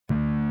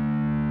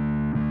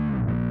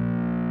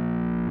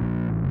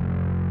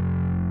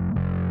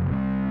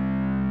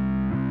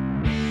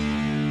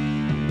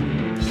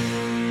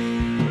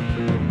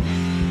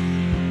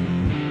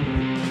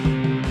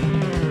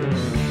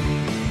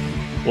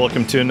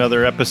Welcome to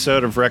another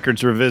episode of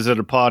Records Revisited,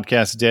 a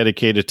podcast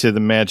dedicated to the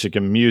magic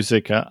of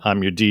music.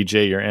 I'm your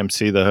DJ, your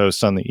MC, the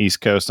host on the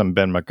East Coast. I'm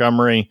Ben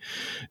Montgomery.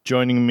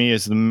 Joining me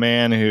is the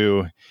man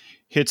who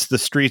hits the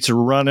streets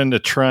running to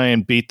try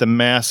and beat the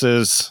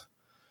masses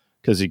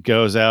because he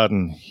goes out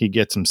and he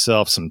gets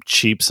himself some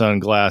cheap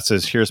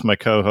sunglasses. Here's my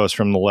co-host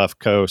from the left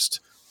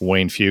coast,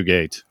 Wayne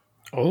Fugate.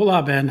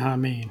 Hola,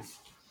 Benjamin.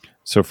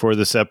 So for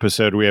this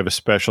episode, we have a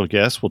special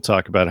guest. We'll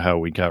talk about how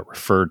we got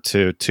referred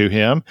to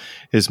him.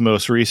 His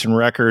most recent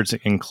records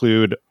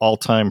include All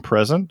Time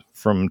Present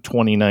from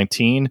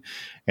 2019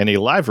 and a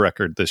live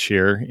record this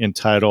year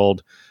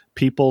entitled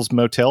People's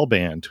Motel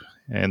Band,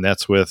 and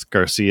that's with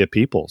Garcia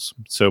Peoples.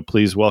 So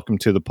please welcome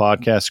to the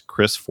podcast,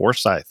 Chris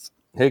Forsyth.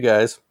 Hey,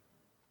 guys.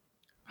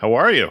 How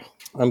are you?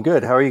 I'm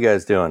good. How are you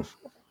guys doing?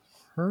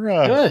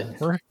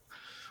 Good.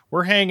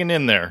 We're hanging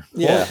in there.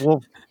 Yeah.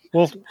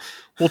 We'll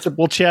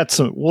chat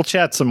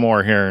some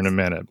more here in a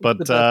minute, but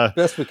the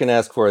best we can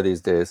ask for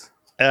these days.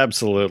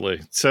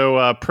 Absolutely.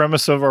 So,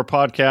 premise of our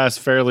podcast,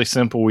 fairly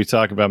simple. We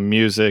talk about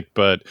music,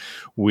 but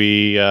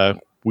we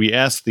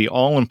ask the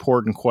all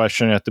important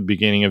question at the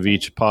beginning of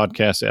each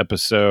podcast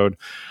episode.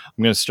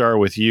 I'm going to start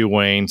with you,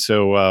 Wayne.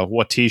 So,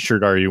 what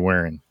T-shirt are you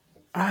wearing?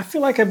 I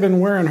feel like I've been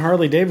wearing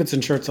Harley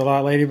Davidson shirts a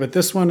lot lately, but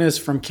this one is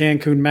from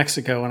Cancun,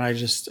 Mexico, and I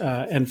just,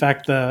 in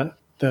fact, the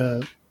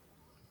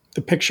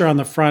picture on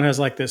the front has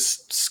like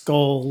this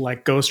skull,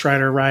 like Ghost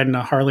Rider riding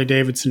a Harley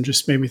Davidson.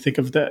 Just made me think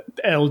of the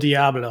El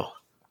Diablo.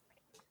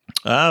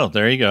 Oh,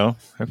 there you go.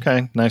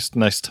 Okay, nice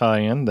tie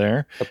in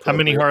there. How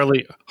many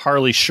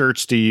Harley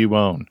shirts do you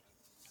own?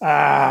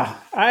 I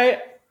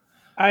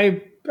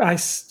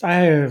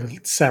have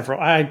several.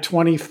 I had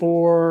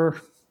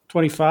 24,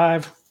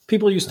 25.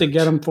 People used to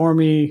get them for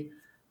me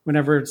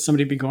whenever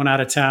somebody be going out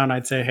of town.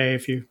 I'd say, hey,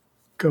 if you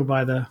go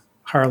by the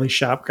Harley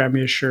shop, grab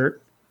me a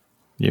shirt.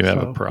 You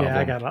have a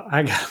problem.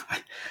 Yeah,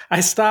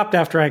 I stopped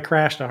after I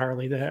crashed a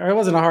Harley. Or it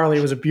wasn't a Harley,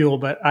 it was a Buell,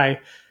 but I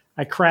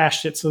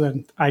crashed it. So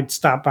then I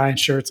stopped buying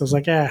shirts. I was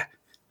like,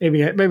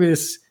 maybe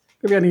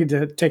I need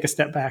to take a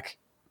step back.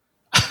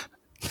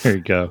 There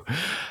you go.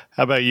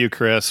 How about you,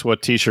 Chris?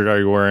 What T-shirt are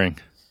you wearing?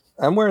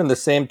 I'm wearing the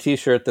same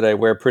T-shirt that I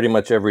wear pretty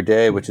much every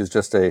day, which is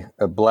just a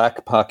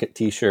black pocket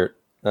T-shirt.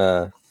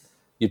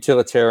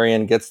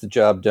 Utilitarian, gets the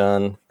job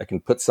done. I can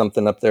put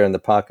something up there in the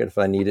pocket if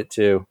I need it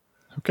to.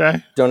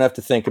 Okay. Don't have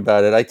to think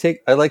about it.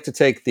 I like to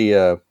take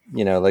the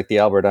like the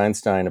Albert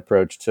Einstein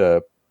approach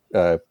to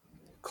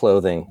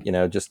clothing.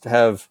 Just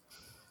have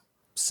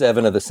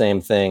 7 of the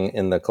same thing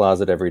in the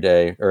closet every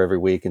day or every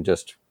week and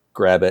just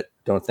grab it.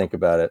 Don't think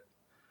about it.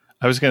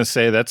 I was going to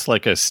say that's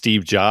like a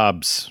Steve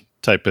Jobs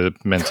type of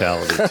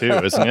mentality too,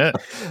 isn't it?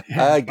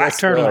 I guess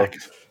so.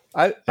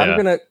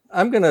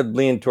 I'm gonna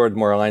lean toward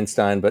more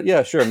Einstein, but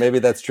yeah, sure, maybe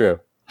that's true.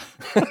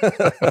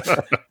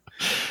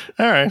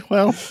 All right.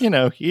 Well,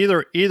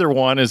 either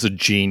one is a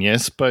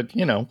genius, but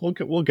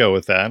we'll go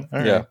with that. All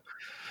right.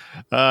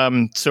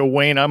 Yeah. So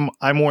Wayne,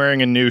 I'm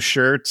wearing a new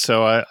shirt,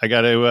 so I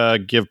got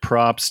to give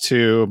props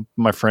to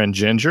my friend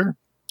Ginger.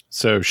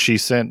 So she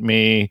sent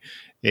me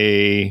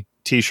a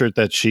T-shirt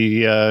that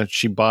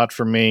she bought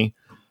for me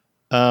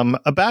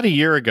about a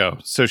year ago.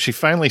 So she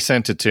finally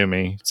sent it to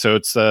me. So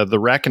it's the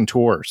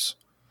Raconteurs.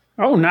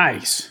 Oh,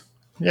 nice.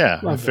 Yeah,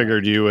 Love I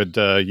figured you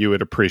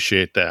would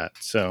appreciate that.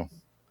 So.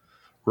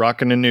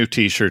 Rocking a new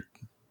T-shirt.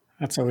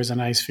 That's always a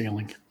nice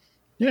feeling.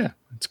 Yeah,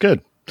 it's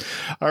good.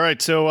 All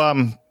right,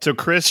 so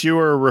Chris, you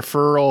were a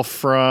referral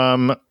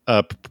from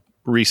a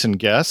recent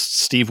guest,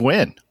 Steve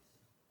Wynn.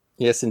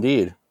 Yes,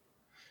 indeed.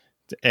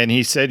 And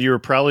he said you were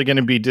probably going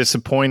to be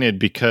disappointed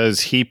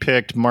because he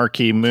picked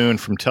Marquee Moon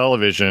from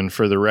Television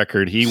for the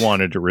record he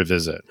wanted to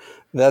revisit.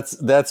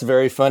 That's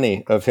very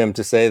funny of him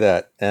to say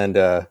that,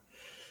 and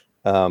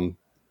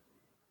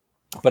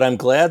but I'm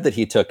glad that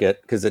he took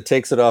it because it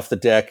takes it off the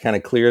deck, kind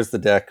of clears the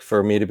deck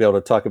for me to be able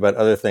to talk about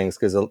other things.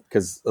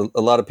 Because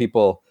a lot of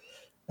people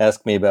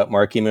ask me about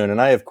Marquee Moon, and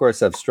I, of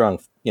course, have strong,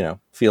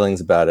 feelings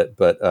about it.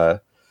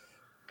 But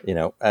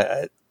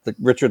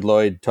Richard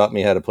Lloyd taught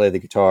me how to play the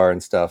guitar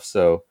and stuff.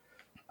 So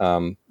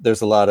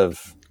there's a lot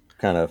of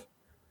kind of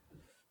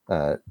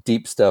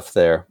deep stuff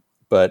there.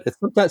 But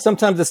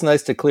sometimes it's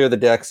nice to clear the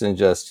decks and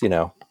just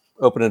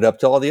open it up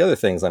to all the other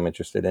things I'm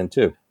interested in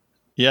too.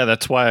 Yeah,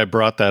 that's why I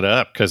brought that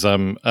up because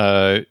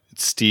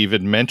Steve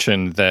had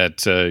mentioned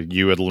that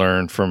you had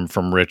learned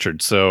from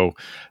Richard. So,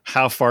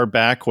 how far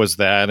back was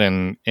that,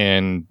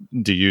 and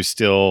do you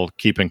still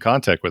keep in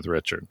contact with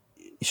Richard?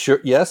 Sure.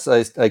 Yes,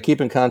 I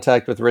keep in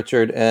contact with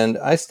Richard, and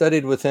I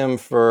studied with him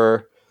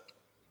for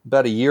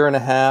about a year and a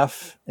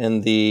half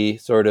in the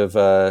sort of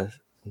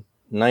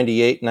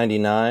 98,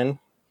 99.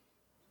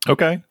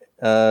 Okay.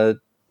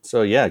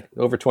 So yeah,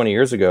 over 20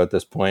 years ago at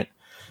this point,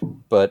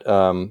 but.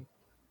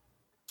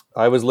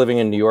 I was living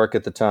in New York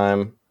at the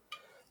time.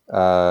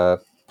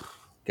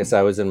 Guess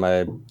I was in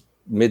my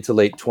mid to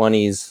late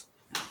 20s.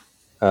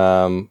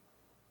 And,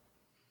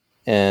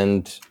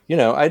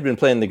 I'd been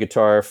playing the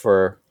guitar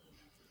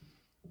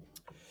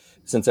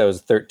since I was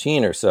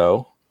 13 or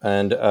so.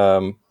 And,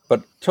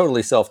 but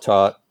totally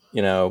self-taught,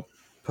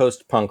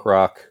 post-punk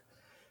rock.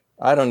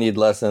 I don't need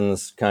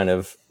lessons kind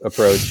of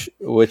approach,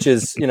 which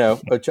is,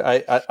 which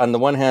I on the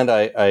one hand,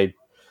 I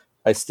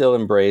still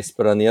embrace,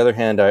 but on the other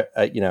hand, I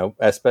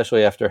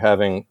especially after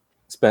having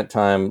spent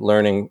time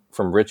learning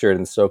from Richard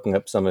and soaking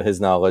up some of his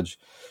knowledge,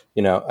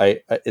 I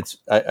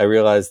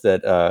realized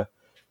that,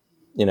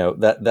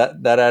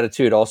 that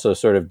attitude also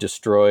sort of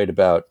destroyed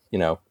about,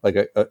 like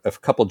a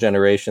couple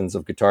generations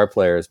of guitar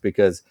players,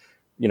 because,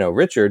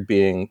 Richard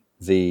being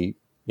the,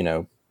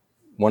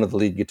 one of the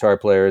lead guitar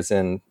players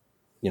in,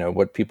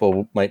 what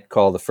people might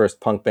call the first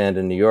punk band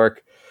in New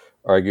York,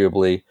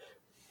 arguably,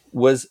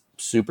 was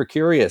super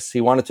curious.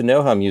 He wanted to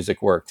know how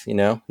music worked.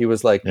 He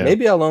was like,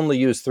 maybe I'll only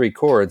use 3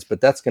 chords,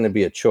 but that's going to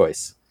be a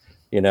choice.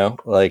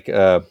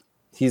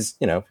 He's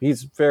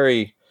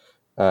very,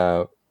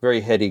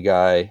 very heady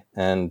guy.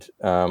 And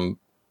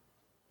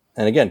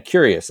again,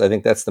 curious. I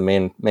think that's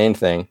the main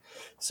thing.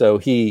 So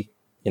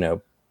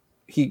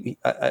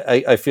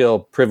I feel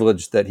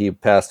privileged that he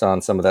passed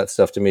on some of that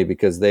stuff to me,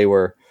 because they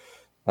were,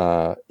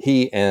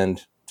 he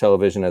and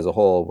television as a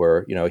whole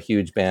were, a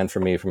huge band for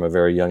me from a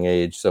very young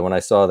age. So when I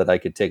saw that I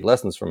could take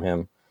lessons from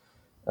him,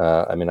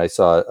 I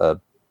saw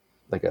a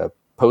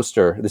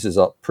poster. This is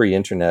all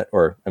pre-internet,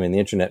 the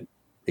internet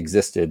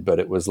existed, but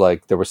it was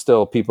like there were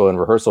still people in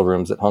rehearsal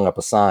rooms that hung up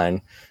a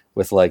sign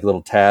with like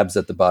little tabs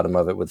at the bottom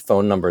of it with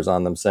phone numbers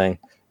on them saying,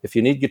 if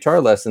you need guitar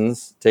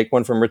lessons, take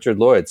one from Richard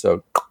Lloyd.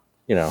 So,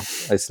 I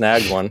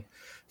snagged one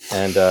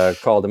and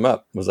called him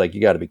up. Was like, you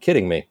got to be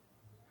kidding me.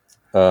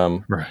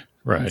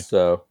 Right.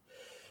 So,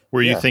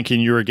 were you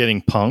thinking you were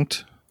getting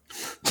punked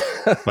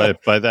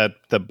by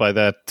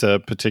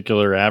that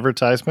particular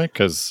advertisement?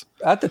 Because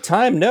at the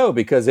time, no,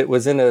 because it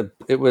was on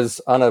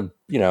a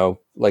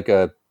like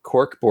a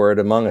cork board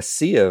among a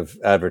sea of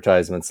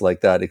advertisements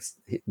like that.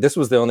 This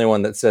was the only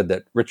one that said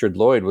that Richard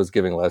Lloyd was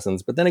giving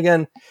lessons. But then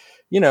again,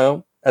 in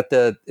the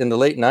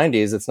late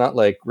 90s, it's not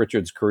like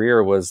Richard's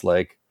career was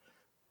like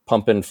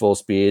pumping full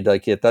speed.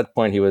 Like at that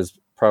point, he was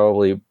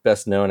probably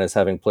best known as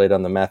having played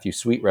on the Matthew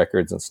Sweet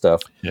records and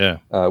stuff,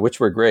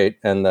 which were great.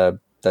 And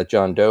that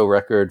John Doe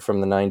record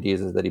from the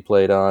 90s that he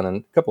played on,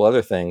 and a couple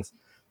other things.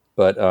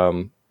 But,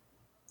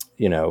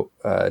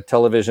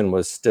 television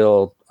was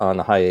still on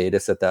a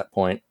hiatus at that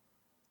point.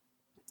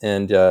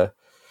 And,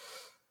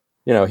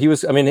 he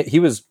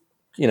was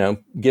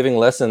giving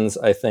lessons,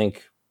 I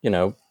think,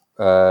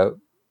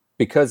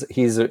 because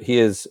he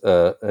is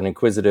an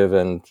inquisitive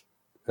and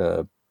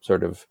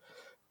sort of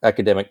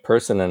academic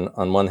person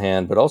on one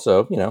hand, but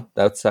also,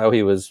 that's how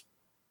he was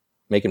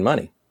making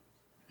money.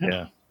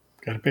 Yeah.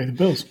 Got to pay the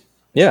bills.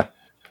 Yeah.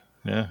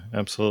 Yeah,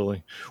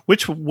 absolutely.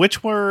 Which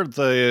were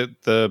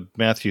the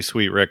Matthew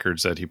Sweet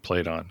records that he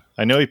played on?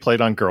 I know he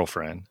played on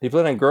Girlfriend. He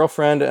played on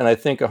Girlfriend, and I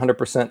think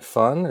 100%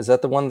 Fun. Is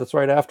that the one that's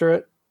right after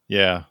it?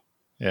 Yeah.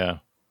 All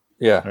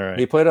right.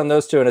 He played on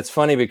those two, and it's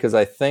funny because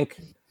I think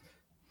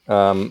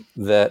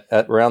that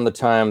at around the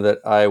time that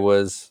I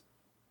was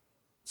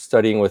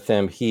studying with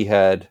him, he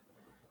had,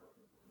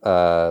 he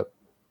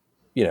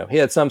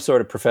had some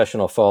sort of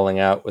professional falling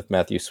out with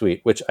Matthew Sweet,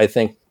 which I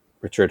think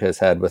Richard has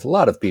had with a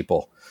lot of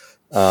people.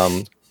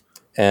 But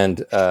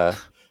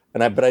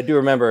I do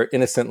remember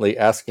innocently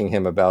asking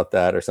him about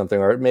that or something,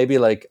 or maybe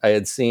like I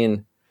had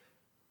seen,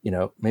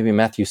 maybe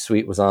Matthew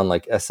Sweet was on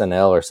like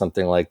SNL or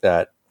something like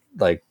that,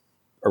 like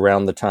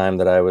around the time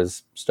that I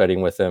was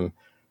studying with him.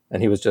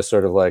 And he was just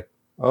sort of like,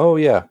 oh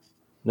yeah,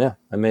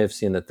 I may have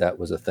seen that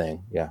was a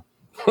thing. Yeah.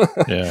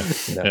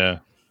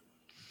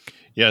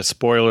 Yeah.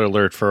 Spoiler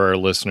alert for our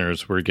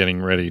listeners. We're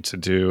getting ready to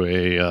do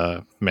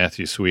a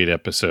Matthew Sweet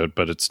episode,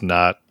 but it's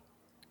not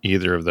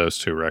either of those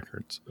 2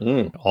 records.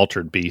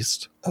 Altered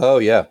Beast. Oh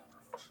yeah.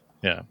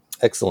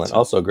 Excellent. So,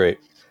 also great.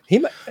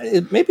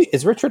 Maybe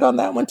is Richard on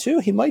that one too?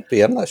 He might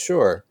be. I'm not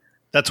sure.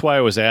 That's why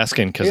I was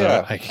asking, because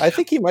I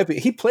think he might be.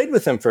 He played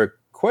with him for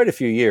quite a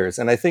few years,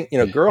 and I think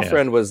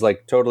Girlfriend was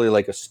like totally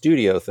like a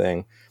studio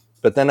thing,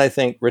 but then I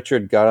think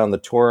Richard got on the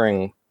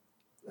touring.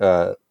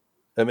 In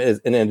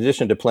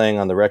addition to playing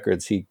on the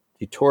records, he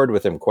toured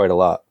with him quite a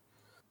lot.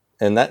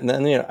 And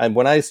then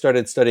when I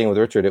started studying with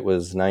Richard, it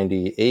was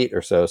 98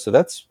 or so. So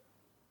that's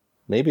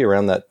maybe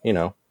around that,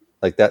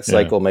 like that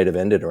cycle might have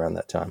ended around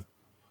that time.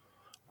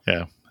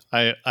 Yeah.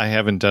 I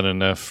haven't done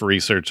enough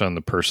research on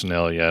the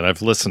personnel yet.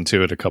 I've listened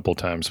to it a couple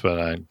times, but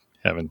I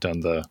haven't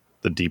done the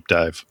deep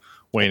dive.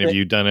 Wayne, have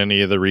you done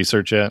any of the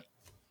research yet?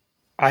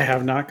 I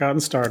have not gotten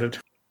started.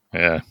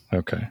 Yeah.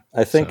 Okay.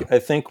 I think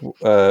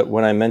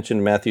when I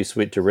mentioned Matthew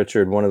Sweet to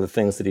Richard, one of the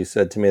things that he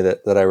said to me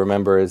that I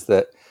remember is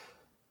that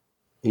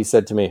he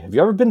said to me, "Have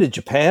you ever been to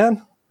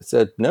Japan?" I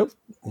said, "Nope."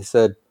 He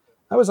said,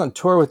 "I was on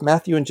tour with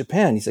Matthew in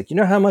Japan." He's like, "You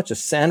know how much a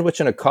sandwich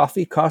and a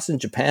coffee costs in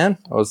Japan?"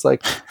 I was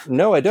like,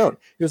 "No, I don't."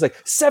 He was like,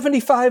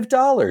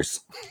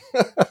 $75,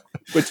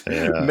 which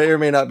may or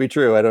may not be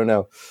true. I don't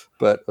know.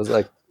 But I was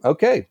like,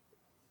 okay,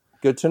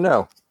 good to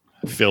know.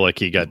 I feel like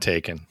he got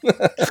taken.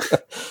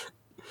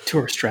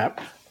 Tourist trap.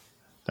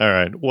 All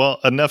right. Well,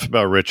 enough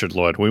about Richard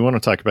Lloyd. We want to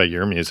talk about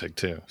your music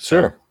too.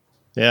 Sure.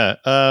 Yeah.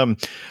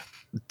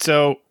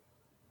 So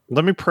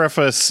let me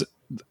preface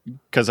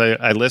because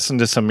I listened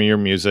to some of your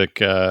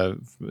music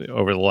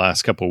over the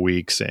last couple of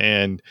weeks,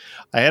 and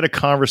I had a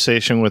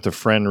conversation with a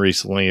friend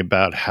recently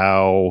about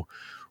how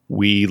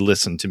we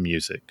listen to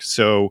music.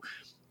 So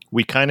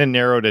we kind of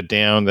narrowed it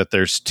down that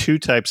there's two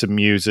types of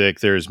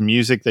music. There's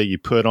music that you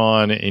put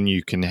on and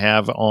you can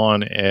have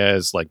on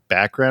as like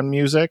background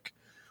music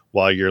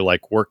while you're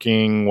like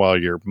working,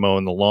 while you're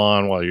mowing the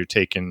lawn, while you're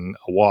taking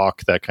a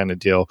walk, that kind of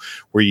deal,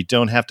 where you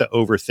don't have to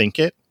overthink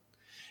it.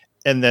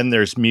 And then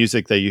there's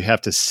music that you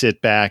have to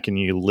sit back and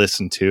you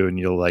listen to and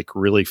you'll like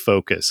really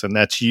focus. And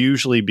that's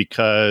usually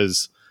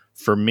because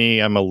for me,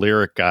 I'm a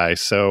lyric guy.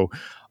 So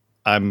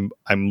I'm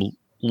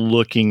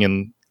looking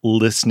and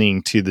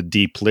listening to the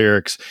deep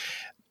lyrics.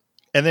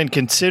 And then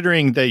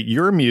considering that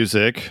your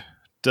music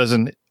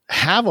doesn't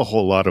have a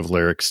whole lot of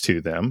lyrics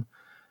to them,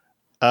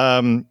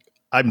 I'm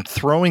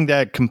throwing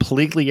that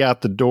completely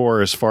out the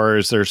door as far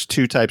as there's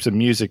two types of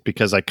music,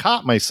 because I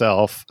caught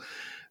myself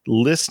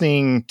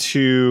listening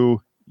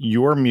to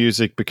your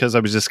music because I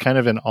was just kind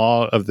of in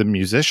awe of the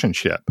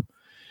musicianship.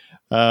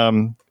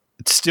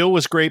 It still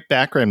was great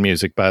background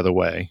music, by the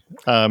way.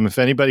 If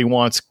anybody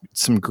wants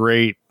some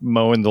great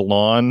mowing the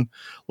lawn,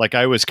 like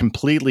I was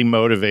completely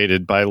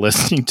motivated by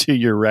listening to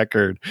your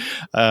record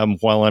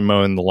while I'm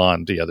mowing the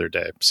lawn the other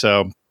day.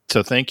 So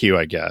thank you,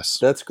 I guess.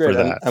 That's great.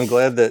 For that. I'm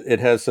glad that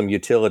it has some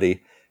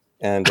utility,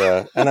 and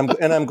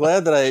I'm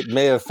glad that I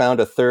may have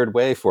found a third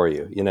way for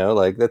you. You know,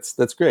 like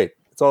that's great.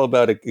 It's all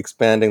about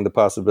expanding the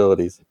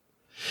possibilities.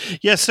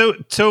 Yeah.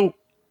 So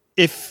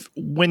if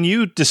when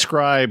you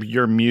describe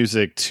your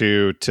music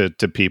to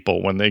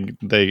people, when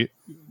they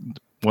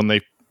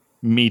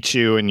meet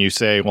you and you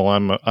say, well,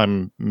 I'm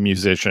a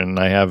musician,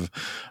 I have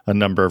a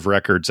number of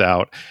records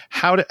out.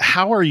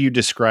 How are you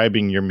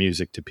describing your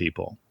music to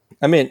people?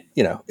 I mean,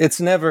 you know, it's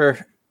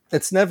never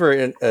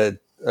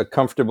a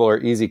comfortable or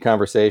easy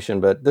conversation,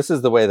 but this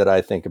is the way that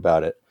I think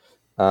about it.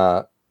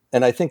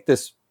 And I think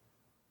this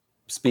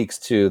speaks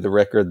to the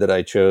record that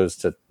I chose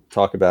to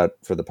talk about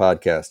for the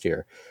podcast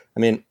here. I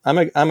mean, I'm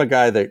a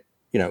guy that,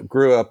 you know,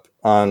 grew up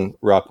on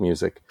rock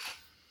music,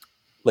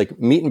 like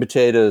meat and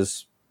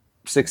potatoes,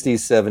 60s,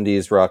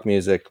 70s rock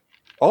music.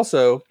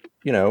 Also,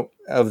 you know,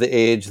 of the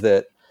age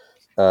that,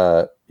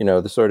 you know,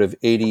 the sort of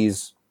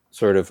 80s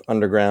sort of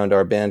underground,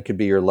 Our Band Could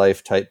Be Your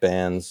Life type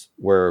bands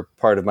were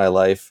part of my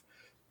life.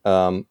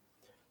 And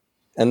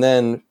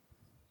then,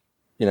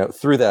 you know,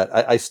 through that,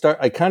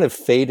 I kind of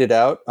faded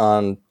out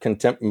on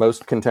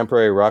most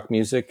contemporary rock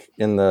music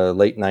in the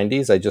late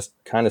 90s. I just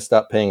kind of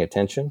stopped paying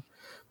attention.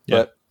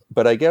 Yeah.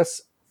 But I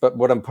guess,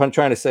 what I'm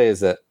trying to say is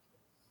that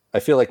I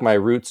feel like my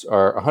roots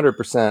are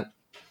 100%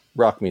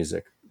 rock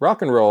music,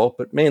 rock and roll,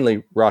 but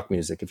mainly rock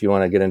music, if you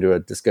want to get into a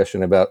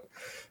discussion about,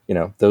 you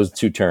know, those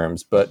two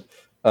terms. But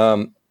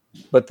do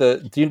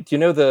you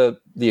know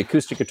the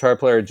acoustic guitar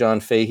player John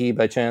Fahey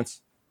by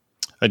chance?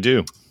 I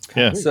do.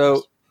 Yeah.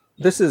 So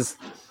this,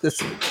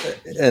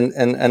 and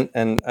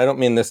I don't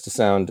mean this to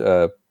sound,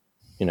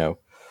 you know,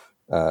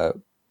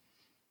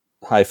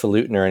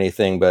 highfalutin or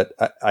anything, but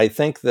I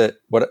think that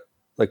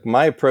like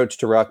my approach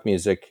to rock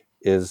music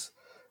is,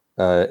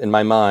 in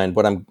my mind,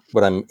 what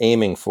I'm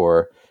aiming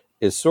for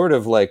is sort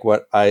of like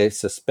what I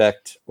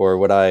suspect or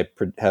what I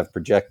have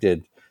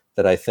projected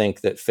that I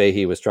think that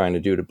Fahey was trying to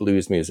do to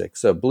blues music.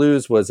 So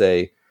blues was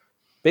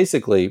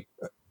basically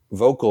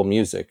vocal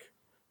music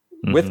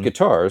with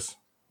guitars,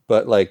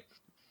 but like,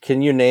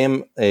 can you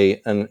name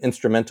an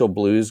instrumental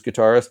blues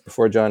guitarist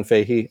before John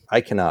Fahey?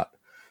 I cannot.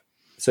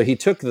 So he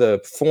took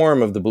the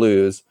form of the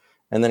blues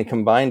and then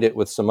combined it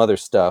with some other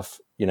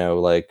stuff, you know,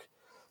 like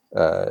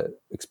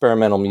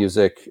experimental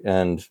music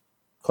and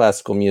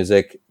classical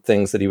music,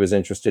 things that he was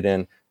interested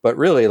in, but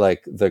really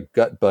like the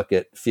gut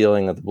bucket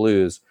feeling of the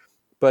blues.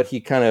 But he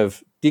kind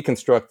of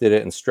deconstructed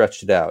it and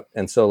stretched it out.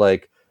 And so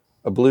like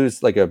a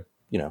blues, like a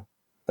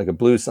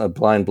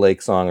Blind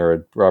Blake song or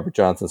a Robert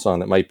Johnson song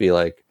that might be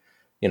like,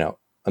 you know,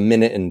 a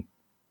minute and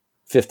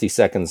 50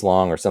 seconds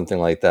long or something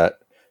like that.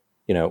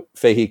 You know,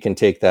 Fahey can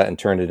take that and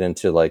turn it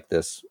into like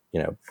this,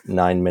 you know,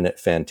 9-minute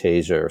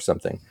fantasia or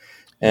something.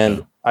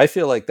 And I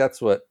feel like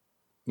that's what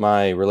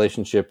my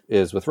relationship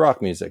is with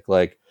rock music.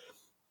 Like,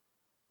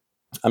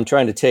 I'm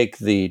trying to take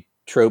the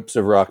tropes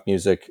of rock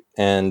music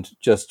and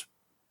just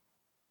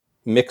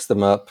mix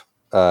them up,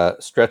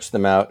 stretch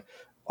them out.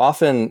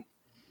 Often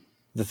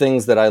the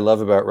things that I love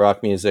about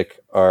rock music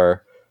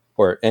or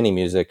any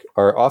music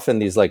are often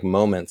these like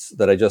moments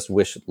that I just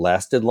wish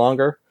lasted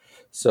longer.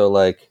 So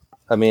like,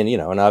 I mean, you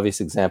know, an obvious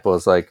example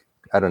is like,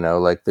 I don't know,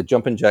 like the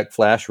Jumpin' Jack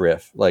Flash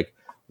riff. Like,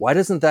 why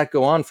doesn't that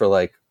go on for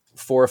like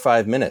 4 or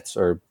 5 minutes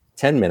or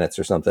 10 minutes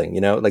or something, you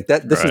know, like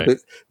that?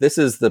 This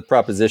is the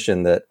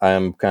proposition that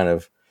I'm kind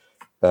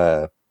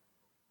of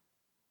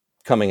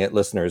coming at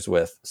listeners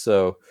with.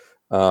 So,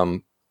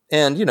 and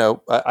you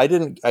know, I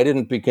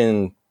didn't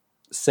begin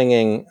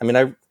singing. I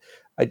mean,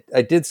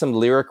 I did some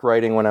lyric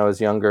writing when I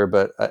was younger,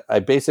 but I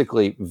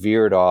basically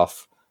veered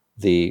off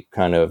the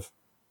kind of,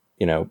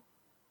 you know,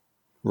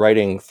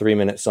 writing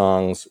 3-minute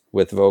songs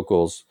with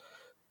vocals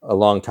a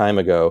long time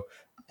ago,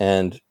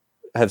 and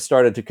have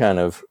started to kind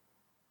of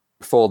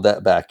fold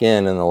that back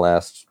in the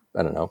last,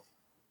 I don't know,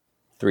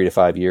 3 to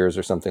 5 years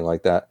or something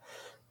like that.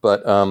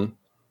 But,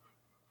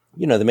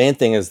 the main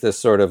thing is this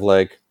sort of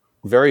like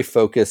very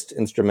focused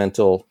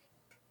instrumental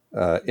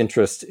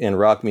interest in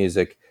rock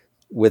music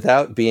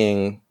without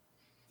being,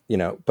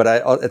 but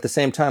at the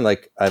same time,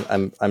 like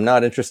I'm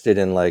not interested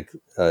in like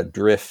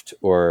drift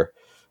or,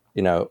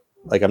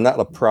 like I'm not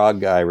a prog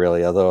guy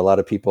really, although a lot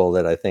of people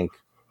that I think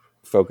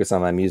focus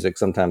on my music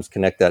sometimes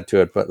connect that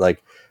to it. But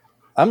like,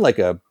 I'm like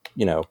a,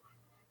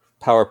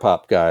 power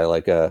pop guy,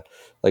 like a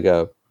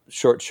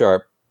short,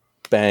 sharp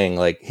bang,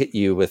 like hit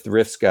you with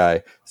riffs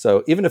guy.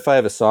 So even if I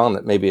have a song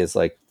that maybe is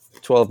like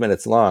 12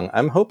 minutes long,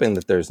 I'm hoping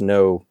that there's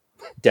no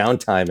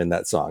downtime in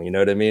that song. You know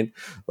what I mean?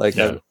 Like,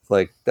 Yeah.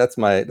 That's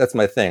my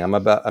thing.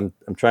 I'm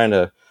trying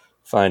to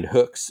find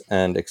hooks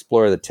and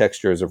explore the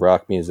textures of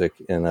rock music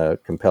in a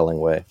compelling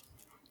way.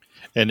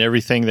 And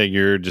everything that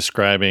you're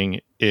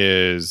describing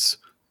is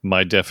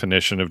my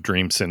definition of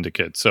Dream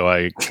Syndicate. So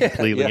I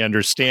completely Yeah.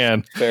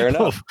 understand Fair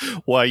enough.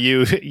 why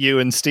you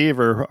and Steve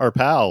are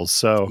pals.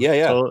 So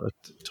Yeah.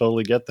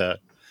 totally get that.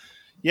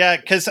 Yeah,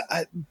 because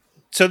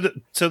so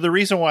the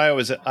reason why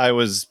I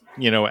was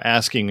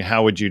asking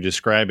how would you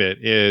describe it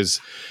is,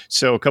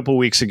 so a couple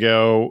weeks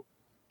ago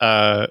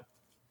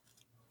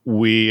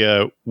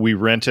we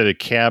rented a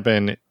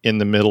cabin in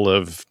the middle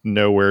of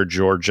nowhere,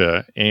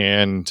 Georgia,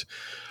 and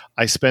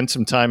I spent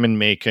some time in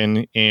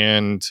Macon,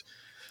 and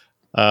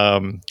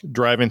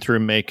driving through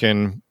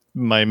Macon,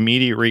 my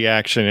immediate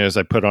reaction is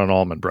I put on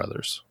Allman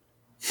Brothers.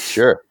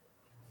 Sure.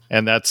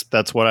 And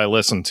that's what I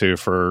listened to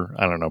for,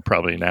 I don't know,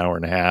 probably an hour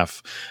and a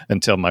half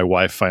until my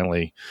wife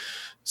finally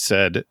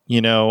said,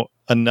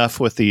 enough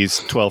with these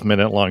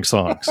 12-minute long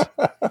songs.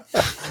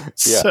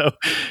 Yeah.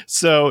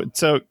 So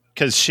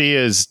because she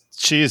is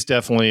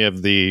definitely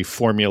of the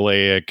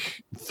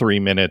formulaic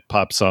 3-minute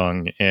pop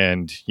song,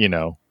 and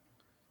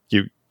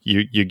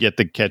you get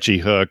the catchy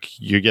hook,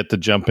 you get the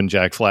jumpin'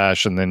 jack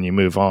flash, and then you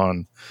move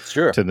on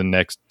Sure. to the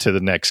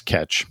next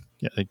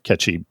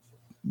catchy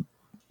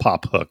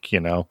pop hook,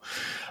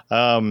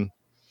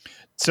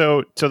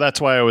 So that's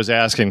why I was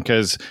asking,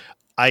 because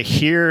I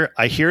hear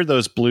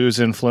those blues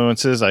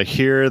influences. I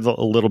hear a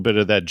little bit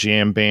of that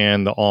jam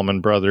band, the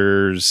Allman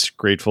Brothers,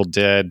 Grateful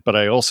Dead, but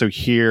I also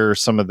hear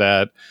some of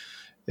that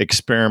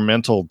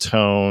experimental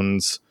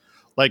tones.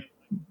 Like,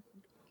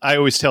 I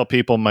always tell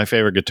people my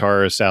favorite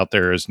guitarist out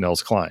there is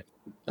Nels Cline.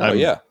 Oh,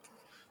 yeah.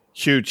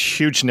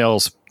 Huge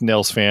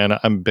Nels fan.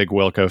 I'm a big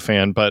Wilco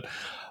fan, but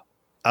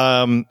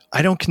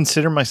I don't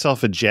consider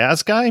myself a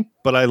jazz guy,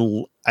 but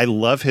I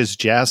love his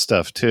jazz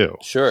stuff too.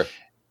 Sure.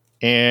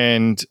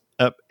 And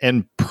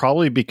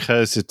probably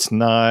because it's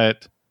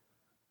not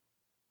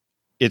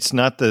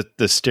the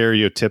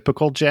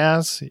stereotypical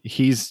jazz.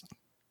 He's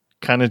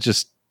kind of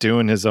just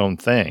doing his own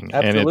thing.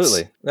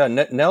 Absolutely.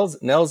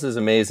 Nels is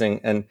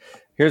amazing. And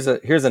here's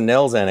a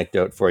Nels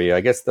anecdote for you.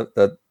 I guess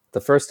the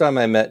first time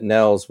I met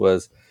Nels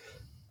was,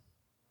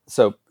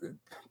 so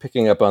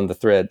picking up on the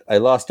thread, I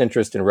lost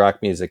interest in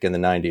rock music in the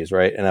 90s,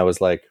 right? And I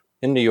was like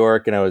in New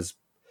York, and I was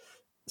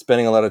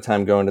spending a lot of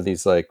time going to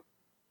these like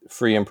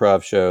free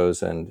improv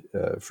shows and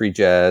free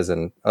jazz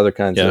and other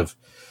kinds of,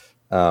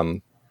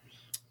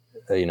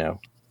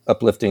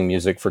 uplifting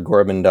music for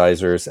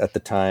gormandizers at the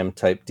time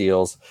type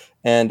deals.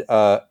 And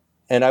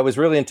I was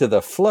really into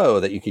the flow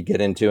that you could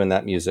get into in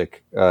that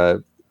music,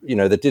 that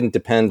didn't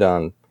depend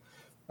on,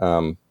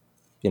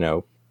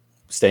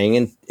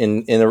 staying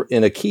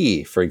in a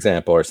key, for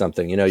example, or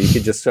something. You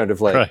could just sort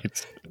of like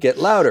right. Get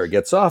louder,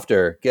 get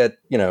softer, get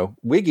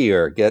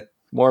wiggier, get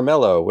more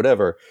mellow,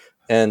 whatever.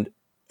 And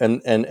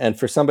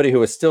for somebody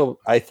who is still,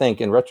 I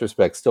think, in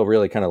retrospect, still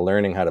really kind of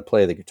learning how to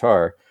play the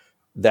guitar,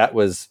 that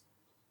was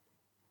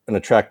an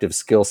attractive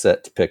skill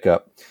set to pick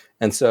up.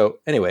 And so,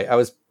 anyway, I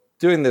was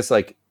doing this,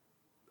 like,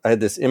 I had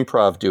this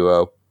improv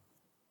duo,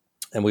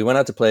 and we went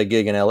out to play a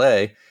gig in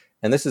LA.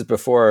 And this is,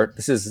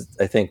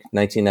 I think,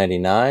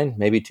 1999,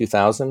 maybe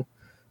 2000.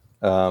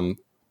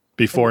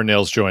 Before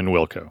Nels joined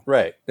Wilco.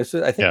 Right. This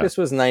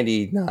was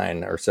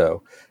 99 or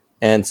so.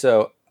 And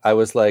so I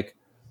was like,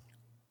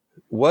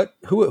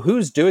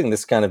 who's doing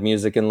this kind of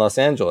music in Los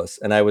Angeles?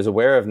 And I was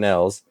aware of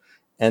Nels.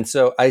 And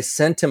so I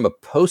sent him a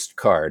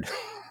postcard.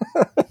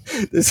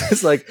 This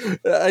is like,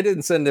 I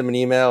didn't send him an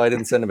email. I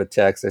didn't send him a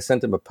text. I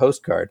sent him a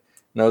postcard.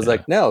 And I was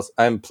like, Nels,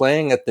 I'm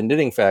playing at the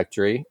Knitting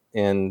Factory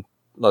in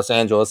Los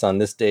Angeles on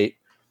this date.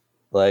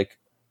 Like,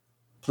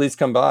 please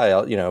come by.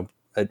 I'm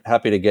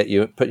happy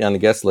to put you on the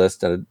guest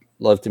list. I'd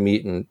love to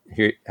meet and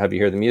have you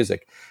hear the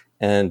music.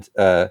 And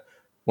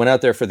went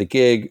out there for the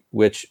gig,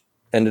 which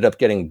ended up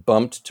getting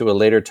bumped to a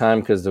later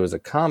time because there was a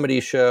comedy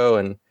show.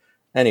 And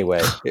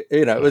anyway,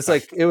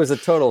 it was a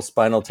total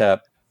Spinal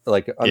Tap,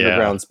 like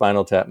underground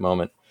Spinal Tap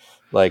moment.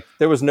 Like,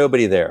 there was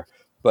nobody there,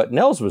 but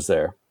Nels was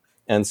there.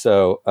 And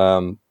so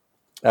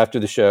after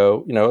the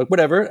show,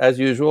 whatever, as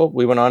usual,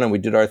 we went on and we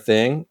did our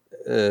thing,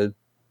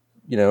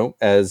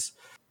 as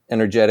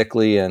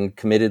energetically and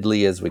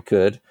committedly as we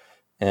could.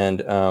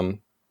 And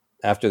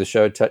after the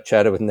show,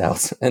 chatted with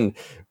Nels, and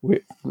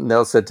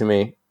Nels said to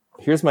me,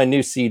 here's my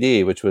new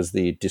CD, which was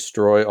the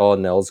Destroy All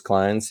Nels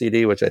Cline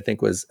CD, which I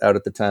think was out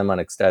at the time on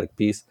Ecstatic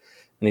Peace.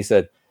 And he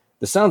said,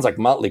 this sounds like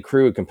Motley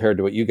Crue compared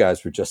to what you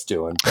guys were just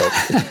doing.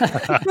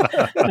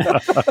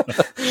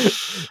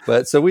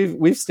 But so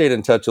we've stayed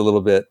in touch a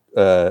little bit,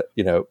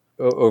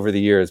 over the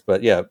years.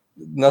 But yeah,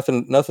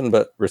 nothing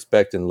but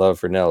respect and love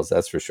for Nels.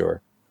 That's for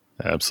sure.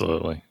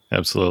 Absolutely.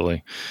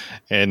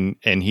 And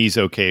he's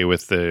okay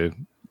with the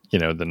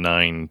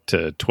 9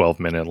 to 12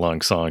 minute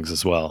long songs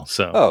as well.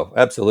 So,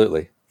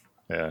 absolutely.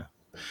 Yeah.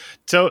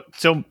 So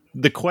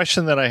the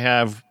question that I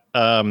have,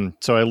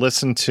 so I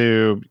listened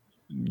to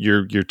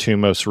your two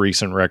most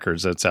recent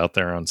records that's out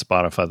there on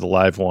Spotify, the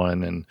live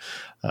one and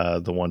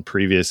the one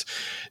previous.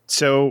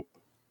 So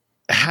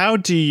how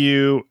do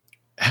you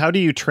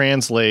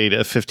translate a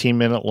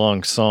 15-minute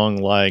long song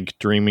like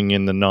Dreaming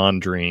in the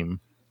Non-Dream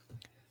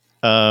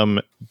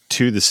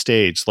to the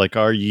stage? Like,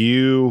 do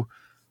you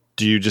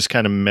just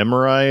kind of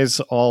memorize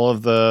all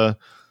of the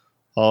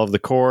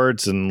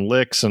chords and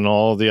licks and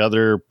all the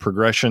other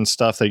progression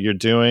stuff that you're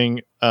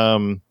doing?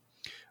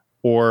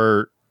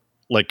 Or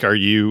like, are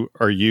you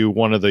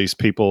one of these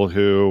people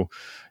who,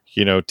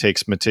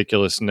 takes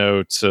meticulous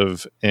notes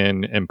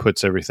and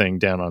puts everything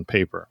down on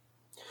paper?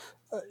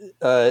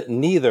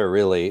 Neither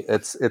really.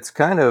 It's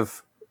kind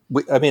of,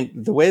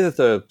 the way that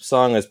the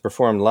song is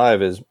performed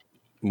live is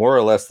more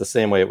or less the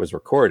same way it was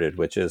recorded,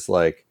 which is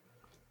like,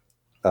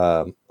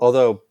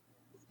 although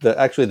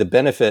the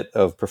benefit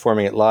of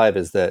performing it live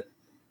is that,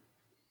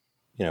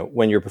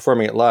 when you're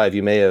performing it live,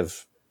 you may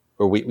have,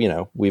 or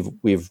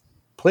we've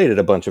played it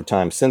a bunch of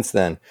times since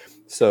then.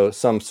 So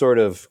some sort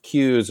of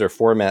cues or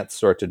formats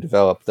start to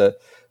develop.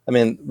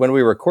 When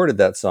we recorded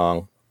that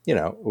song,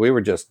 we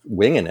were just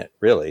winging it,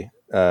 really.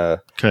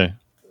 Okay.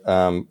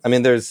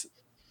 There's,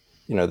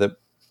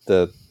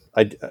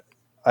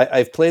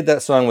 I've played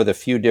that song with a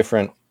few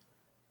different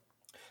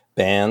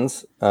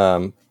bands,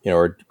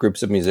 or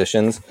groups of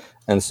musicians.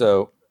 And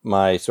so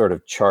my sort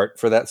of chart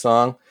for that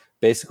song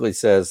basically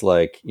says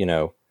like,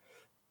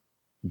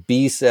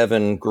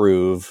 B7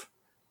 groove.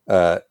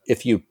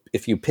 If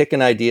you pick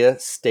an idea,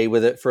 stay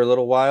with it for a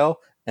little while.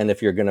 And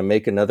if you're going to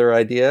make another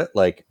idea,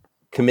 like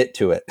commit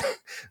to it,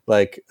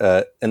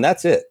 and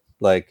that's it.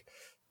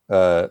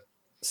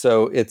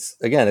 So it's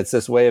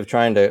this way of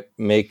trying to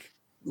make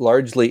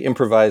largely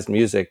improvised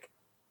music,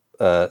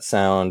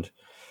 sound,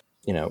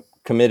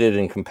 committed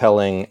and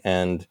compelling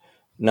and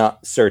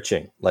not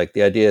searching. Like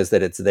the idea is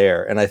that it's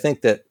there. And I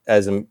think that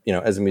as a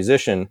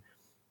musician,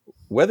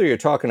 whether you're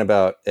talking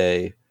about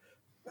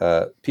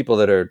people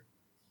that are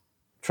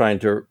trying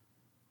to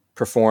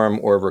perform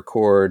or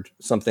record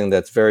something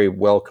that's very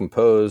well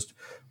composed,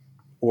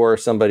 or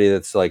somebody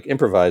that's like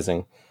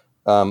improvising,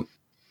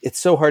 it's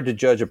so hard to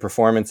judge a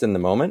performance in the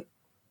moment.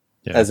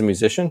 Yeah. As a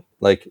musician.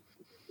 Like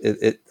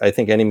I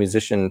think any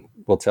musician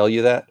will tell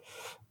you that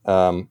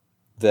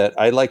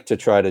I like to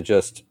try to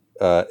just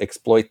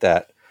exploit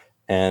that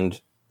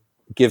and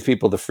give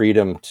people the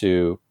freedom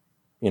to,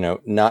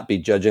 not be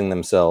judging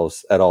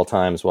themselves at all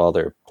times while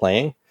they're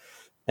playing,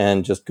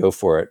 and just go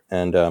for it.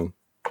 And,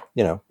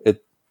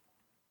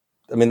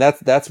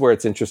 that's where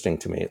it's interesting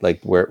to me,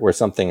 like where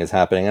something is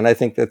happening. And I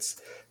think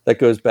that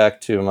goes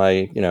back to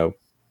my,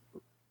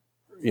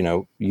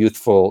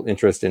 youthful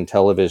interest in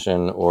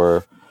television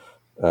or,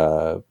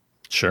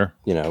 sure.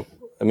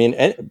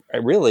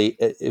 Really,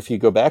 if you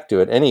go back to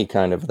it, any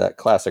kind of that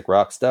classic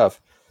rock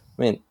stuff,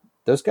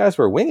 those guys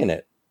were winging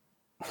it,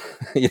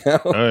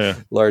 Oh, yeah.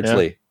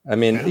 Largely.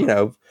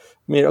 Yeah.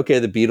 Okay,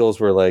 the Beatles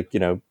were like,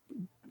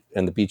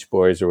 and the Beach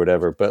Boys or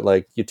whatever, but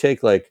like you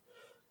take like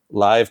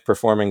live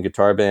performing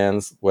guitar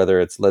bands, whether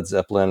it's Led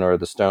Zeppelin or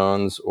the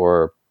Stones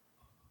or,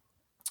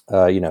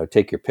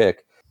 take your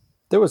pick.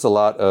 There was a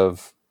lot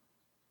of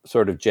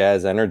sort of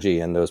jazz energy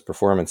in those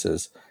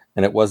performances.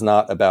 And it was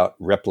not about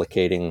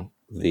replicating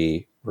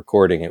the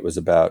recording. It was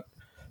about,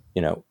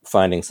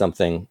 finding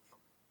something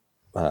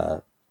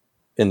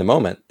in the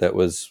moment that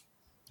was,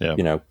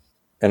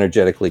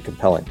 energetically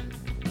compelling.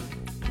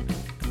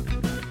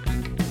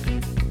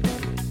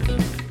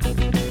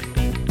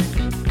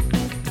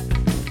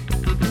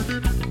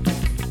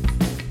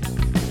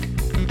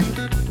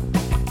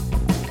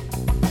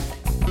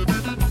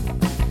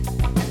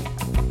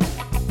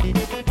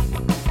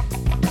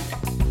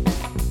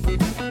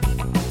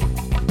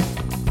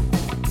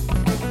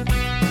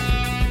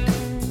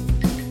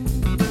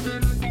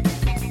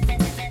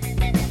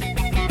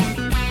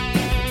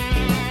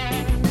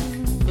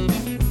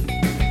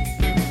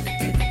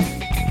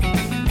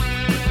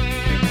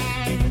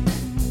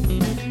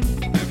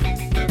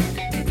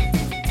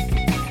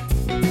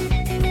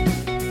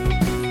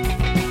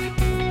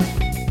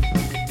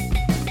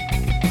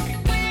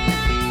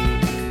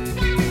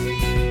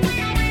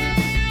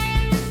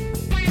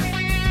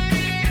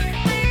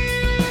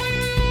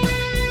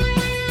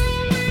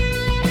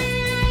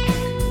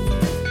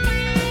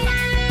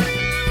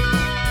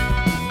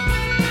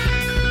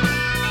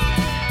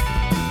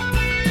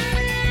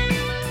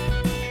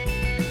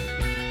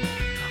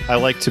 I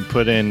like to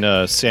put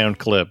in sound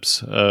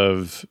clips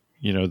of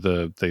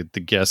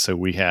the guests that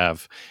we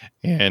have,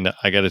 and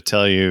I got to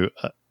tell you,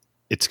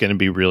 it's going to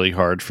be really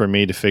hard for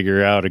me to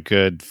figure out a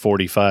good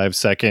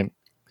 45-second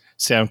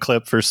sound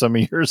clip for some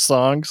of your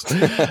songs.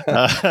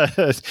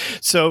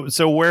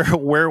 So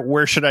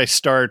where should I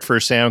start for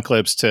sound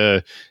clips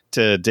to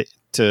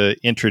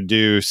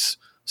introduce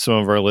some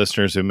of our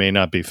listeners who may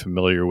not be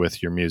familiar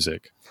with your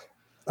music?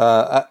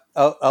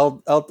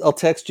 I'll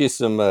text you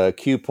some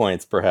cue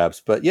points,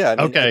 perhaps. But yeah, I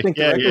mean, okay, I think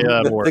I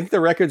think the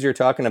records you're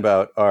talking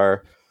about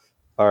are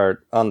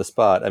on the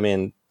spot. I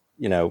mean,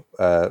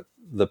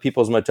 the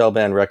People's Motel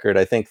Band record.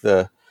 I think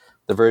the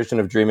version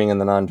of Dreaming in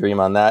the Non-Dream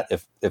on that.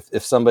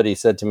 If somebody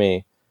said to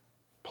me,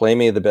 "Play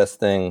me the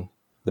best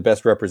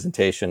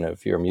representation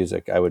of your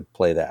music," I would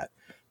play that.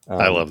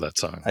 I love that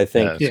song. I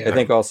think I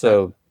think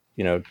also,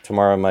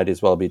 Tomorrow Might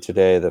As Well Be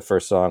Today, the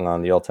first song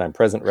on the All Time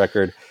Present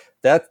record.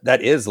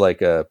 That is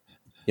like a,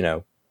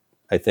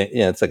 I think,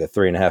 it's like a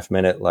 3.5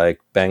 minute, like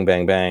bang,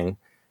 bang, bang,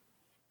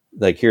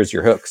 like here's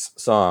your hooks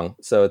song.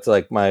 So it's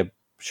like my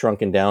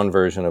shrunken down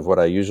version of what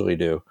I usually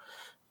do.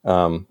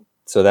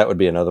 So that would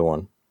be another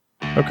one.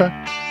 Okay.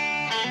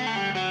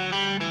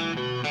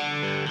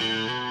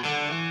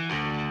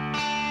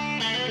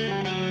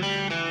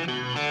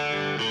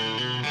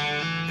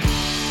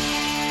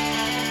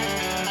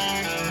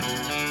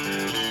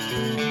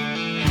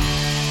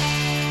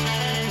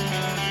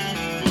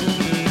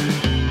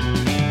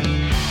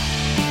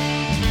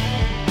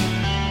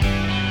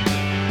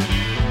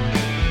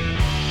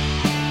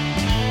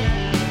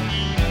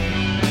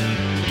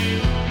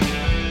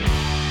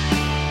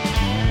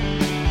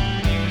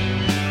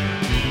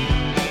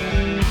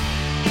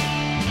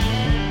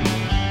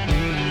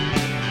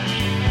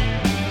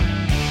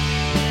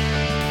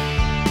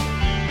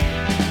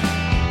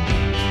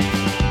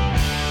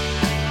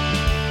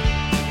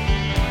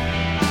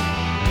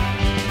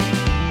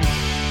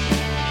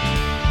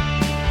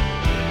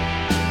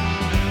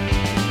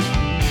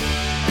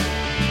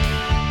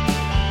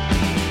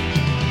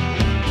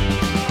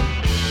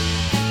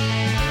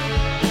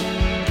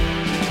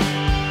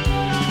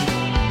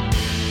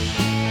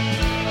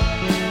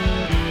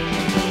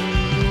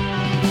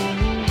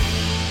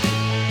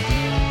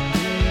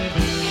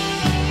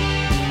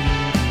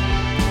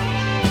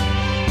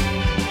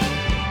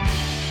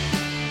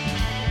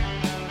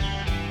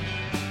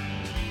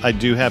 I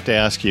do have to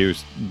ask you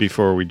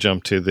before we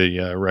jump to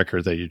the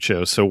record that you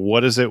chose. So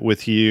what is it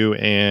with you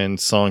and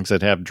songs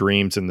that have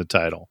dreams in the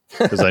title?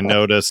 Because I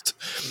noticed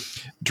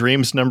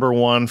Dreams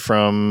 #1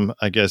 from,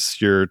 I guess,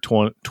 your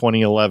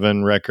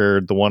 2011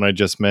 record, the one I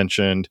just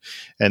mentioned,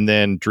 and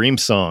then Dream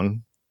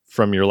Song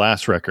from your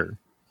last record.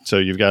 So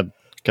you've got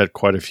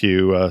quite a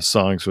few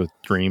songs with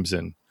dreams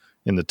in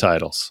the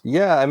titles.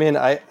 Yeah, I mean,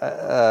 I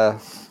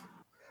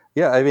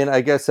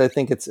guess I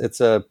think it's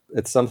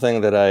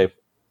something that I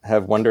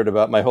have wondered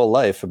about my whole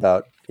life,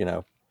 about,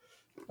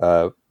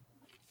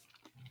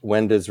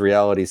 when does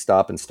reality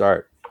stop and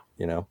start,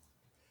 Yeah.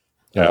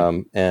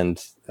 I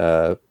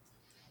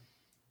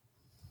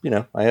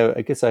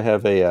guess I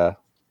have a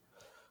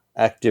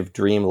active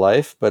dream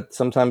life, but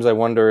sometimes I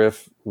wonder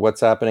if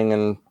what's happening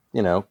in,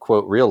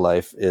 quote, real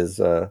life is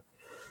how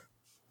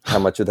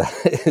much of that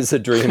is a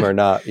dream or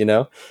not,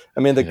 I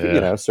mean,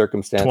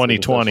 circumstances.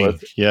 2020.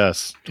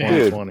 Yes.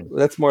 2020. Dude,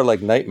 that's more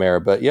like nightmare,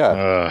 but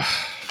yeah.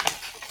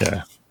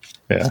 Yeah.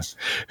 Yeah.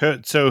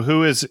 So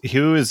who is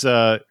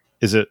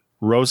it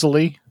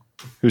Rosalie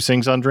who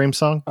sings on Dream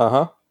Song?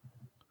 Uh-huh.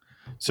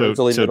 So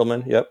Rosalie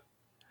Middleman. Yep.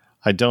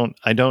 I don't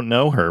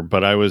know her,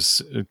 but I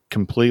was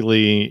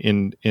completely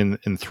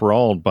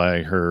enthralled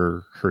by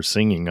her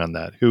singing on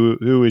that.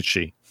 Who is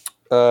she?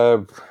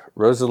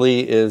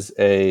 Rosalie is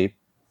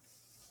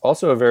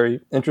also a very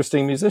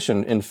interesting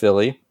musician in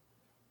Philly.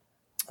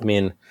 I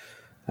mean,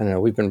 I don't know,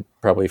 we've been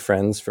probably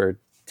friends for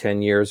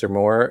 10 years or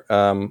more.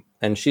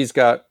 And she's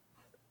got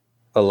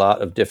a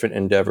lot of different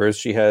endeavors.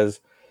 She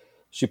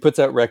puts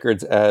out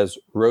records as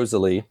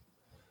Rosalie,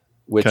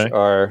 which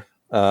are,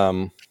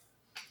 and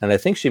I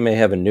think she may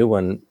have a new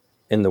one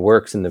in the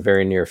works in the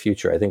very near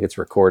future. I think it's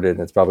recorded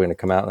and it's probably going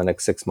to come out in the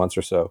next 6 months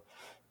or so.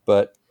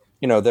 But,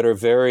 that are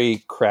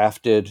very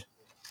crafted,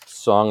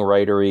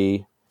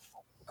 songwritery,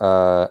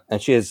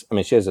 and she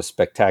has a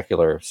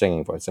spectacular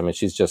singing voice. I mean,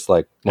 she's just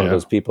like one of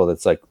those people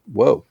that's like,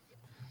 whoa,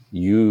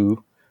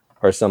 you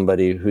are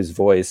somebody whose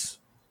voice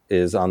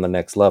is on the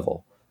next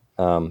level.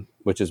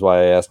 Which is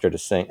why I asked her to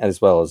sing,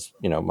 as well as,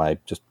 my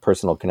just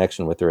personal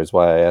connection with her is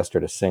why I asked her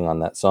to sing on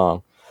that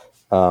song.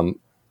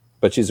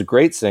 But she's a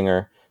great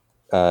singer.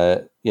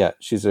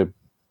 She's a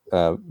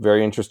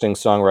very interesting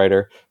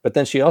songwriter. But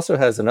then she also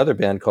has another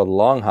band called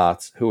Long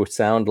Hots, who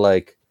sound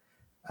like,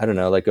 I don't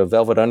know, like a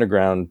Velvet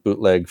Underground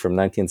bootleg from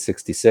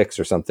 1966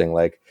 or something.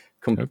 Like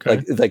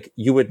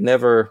you would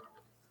never...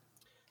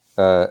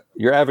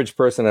 your average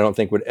person, I don't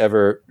think, would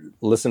ever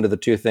listen to the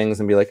two things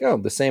and be like, oh,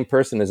 the same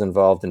person is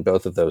involved in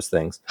both of those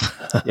things.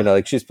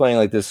 Like she's playing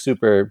like this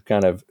super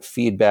kind of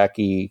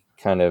feedbacky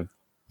kind of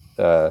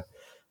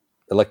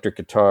electric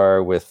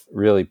guitar with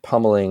really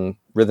pummeling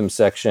rhythm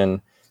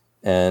section.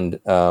 And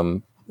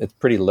it's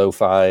pretty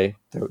lo-fi,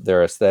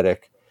 their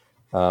aesthetic.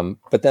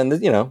 But then,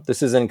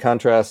 this is in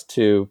contrast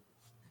to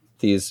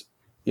these,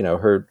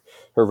 her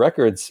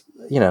records,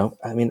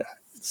 I mean,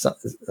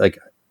 like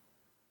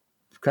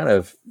kind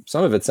of,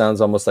 some of it sounds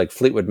almost like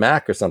Fleetwood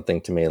Mac or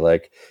something to me,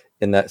 like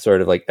in that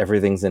sort of like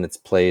everything's in its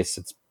place.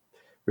 It's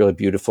really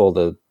beautiful.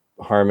 The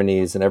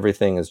harmonies and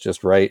everything is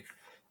just right.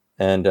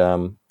 And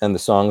the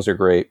songs are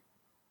great.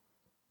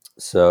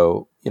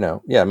 So,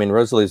 I mean,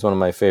 Rosalie is one of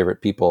my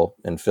favorite people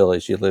in Philly.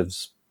 She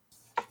lives,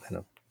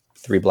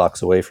 3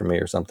 blocks away from me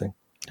or something.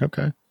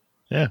 Okay.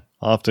 Yeah.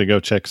 I'll have to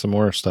go check some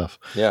more stuff.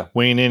 Yeah.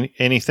 Wayne,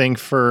 anything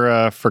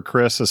for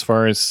Chris as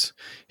far as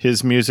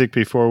his music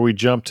before we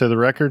jump to the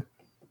record?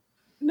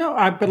 No,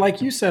 but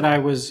like you said, I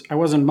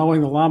wasn't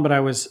mowing the lawn, but I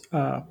was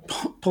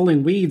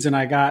pulling weeds, and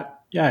I got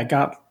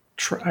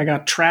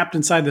trapped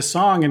inside the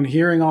song and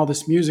hearing all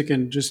this music,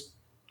 and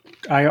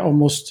I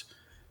almost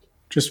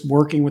just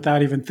working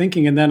without even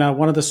thinking. And then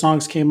one of the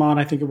songs came on,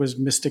 I think it was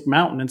Mystic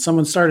Mountain, and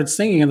someone started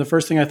singing. And the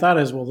first thing I thought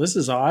is, well, this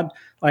is odd.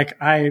 Like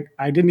I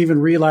didn't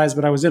even realize,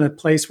 but I was in a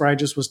place where I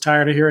just was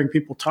tired of hearing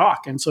people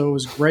talk. And so it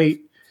was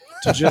great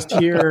to just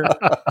hear,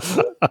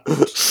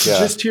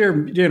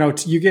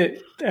 you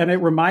get, and it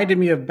reminded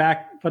me of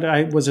back, but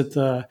I was at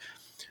the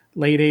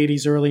late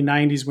 80s, early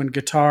 90s when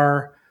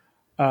guitar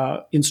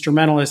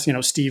instrumentalists,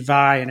 Steve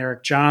Vai and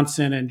Eric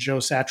Johnson and Joe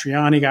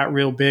Satriani got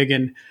real big.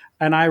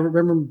 And I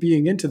remember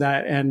being into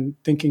that and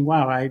thinking,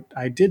 wow,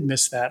 I did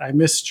miss that. I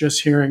miss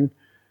just hearing,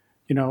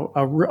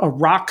 a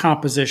rock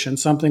composition,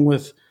 something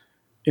with,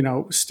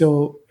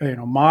 still,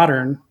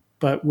 modern,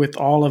 but with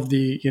all of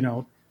the,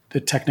 the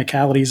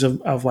technicalities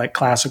of like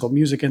classical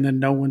music. And then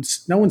no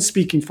one's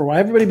speaking for a while.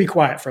 Everybody be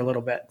quiet for a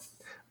little bit.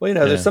 Well,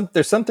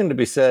 there's something to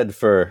be said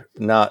for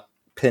not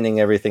pinning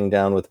everything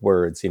down with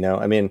words.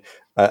 I mean,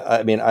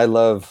 I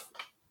love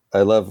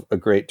a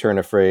great turn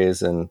of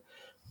phrase and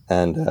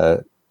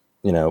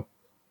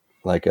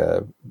like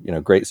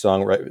great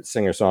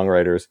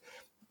singer-songwriters.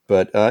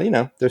 But,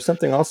 there's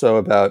something also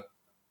about,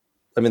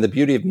 the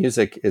beauty of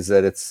music is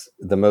that it's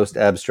the most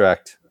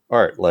abstract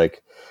art.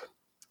 Like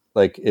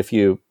if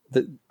you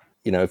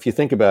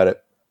think about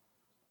it,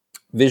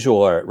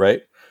 visual art,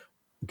 right,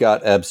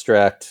 got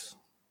abstract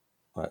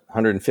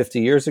 150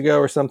 years ago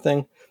or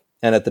something.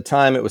 And at the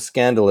time it was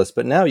scandalous,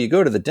 but now you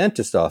go to the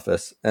dentist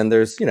office and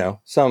there's,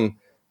 some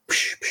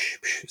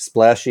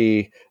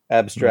splashy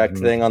abstract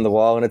thing on the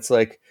wall, and it's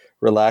like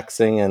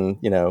relaxing, and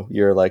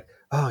you're like,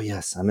 oh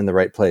yes, I'm in the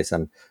right place.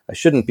 I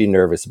shouldn't be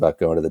nervous about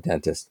going to the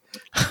dentist.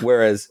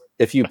 Whereas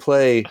if you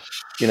play,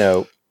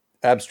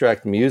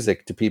 abstract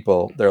music to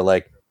people, they're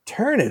like,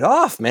 turn it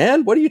off,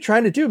 man. What are you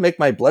trying to do? Make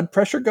my blood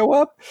pressure go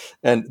up?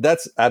 And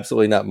that's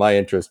absolutely not my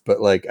interest.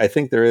 But like, I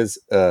think there is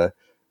an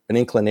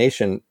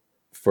inclination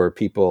for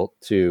people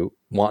to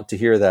want to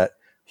hear that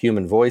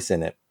human voice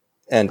in it.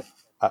 And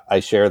I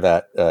share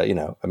that,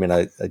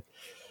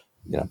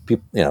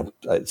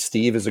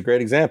 Steve is a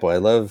great example. I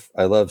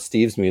love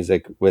Steve's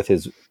music with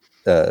his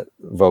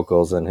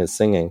vocals and his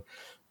singing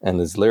and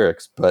his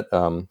lyrics. But,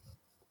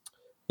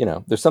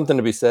 there's something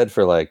to be said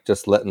for like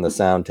just letting the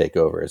sound take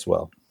over as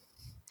well.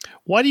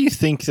 Why do you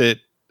think that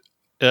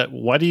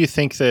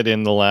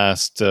in the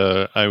last,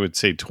 I would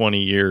say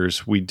 20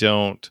 years, we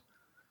don't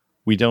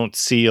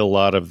see a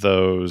lot of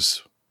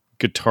those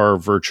guitar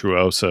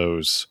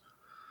virtuosos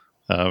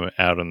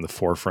out in the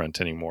forefront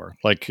anymore?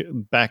 Like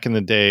back in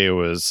the day, it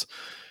was,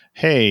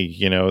 hey,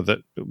 you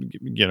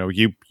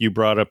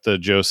brought up the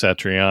Joe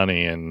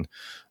Satriani, and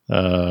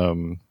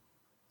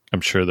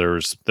I'm sure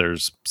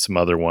there's some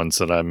other ones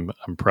that I'm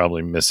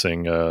probably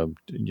missing.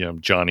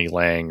 Johnny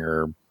Lang,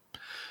 or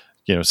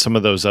some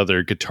of those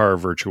other guitar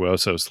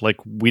virtuosos. Like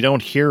we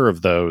don't hear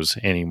of those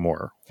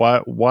anymore.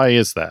 Why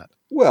is that?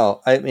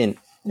 Well, I mean,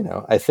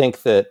 I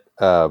think that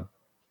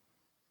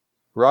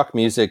rock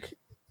music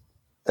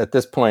at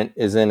this point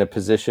is in a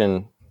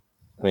position,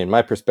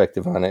 my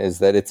perspective on it is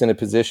that it's in a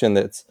position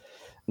that's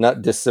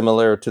not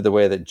dissimilar to the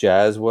way that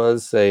jazz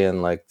was, say,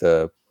 in like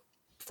the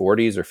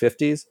 40s or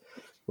 50s.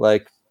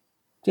 Like,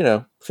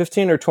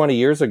 15 or 20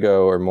 years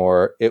ago or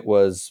more, it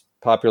was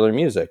popular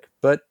music,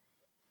 but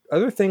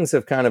other things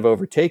have kind of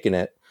overtaken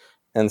it.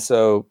 And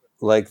so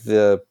like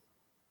the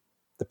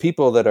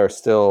people that are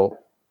still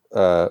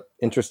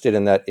interested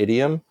in that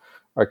idiom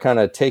are kind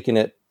of taking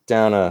it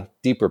down a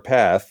deeper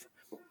path,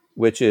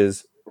 which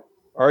is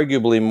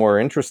arguably more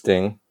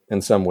interesting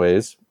in some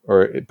ways,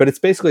 but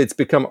it's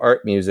become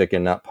art music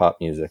and not pop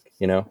music,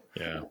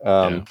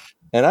 Yeah.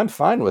 And I'm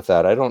fine with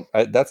that.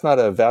 That's not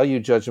a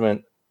value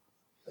judgment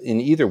in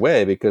either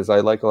way, because I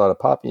like a lot of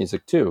pop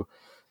music too.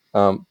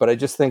 But I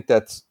just think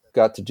that's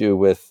got to do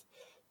with,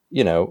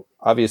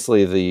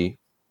 obviously the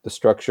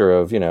structure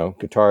of,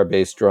 guitar,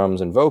 bass,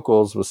 drums, and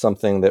vocals was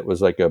something that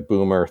was like a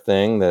boomer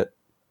thing that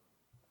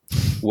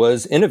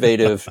was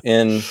innovative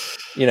in,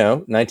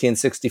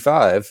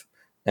 1965,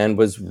 and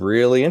was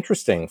really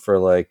interesting for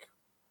like,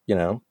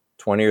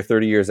 20 or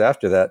 30 years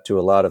after that to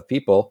a lot of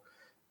people.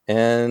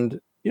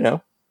 And,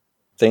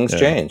 things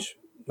change.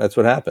 That's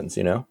what happens,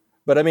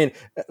 But I mean,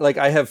 like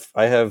I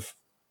have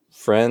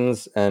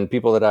friends and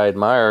people that I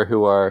admire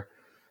who are,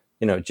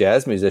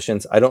 jazz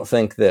musicians. I don't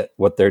think that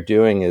what they're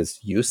doing is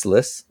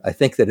useless. I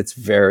think that it's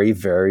very,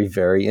 very,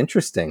 very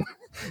interesting.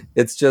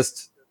 It's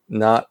just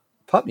not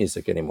pop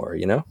music anymore,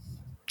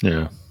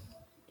 Yeah.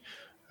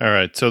 All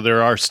right. So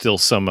there are still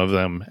some of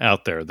them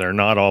out there. They're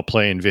not all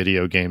playing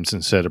video games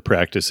instead of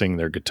practicing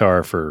their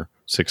guitar for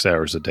 6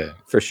 hours a day.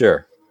 For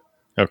sure.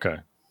 Okay.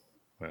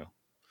 Well,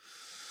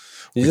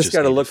 you just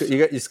got to look.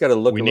 You just got to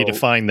look. We need to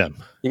find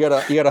them. You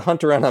got to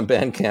hunt around on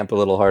Bandcamp a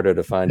little harder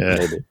to find them,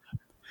 maybe.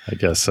 I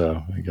guess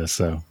so.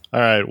 All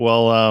right.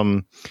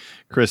 Well,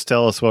 Chris,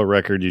 tell us what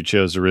record you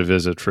chose to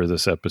revisit for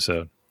this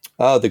episode.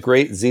 Oh, the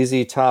great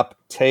ZZ Top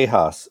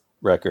Tejas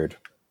record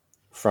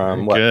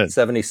from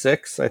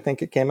 76, I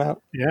think it came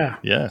out. Yeah.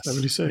 Yes.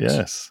 76.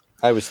 Yes.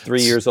 I was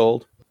 3 years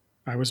old.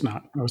 I was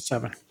not. I was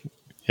 7.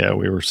 Yeah,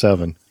 we were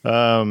 7.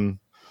 What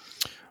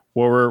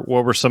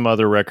were some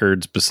other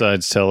records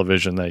besides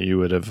television that you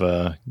would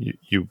have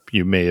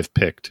you may have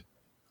picked?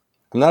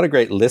 I'm not a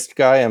great list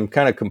guy. I'm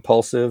kind of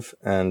compulsive,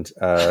 and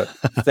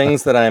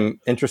things that I'm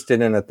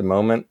interested in at the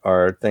moment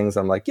are things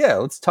I'm like, yeah,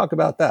 let's talk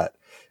about that.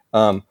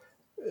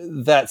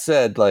 That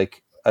said,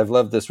 like, I've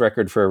loved this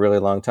record for a really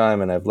long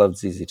time, and I've loved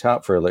ZZ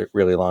Top for a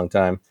really long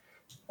time.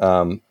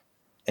 And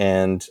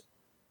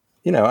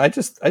I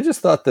just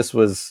thought this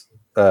was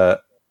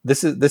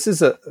this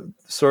is a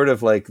sort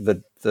of like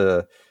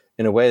the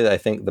in a way that I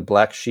think the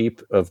black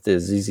sheep of the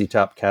ZZ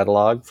Top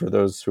catalog for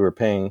those who are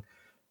paying.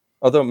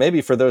 Although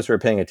maybe for those who are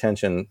paying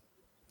attention,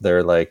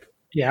 they're like,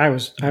 yeah, I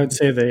would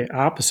say the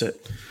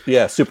opposite.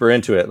 Yeah, super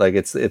into it. Like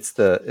but it's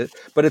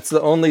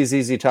the only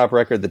ZZ Top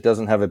record that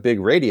doesn't have a big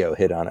radio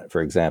hit on it,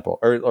 for example,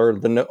 or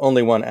the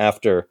only one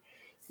after,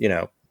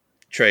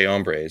 Tres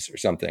Hombres or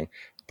something.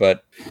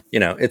 But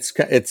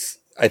it's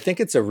I think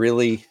it's a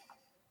really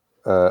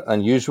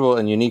unusual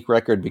and unique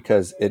record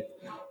because it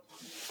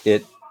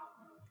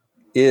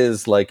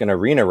is like an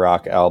arena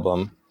rock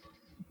album.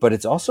 But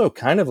it's also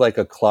kind of like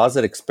a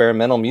closet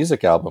experimental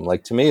music album.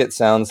 Like, to me, it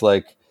sounds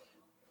like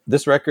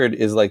this record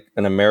is like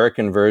an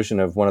American version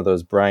of one of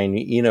those Brian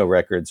Eno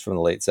records from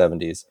the late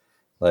 70s.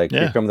 Like,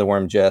 Here Come the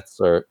Warm Jets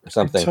or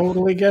something. I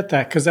totally get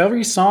that. Because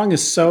every song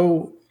is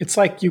it's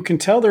like you can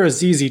tell they're a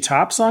ZZ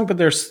Top song, but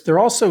they're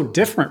all so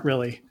different,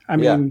 really. I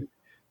mean,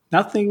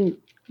 nothing,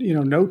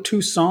 no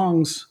two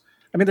songs.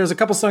 I mean, there's a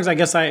couple songs, I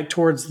guess,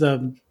 towards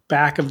the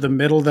back of the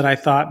middle that I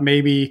thought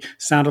maybe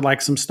sounded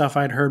like some stuff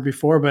I'd heard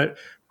before, but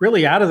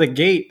really out of the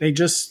gate,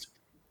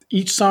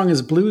 each song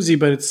is bluesy,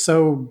 but it's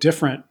so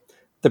different.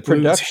 The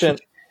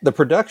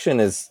production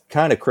is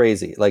kind of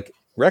crazy. Like,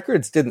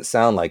 records didn't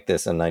sound like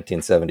this in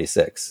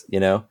 1976,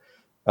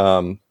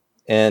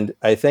 and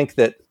I think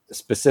that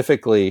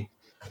specifically,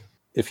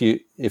 if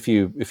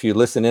you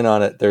listen in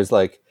on it, there's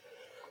like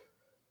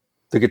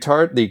the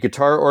guitar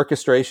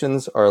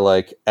orchestrations are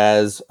like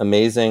as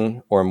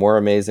amazing or more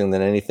amazing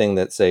than anything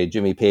that, say,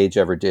 Jimmy Page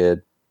ever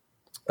did,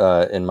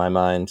 in my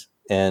mind.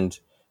 And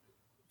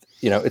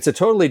it's a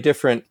totally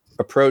different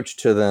approach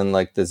to than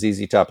like the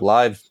ZZ Top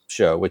live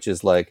show, which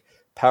is like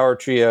power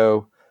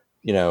trio,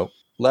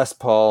 Les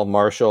Paul,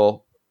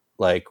 Marshall,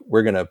 like,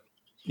 we're gonna,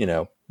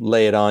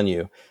 lay it on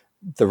you.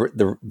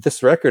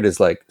 This record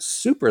is like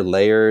super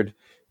layered.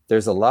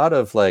 There's a lot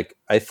of like,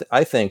 I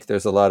think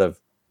there's a lot of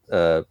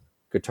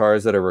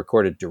guitars that are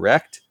recorded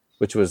direct,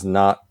 which was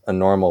not a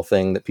normal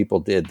thing that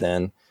people did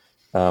then.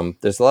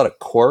 There's a lot of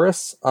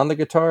chorus on the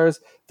guitars.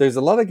 There's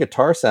a lot of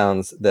guitar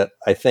sounds that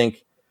I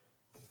think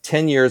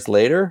 10 years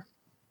later,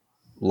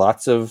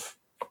 lots of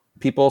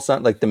people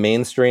sound like the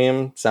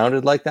mainstream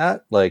sounded like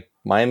that, like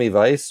Miami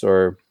Vice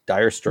or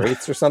Dire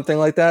Straits or something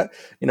like that,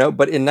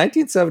 but in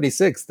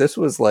 1976, this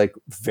was like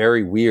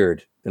very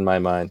weird in my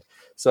mind.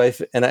 So I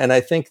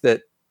think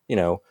that,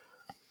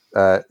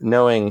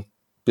 knowing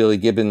Billy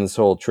Gibbons'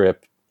 whole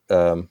trip,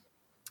 I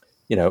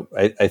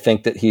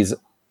think that he's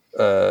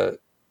a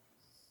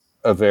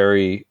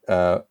very,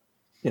 I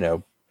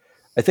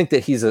think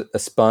that he's a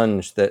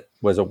sponge that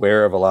was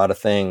aware of a lot of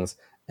things,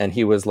 and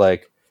he was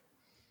like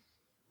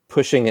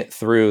pushing it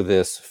through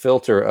this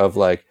filter of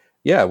like,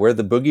 yeah, we're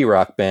the boogie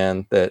rock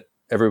band that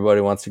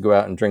everybody wants to go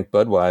out and drink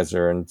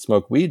Budweiser and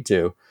smoke weed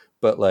to,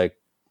 but like,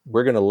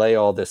 we're going to lay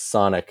all this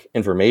sonic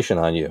information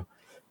on you.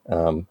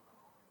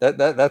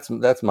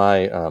 That's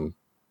my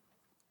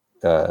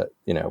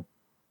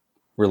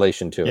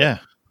relation to it. Yeah.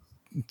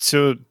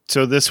 So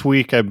this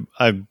week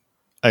I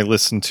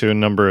listened to a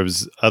number of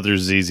other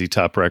ZZ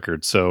Top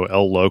records. So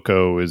El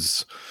Loco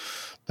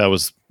that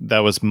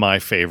was my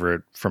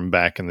favorite from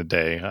back in the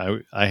day.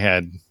 I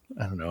had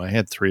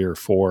 3 or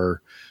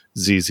 4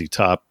 ZZ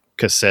Top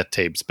cassette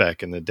tapes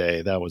back in the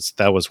day. That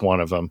was one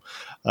of them.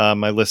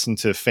 I listened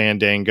to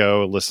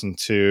Fandango, listened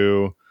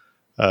to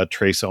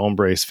Tres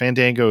Hombres.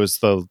 Fandango is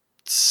the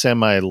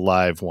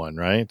semi-live one,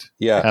 right?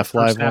 Yeah. Half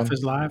live one? Half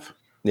is live.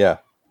 Yeah.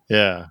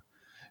 Yeah.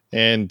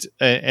 And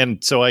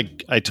so I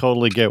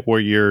totally get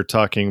what you're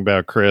talking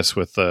about, Chris,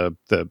 with the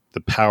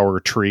power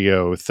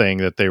trio thing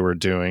that they were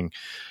doing.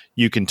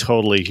 You can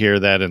totally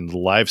hear that in the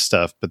live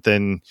stuff, but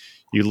then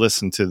you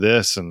listen to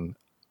this and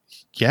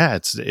yeah,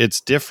 it's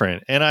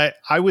different. And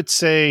I would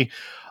say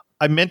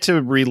I meant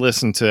to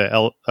re-listen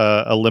to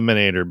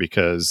Eliminator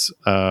because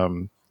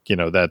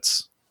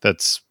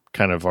that's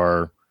kind of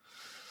our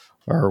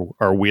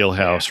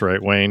wheelhouse,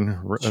 right, Wayne?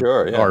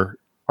 Sure, yeah.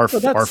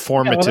 Our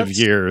formative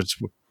years.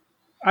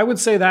 I would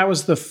say that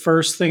was the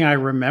first thing I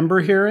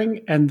remember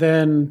hearing, and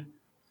then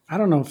I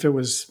don't know if it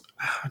was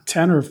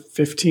 10 or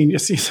 15. You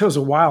see, it was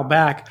a while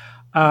back.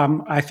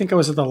 I think I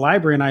was at the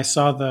library and I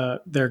saw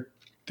their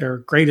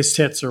greatest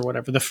hits or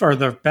whatever,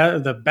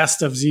 the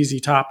best of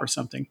ZZ Top or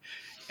something,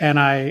 and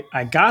I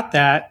got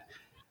that,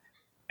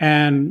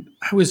 and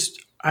I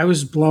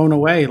was blown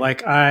away.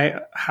 Like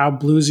how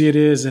bluesy it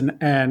is,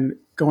 and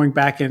going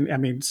back, and I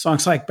mean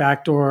songs like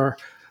Backdoor,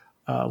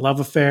 Love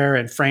Affair,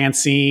 and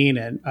Francine,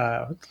 and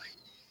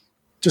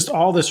just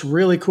all this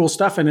really cool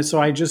stuff in it. So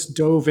I just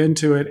dove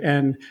into it,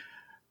 and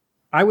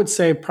I would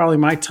say probably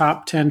my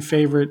top 10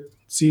 favorite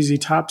ZZ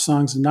Top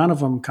songs, none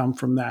of them come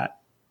from that.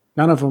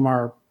 None of them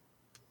are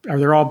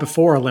they're all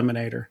before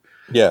Eliminator.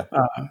 Yeah.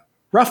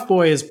 Rough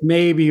Boy is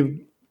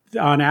maybe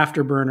on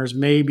Afterburners,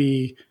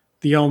 maybe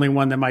the only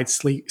one that might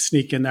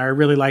sneak in there. I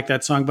really like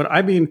that song. But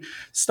I mean,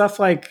 stuff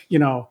like,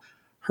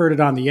 Heard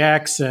It on the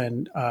X,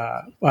 and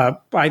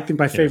I think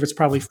my favorite's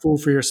probably Fool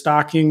for Your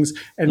Stockings.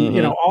 And,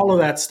 all of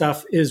that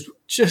stuff is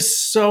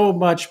just so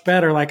much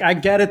better. Like, I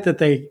get it that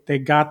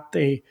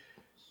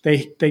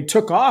they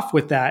took off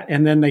with that,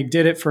 and then they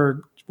did it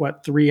for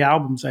 3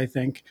 albums, I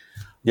think.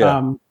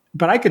 Yeah.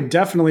 But I could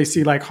definitely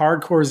see like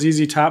hardcore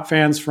ZZ Top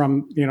fans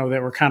from,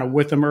 that were kind of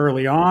with them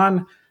early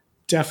on,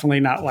 definitely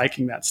not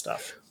liking that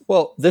stuff.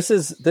 Well, this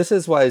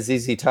is why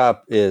ZZ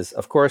Top is,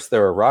 of course,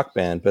 they're a rock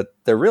band, but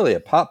they're really a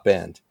pop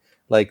band.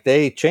 Like,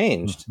 they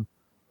changed,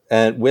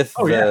 and with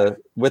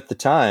the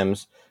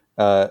times,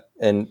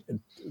 and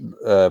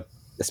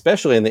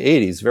especially in the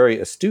 80s, very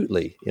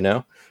astutely,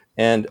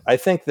 And I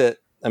think that,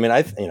 I mean,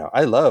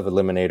 I love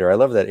Eliminator. I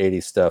love that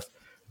 80s stuff.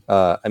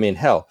 I mean,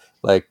 hell,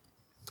 like,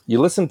 you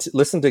listen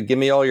to "Give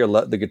Me All Your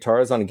the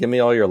guitars on "Give Me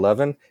All Your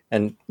Lovin'"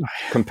 and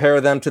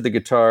compare them to the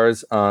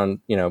guitars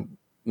on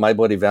 "My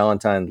Bloody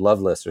Valentine,"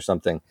 "Loveless," or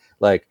something.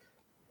 Like,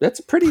 that's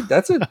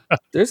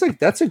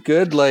a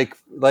good like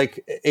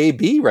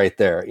A-B right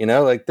there.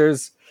 Like,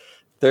 there's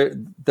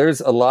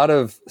a lot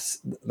of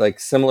like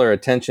similar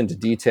attention to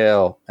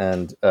detail,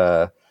 and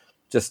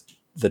just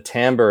the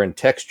timbre and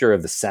texture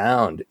of the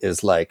sound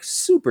is like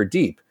super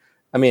deep.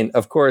 I mean,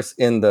 of course,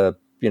 in the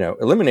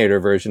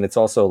Eliminator version, it's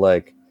also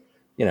like,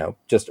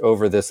 just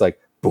over this like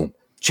boom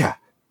cha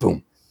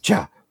boom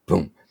cha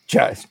boom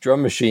cha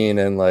drum machine,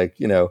 and like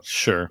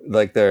sure,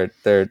 like they're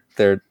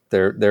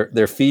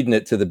feeding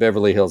it to the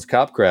Beverly Hills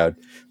Cop crowd.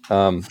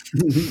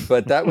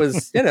 But that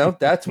was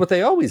that's what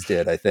they always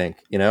did. I think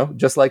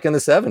just like in the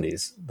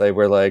 70s, they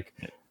were like,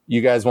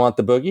 you guys want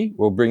the boogie?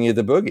 We'll bring you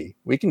the boogie.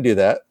 We can do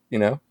that.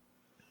 Yeah.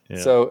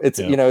 So it's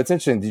it's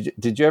interesting.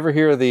 Did you ever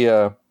hear the?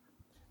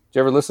 Did you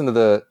ever listen to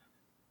the?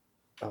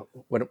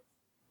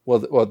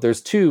 Well,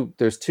 there's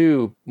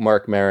two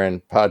Marc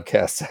Maron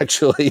podcasts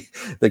actually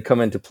that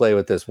come into play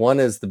with this. One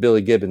is the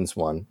Billy Gibbons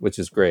one, which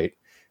is great,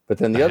 but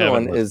then the other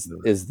one is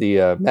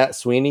the Matt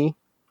Sweeney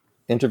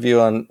interview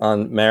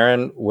on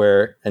Maron,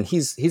 and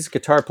he's a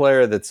guitar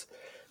player that's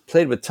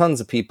played with tons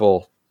of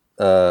people.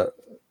 I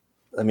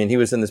mean, he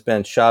was in this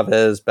band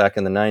Chavez back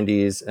in the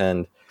 90s,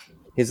 and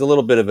he's a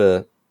little bit of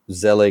a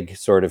Zelig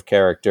sort of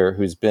character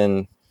who's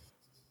been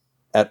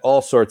at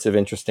all sorts of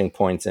interesting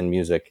points in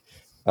music.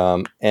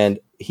 And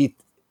he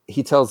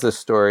tells this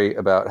story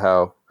about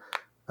how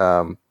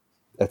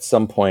at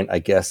some point, I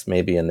guess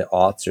maybe in the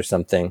aughts or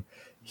something,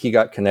 he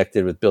got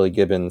connected with Billy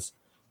Gibbons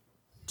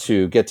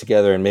to get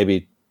together and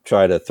maybe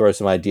try to throw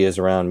some ideas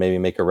around, maybe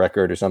make a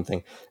record or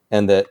something.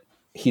 And that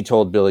he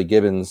told Billy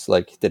Gibbons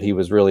like that he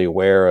was really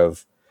aware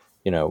of,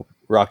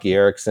 Rocky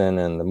Erickson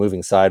and the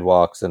Moving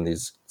Sidewalks and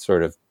these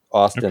sort of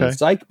Austin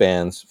psych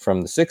bands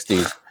from the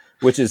 60s,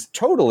 which is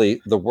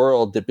totally the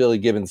world that Billy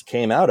Gibbons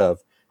came out of.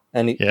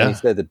 And he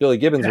said that Billy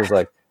Gibbons was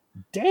like,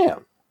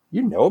 damn,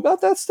 you know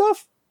about that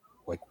stuff?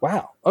 Like,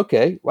 wow.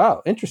 Okay.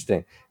 Wow.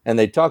 Interesting. And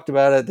they talked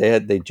about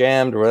it. They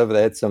jammed or whatever.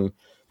 They had some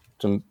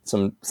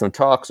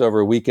talks over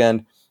a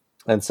weekend,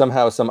 and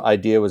somehow some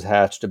idea was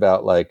hatched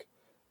about like,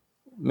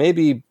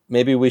 maybe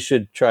we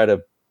should try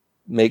to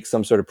make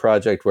some sort of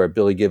project where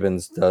Billy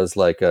Gibbons does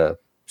like a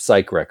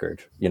psych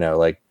record,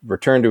 like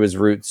return to his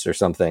roots or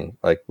something,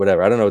 like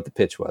whatever. I don't know what the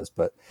pitch was,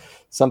 but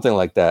something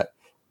like that.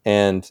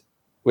 And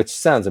which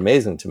sounds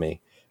amazing to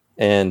me.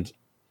 And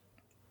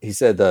he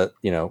said that,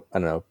 I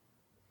don't know,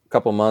 a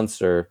couple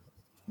months or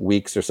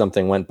weeks or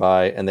something went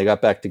by, and they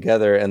got back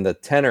together, and the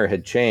tenor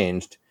had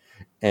changed.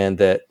 And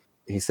that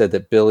he said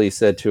that Billy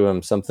said to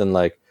him something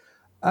like,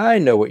 I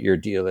know what your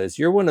deal is.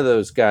 You're one of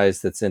those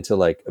guys that's into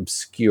like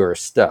obscure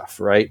stuff,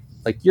 right?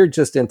 Like, you're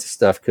just into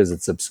stuff because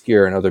it's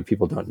obscure and other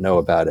people don't know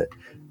about it.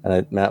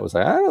 And Matt was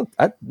like,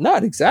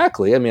 not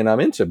exactly. I mean, I'm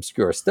into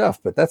obscure stuff,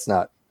 but that's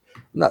not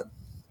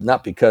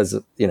because,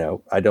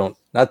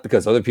 not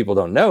because other people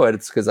don't know it.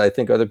 It's because I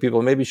think other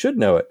people maybe should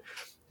know it.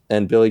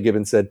 And Billy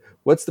Gibbons said,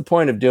 what's the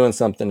point of doing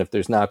something if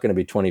there's not going to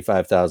be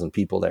 25,000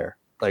 people there?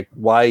 Like,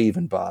 why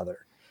even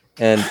bother?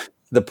 And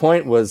the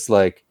point was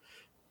like,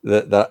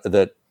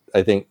 that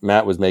I think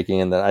Matt was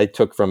making and that I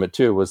took from it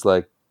too was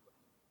like,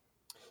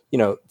 you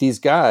know, these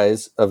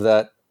guys of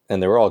that,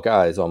 and they were all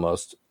guys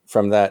almost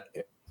from that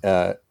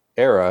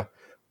era,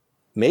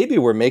 maybe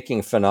were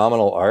making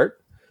phenomenal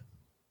art,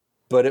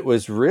 but it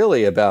was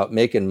really about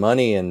making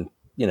money and,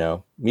 you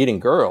know, meeting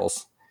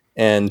girls.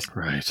 And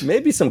Right.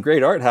 maybe some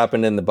great art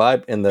happened in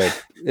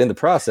the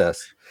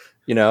process,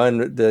 you know,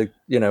 and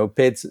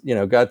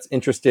got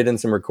interested in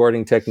some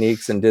recording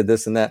techniques and did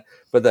this and that.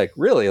 But like,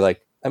 really,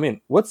 like, I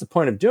mean, what's the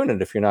point of doing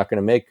it if you're not going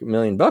to make $1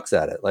 million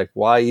at it? Like,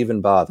 why even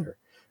bother?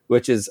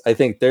 Which is, I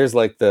think there's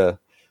like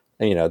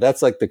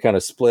that's like the kind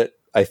of split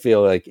I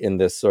feel like in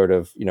this sort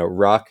of, you know,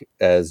 rock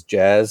as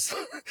jazz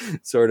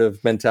sort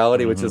of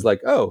mentality, which is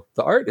like, oh,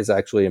 the art is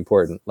actually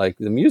important. Like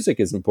the music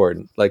is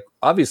important. Like,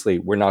 obviously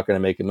we're not going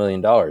to make $1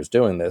 million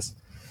doing this.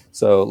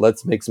 So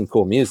let's make some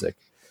cool music.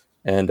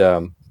 And,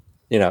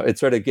 it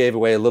sort of gave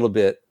away a little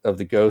bit of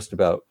the ghost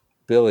about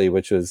Billy,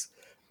 which was,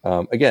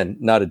 again,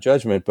 not a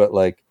judgment, but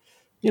like,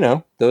 you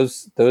know,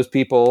 those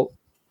people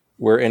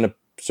were in a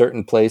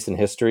certain place in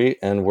history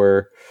and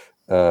were,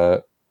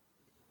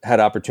 had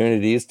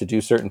opportunities to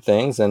do certain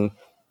things, and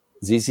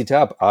ZZ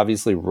Top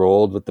obviously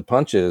rolled with the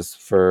punches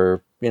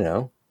for, you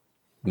know,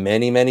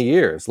 many, many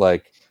years.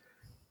 Like,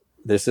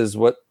 this is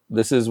what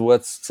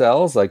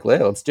sells. Like,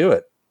 yeah, let's do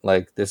it.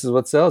 Like, this is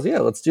what sells. Yeah,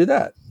 let's do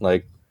that.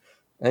 Like,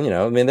 and, you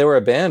know, I mean, they were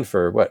a band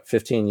for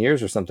 15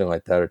 years or something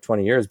like that, or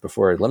 20 years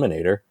before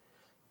Eliminator.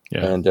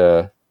 Yeah. And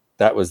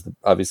that was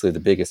obviously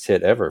the biggest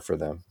hit ever for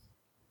them.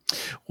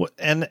 Well,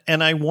 and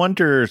I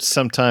wonder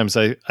sometimes,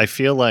 I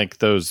feel like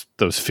those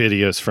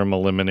videos from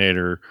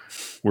Eliminator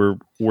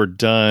were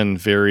done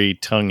very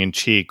tongue in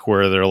cheek,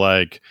 where they're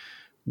like,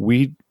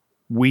 we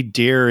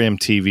dare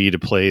MTV to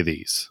play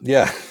these.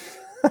 Yeah.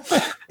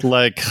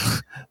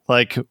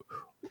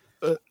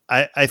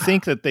 I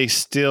think that they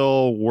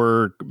still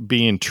were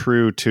being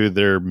true to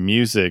their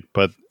music,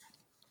 but,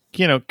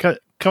 you know,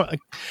 I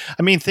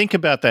mean, think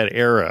about that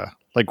era.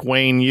 Like,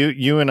 Wayne,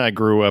 you and I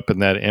grew up in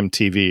that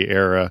MTV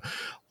era.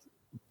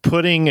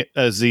 Putting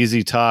a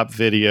ZZ Top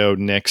video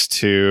next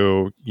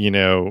to, you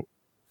know,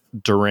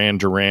 Duran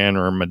Duran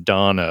or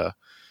Madonna,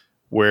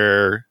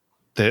 where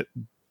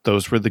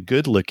those were the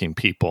good looking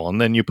people,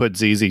 and then you put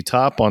ZZ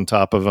Top on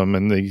top of them,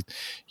 and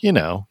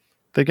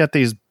they got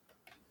these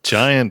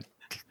giant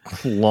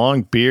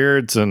long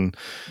beards, and,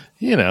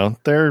 you know,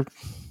 they're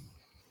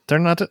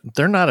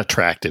not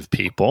attractive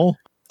people.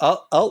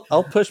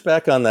 I'll push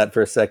back on that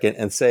for a second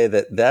and say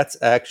that that's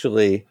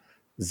actually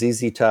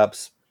ZZ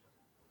Top's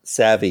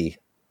savvy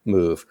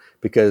move,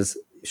 because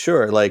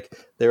sure,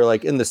 like, they were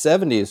like, in the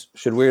 70s,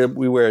 should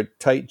we wear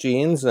tight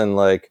jeans and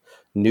like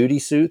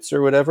nudie suits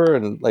or whatever,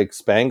 and like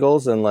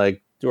spangles and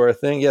like do our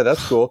thing? Yeah,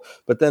 that's cool.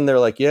 But then they're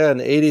like, yeah, in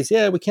the 80s,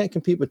 yeah, we can't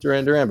compete with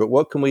Duran Duran, but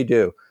what can we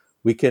do?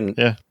 We can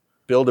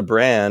build a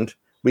brand.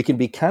 We can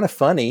be kind of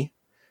funny.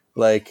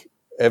 Like,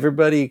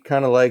 everybody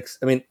kind of likes,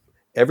 I mean,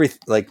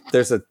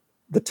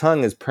 the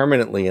tongue is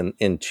permanently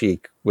in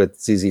cheek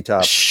with ZZ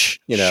Top,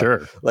 you know,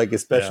 sure. Like,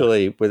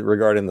 especially with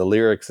regarding the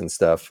lyrics and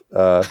stuff.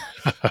 And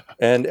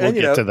we'll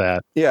you get know, to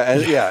that.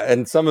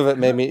 And some of it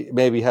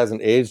maybe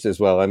hasn't aged as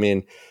well. I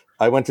mean,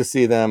 I went to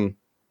see them,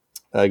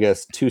 I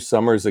guess, 2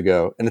 summers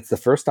ago, and it's the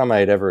first time I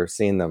had ever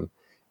seen them,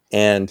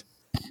 and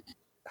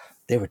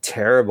they were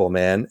terrible,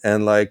 man.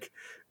 And like,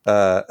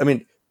 I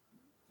mean,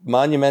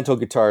 monumental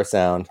guitar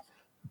sound,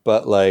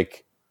 but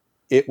like,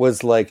 it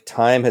was like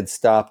time had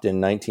stopped in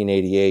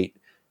 1988.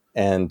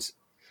 And,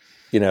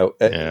 you know,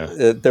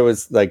 there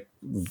was like,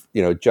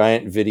 you know,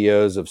 giant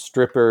videos of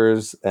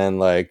strippers, and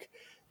like,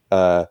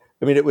 I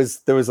mean,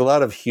 there was a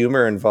lot of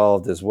humor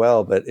involved as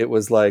well, but it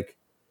was like,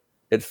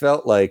 it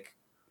felt like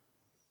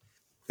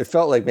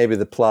maybe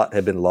the plot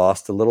had been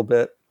lost a little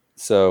bit.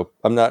 So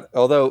I'm not,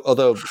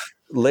 although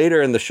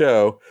later in the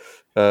show,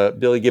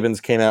 Billy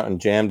Gibbons came out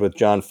and jammed with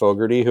John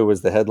Fogerty, who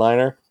was the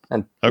headliner,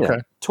 and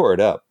tore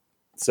it up.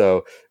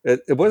 So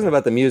it wasn't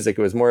about the music.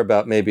 It was more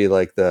about maybe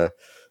like the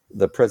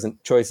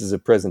present choices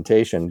of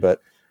presentation. But,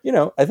 you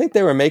know, I think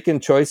they were making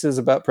choices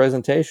about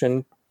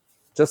presentation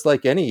just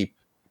like any,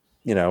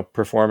 you know,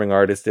 performing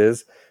artist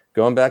is,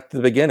 going back to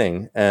the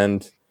beginning.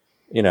 And,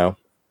 you know,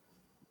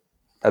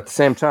 at the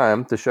same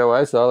time, the show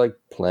I saw, like,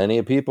 plenty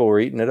of people were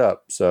eating it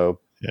up. So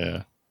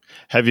yeah.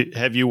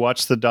 Have you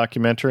watched the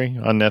documentary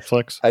on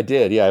Netflix? I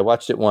did. Yeah, I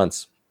watched it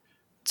once.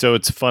 So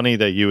it's funny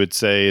that you would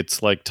say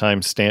it's like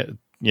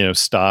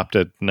stopped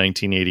at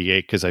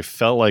 1988, because I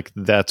felt like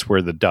that's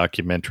where the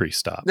documentary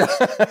stopped.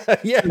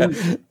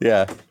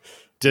 Yeah.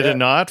 Did it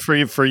not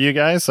for you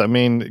guys? I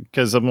mean,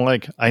 because I'm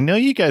like, I know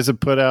you guys have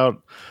put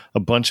out a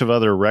bunch of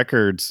other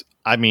records.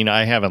 I mean,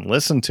 I haven't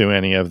listened to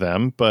any of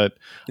them, but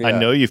I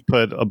know you've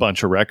put a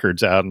bunch of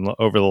records out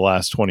over the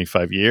last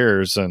 25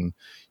 years, and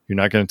you're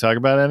not going to talk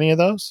about any of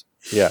those?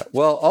 Yeah.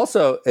 Well,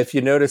 also, if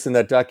you notice in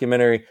that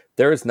documentary,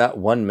 there is not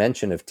one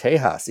mention of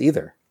Tejas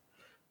either.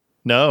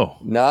 No.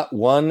 Not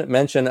one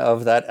mention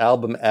of that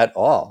album at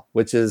all,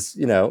 which is,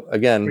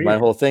 again, Weird. my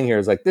whole thing here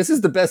is like, this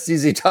is the best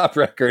ZZ Top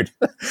record,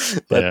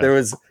 but there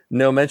was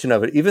no mention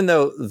of it, even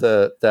though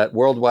that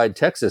Worldwide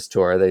Texas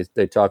tour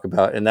they talk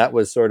about, and that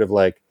was sort of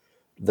like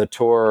the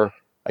tour.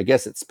 I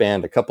guess it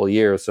spanned a couple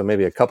years, so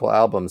maybe a couple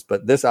albums,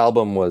 but this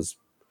album was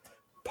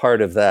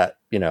part of that,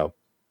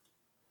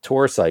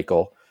 tour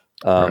cycle.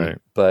 Right.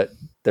 But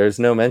there's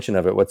no mention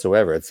of it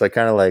whatsoever. It's like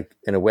kind of like,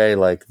 in a way,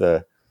 like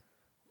in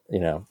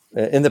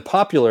the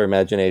popular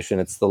imagination,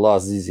 it's the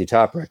lost ZZ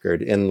Top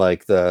record. In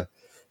like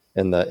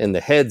in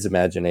the head's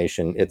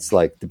imagination, it's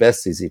like the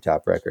best ZZ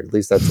Top record. At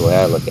least that's the way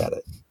I look at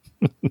it.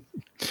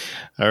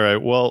 All right.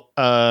 Well,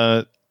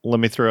 let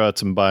me throw out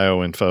some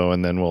bio info,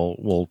 and then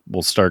we'll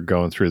start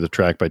going through the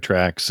track by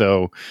track.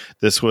 So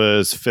this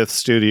was fifth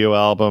studio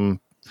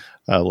album,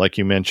 like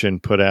you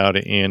mentioned, put out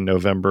in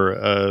November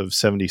of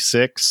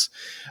 '76.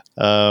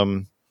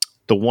 The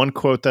one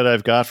quote that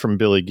I've got from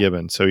Billy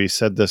Gibbon, so he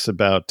said this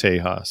about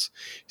Tejas.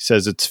 He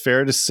says, "It's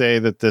fair to say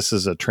that this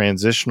is a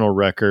transitional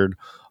record,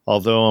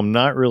 although I'm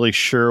not really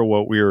sure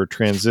what we were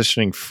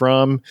transitioning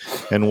from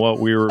and what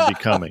we were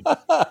becoming."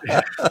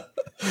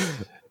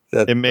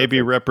 It may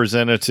be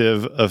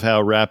representative of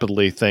how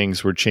rapidly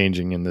things were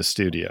changing in the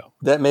studio.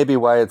 That may be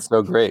why it's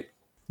so great.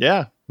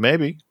 Yeah,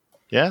 maybe.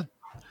 Yeah.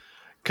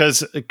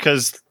 Because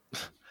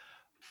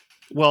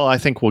well, I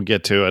think we'll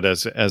get to it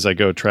as I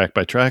go track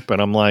by track, but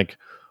I'm like,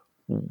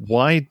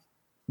 why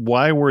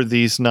were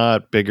these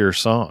not bigger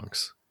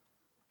songs?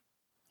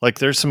 Like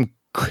there's some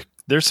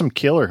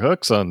killer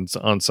hooks on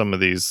some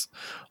of these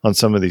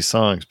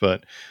songs,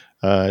 but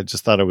I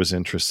just thought it was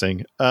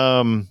interesting.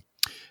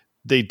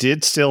 They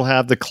did still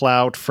have the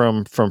clout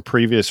from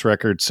previous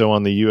records. So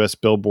on the US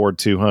Billboard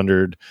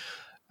 200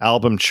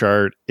 album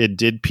chart, it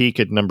did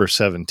peak at number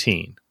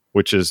 17,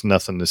 which is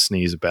nothing to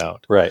sneeze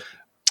about. Right.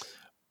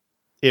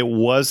 It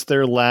was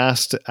their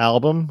last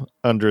album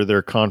under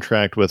their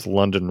contract with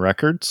London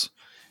Records.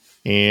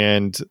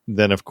 And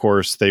then, of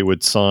course, they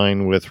would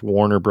sign with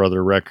Warner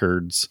Brother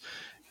Records.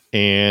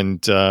 And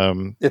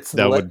it's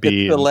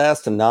the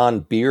last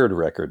non-beard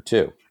record,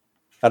 too.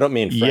 I don't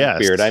mean Frank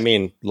Beard. I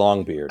mean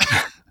long beard.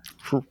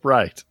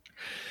 Right.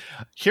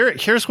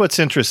 Here's what's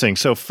interesting.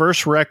 So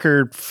first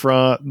record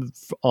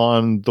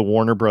on the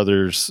Warner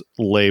Brothers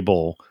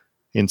label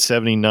in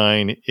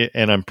 79,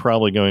 and I'm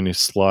probably going to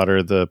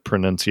slaughter the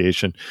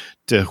pronunciation,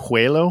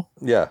 Tejuelo.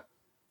 Yeah.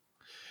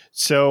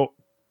 So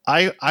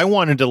I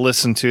wanted to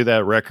listen to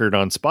that record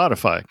on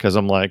Spotify because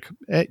I'm like,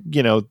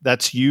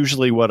 that's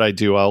usually what I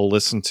do. I'll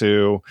listen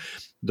to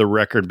the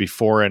record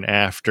before and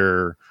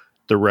after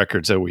the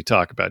records that we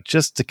talk about,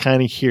 just to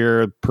kind of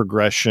hear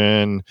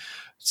progression,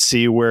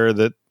 see where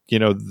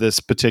this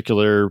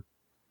particular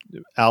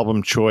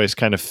album choice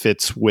kind of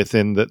fits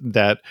within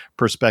that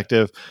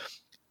perspective.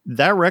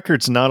 That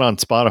record's not on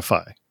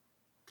Spotify.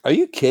 Are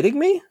you kidding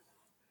me?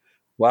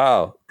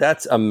 Wow,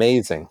 that's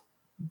amazing.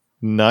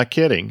 Not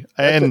kidding.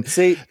 And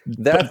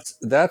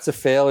that's a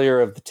failure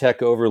of the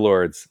tech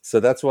overlords. So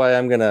that's why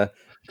I'm gonna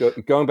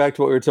going back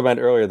to what we were talking about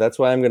earlier. That's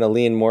why I'm gonna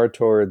lean more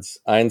towards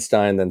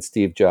Einstein than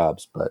Steve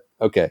Jobs. But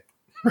okay.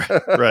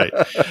 Right.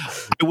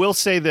 I will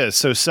say this.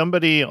 So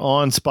somebody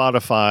on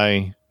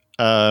Spotify,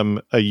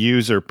 a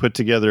user put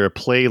together a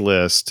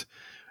playlist,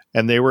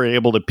 and they were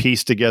able to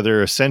piece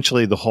together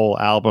essentially the whole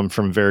album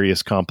from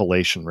various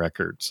compilation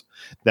records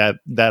that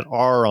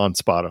are on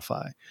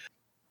Spotify.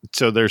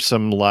 So there's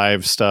some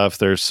live stuff.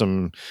 There's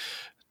some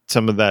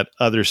of that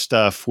other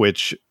stuff,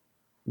 which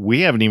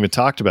we haven't even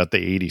talked about, the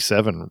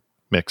 87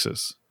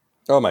 mixes.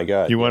 Oh my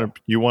God. You want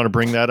to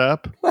bring that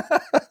up?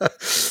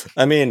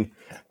 I mean,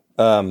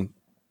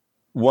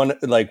 one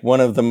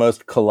of the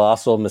most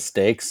colossal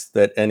mistakes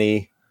that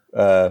any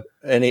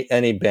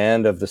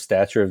band of the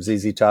stature of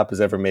ZZ Top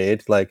has ever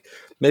made. Like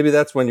maybe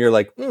that's when you're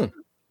like,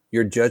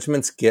 your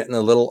judgment's getting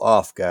a little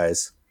off,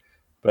 guys.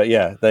 But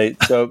yeah,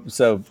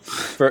 so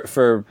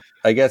for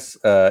I guess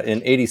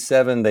in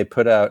 87 they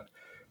put out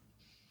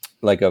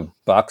like a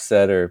box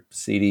set or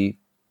CD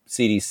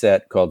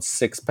set called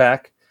Six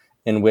Pack,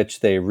 in which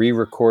they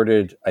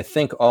re-recorded, I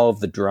think, all of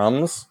the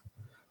drums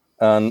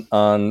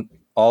on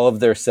all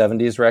of their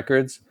 70s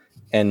records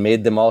and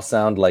made them all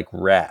sound like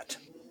Rat.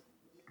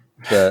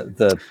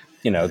 The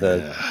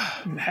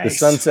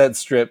Sunset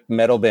Strip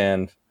metal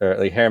band, or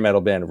like hair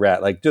metal band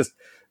Rat, like just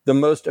the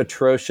most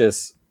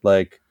atrocious,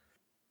 like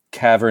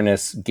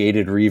cavernous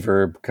gated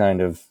reverb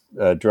kind of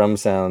drum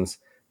sounds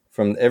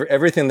from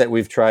everything that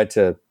we've tried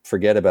to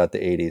forget about the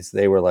 80s.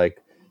 They were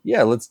like,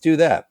 yeah, let's do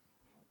that.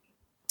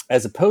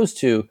 As opposed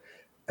to,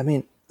 I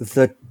mean,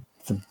 the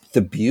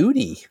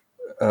beauty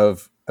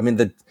of,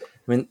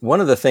 one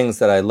of the things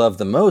that I love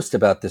the most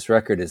about this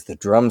record is the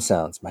drum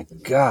sounds. My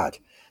God.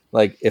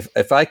 Like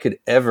if I could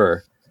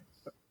ever,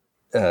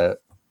 in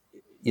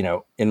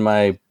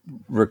my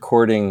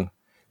recording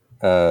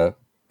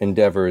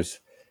endeavors,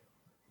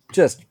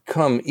 just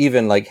come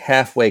even like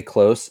halfway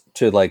close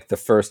to like the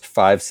first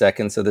 5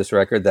 seconds of this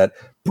record, that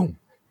boom,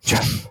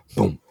 cha,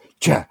 boom,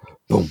 cha,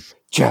 boom,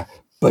 cha,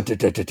 but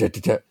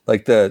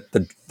like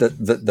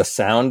the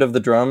sound of the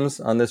drums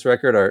on this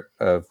record are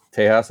of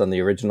Tejas on the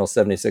original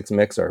 76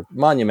 mix are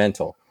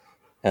monumental,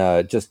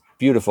 just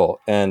beautiful.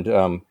 And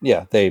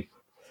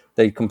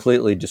they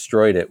completely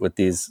destroyed it with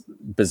these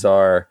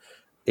bizarre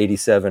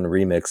 87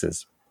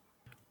 remixes.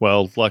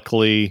 Well,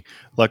 luckily,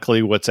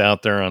 what's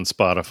out there on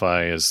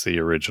Spotify is the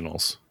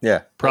originals.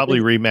 Yeah, probably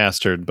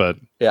remastered, but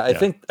I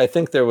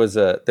think there was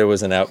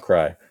an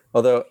outcry.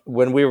 Although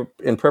when we were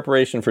in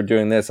preparation for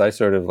doing this, I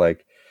sort of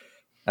like,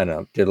 I don't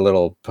know, did a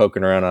little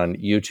poking around on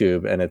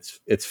YouTube, and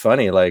it's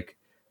funny. Like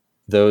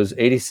those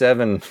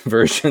 87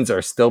 versions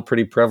are still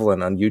pretty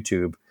prevalent on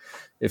YouTube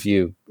if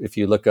you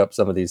look up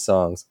some of these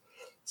songs.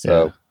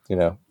 So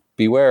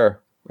beware,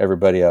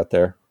 everybody out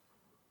there.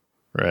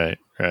 Right.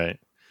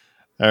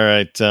 All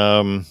right.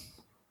 So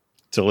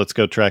let's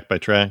go track by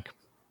track.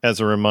 As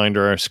a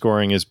reminder, our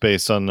scoring is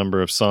based on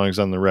number of songs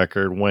on the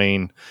record.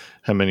 Wayne,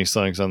 how many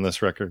songs on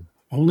this record?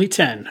 Only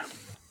 10.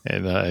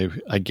 And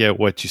I get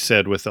what you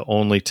said with the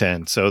only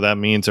 10. So that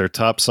means our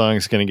top song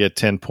is going to get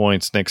 10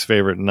 points. Next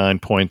favorite, 9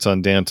 points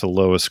on down to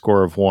lowest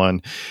score of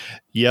 1.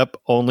 Yep,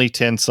 only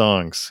 10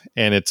 songs.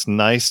 And it's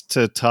nice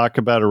to talk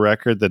about a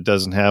record that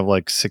doesn't have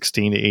like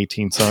 16 to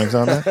 18 songs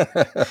on it.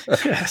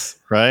 Yes.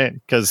 Right?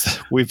 Because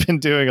we've been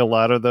doing a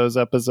lot of those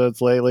episodes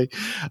lately.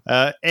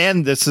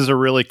 And this is a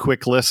really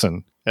quick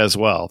listen as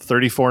well.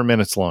 34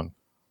 minutes long.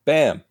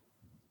 Bam.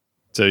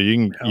 So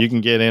you can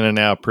get in and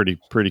out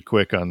pretty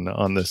quick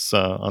on this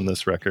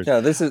record. Yeah,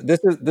 this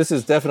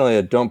is definitely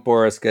a don't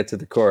bore us, get to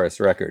the chorus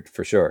record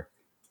for sure.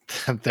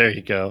 There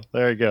you go.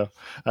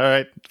 All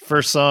right.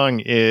 First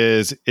song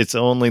is It's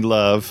Only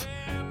Love.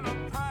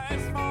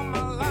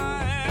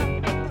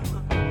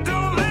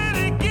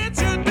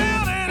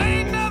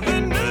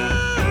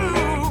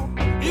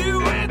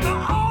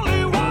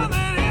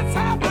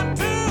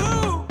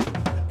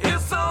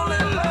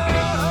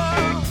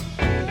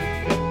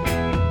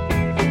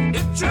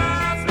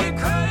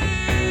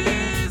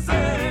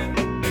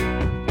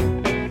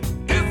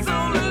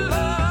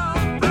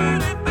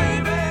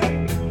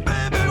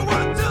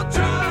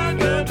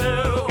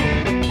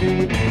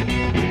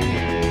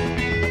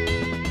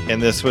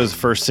 And this was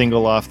first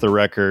single off the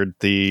record.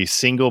 The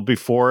single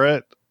before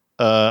it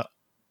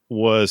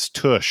was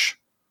Tush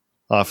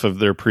off of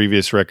their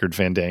previous record,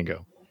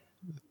 Fandango.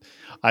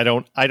 I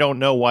don't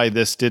know why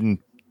this didn't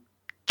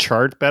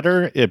chart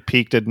better. It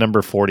peaked at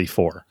number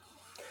 44.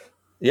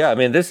 Yeah, I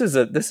mean this is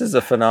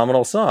a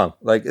phenomenal song.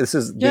 Like this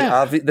is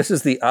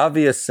the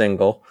obvious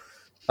single.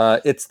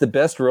 It's the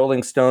best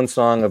Rolling Stone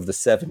song of the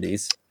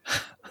 70s.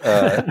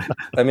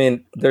 I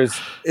mean,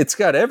 it's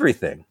got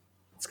everything.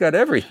 It's got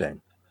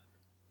everything.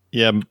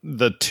 Yeah,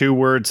 the two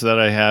words that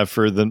I have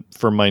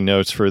for my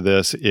notes for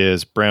this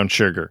is brown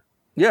sugar.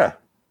 Yeah.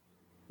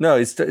 No,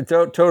 he's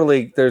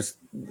totally, there's,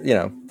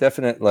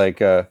 definite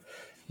like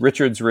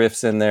Richards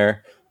riffs in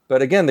there.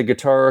 But again, the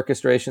guitar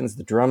orchestrations,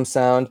 the drum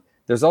sound,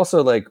 there's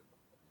also like,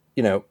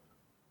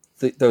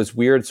 those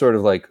weird sort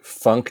of like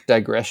funk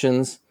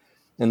digressions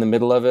in the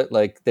middle of it.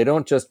 Like they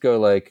don't just go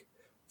like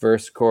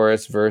verse,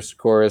 chorus,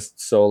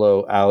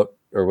 solo, out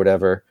or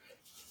whatever.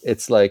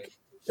 It's like,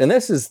 and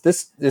this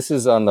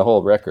is on the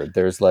whole record.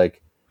 There's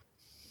like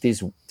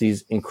these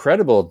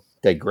incredible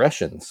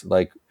digressions.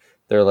 Like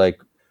they're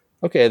like,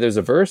 okay, there's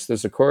a verse,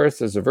 there's a chorus,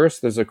 there's a verse,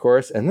 there's a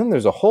chorus, and then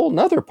there's a whole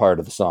nother part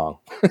of the song.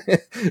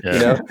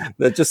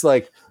 That just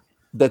like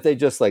that they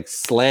just like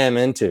slam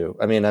into.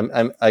 I mean,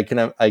 I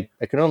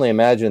can only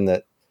imagine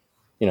that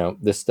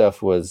this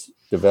stuff was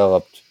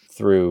developed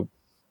through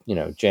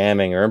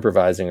jamming or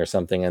improvising or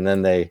something, and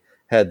then they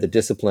had the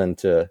discipline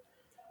to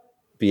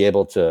be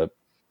able to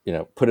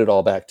put it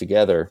all back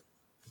together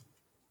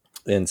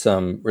in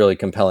some really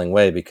compelling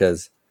way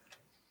because,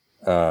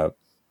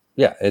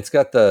 it's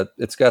got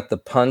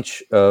the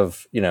punch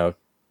of, the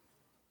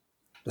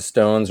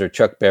Stones or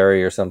Chuck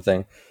Berry or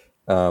something.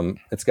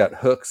 It's got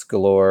hooks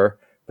galore,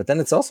 but then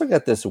it's also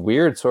got this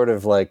weird sort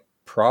of like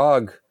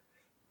prog,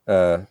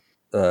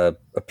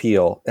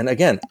 appeal. And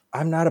again,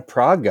 I'm not a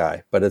prog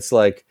guy, but it's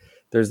like,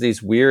 there's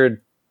these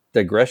weird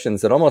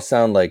digressions that almost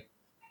sound like,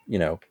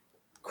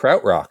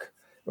 krautrock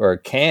or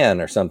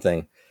Can or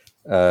something,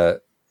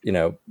 that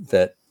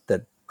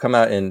come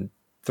out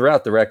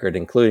throughout the record,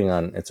 including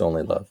on It's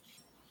Only Love.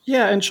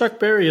 Yeah, and Chuck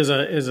Berry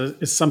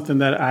is something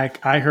that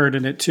I heard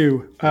in it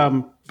too.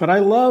 But I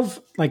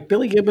love like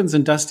Billy Gibbons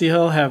and Dusty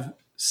Hill have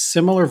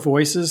similar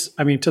voices.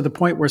 I mean, to the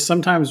point where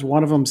sometimes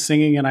one of them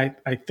singing and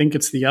I think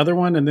it's the other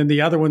one, and then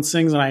the other one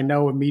sings and I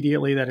know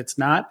immediately that it's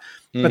not.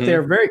 But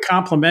they're very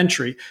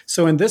complementary.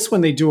 So in this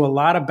one, they do a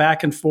lot of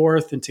back and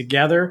forth and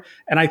together,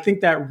 and I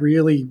think that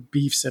really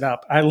beefs it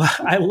up. I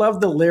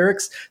love the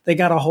lyrics. They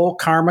got a whole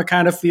Karma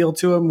kind of feel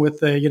to them with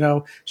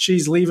the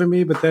she's leaving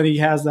me, but then he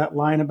has that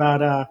line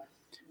about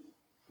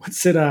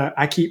what's it?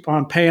 I keep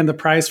on paying the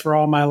price for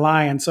all my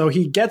lying. So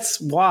he gets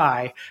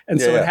why, and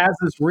so it has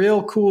this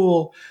real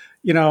cool.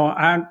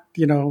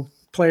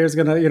 Players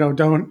gonna,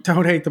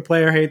 don't hate the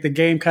player, hate the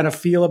game kind of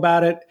feel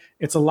about it.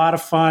 It's a lot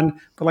of fun.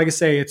 But like I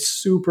say,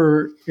 it's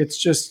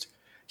just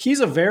he's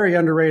a very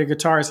underrated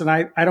guitarist, and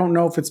I don't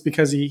know if it's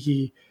because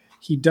he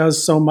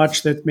does so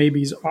much that maybe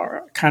he's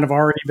kind of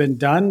already been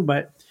done,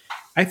 but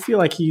I feel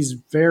like he's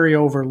very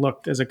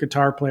overlooked as a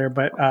guitar player.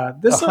 But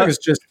this song is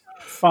just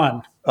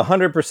fun.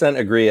 100%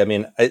 agree. I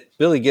mean,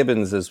 Billy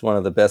Gibbons is one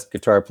of the best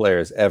guitar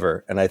players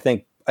ever, and I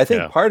think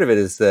part of it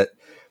is that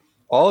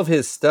all of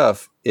his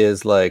stuff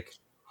is like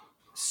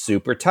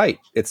super tight.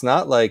 It's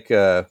not like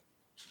he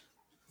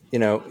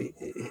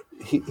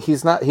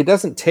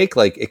doesn't take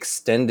like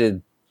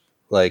extended,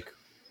 like,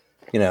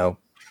 and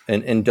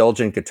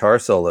indulgent guitar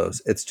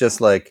solos. It's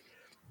just like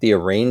the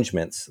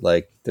arrangements.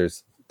 Like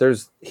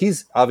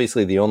he's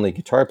obviously the only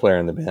guitar player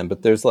in the band,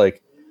 but there's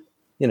like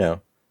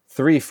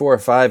 3, 4,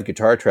 5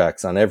 guitar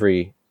tracks on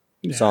every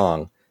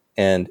song,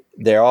 and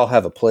they all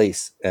have a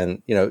place.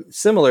 And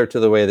similar to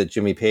the way that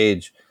Jimmy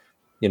Page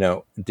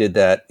did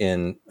that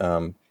in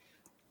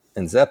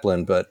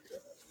Zeppelin, but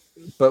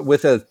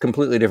with a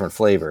completely different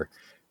flavor.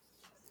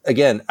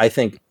 Again, I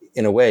think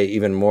in a way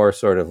even more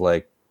sort of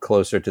like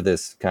closer to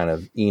this kind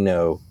of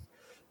Eno,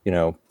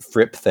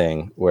 Fripp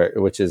thing,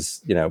 which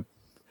is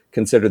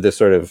considered this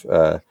sort of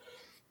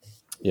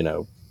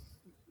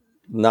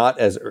not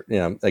as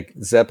like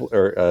Zeppelin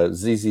or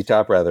ZZ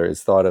Top rather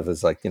is thought of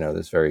as like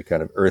this very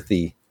kind of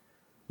earthy,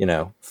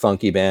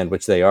 funky band,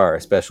 which they are,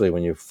 especially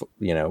when you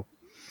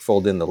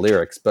fold in the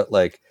lyrics. But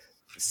like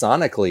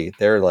sonically,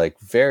 they're like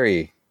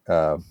very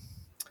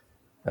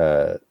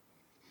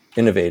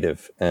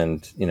innovative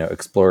and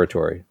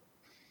exploratory.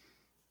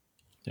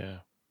 Yeah.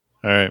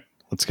 All right,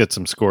 let's get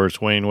some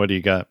scores. Wayne, what do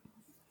you got?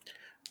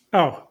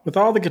 Oh, with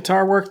all the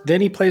guitar work, then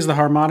he plays the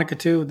harmonica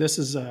too. This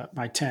is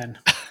my 10.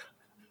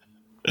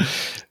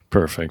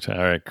 Perfect. All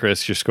right,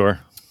 Chris, your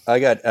score? I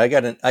got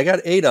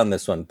 8 on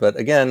this one, but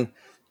again,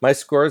 my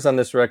scores on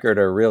this record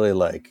are really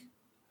like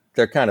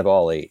they're kind of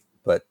all 8.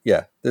 But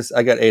yeah,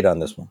 I got 8 on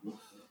this one.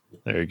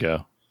 There you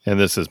go. And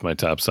this is my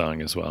top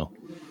song as well.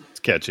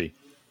 It's catchy.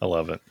 I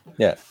love it.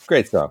 Yeah,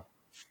 great song.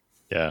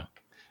 Yeah.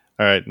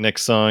 All right,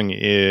 next song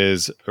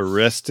is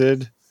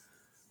Arrested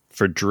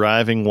for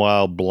Driving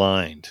While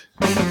Blind.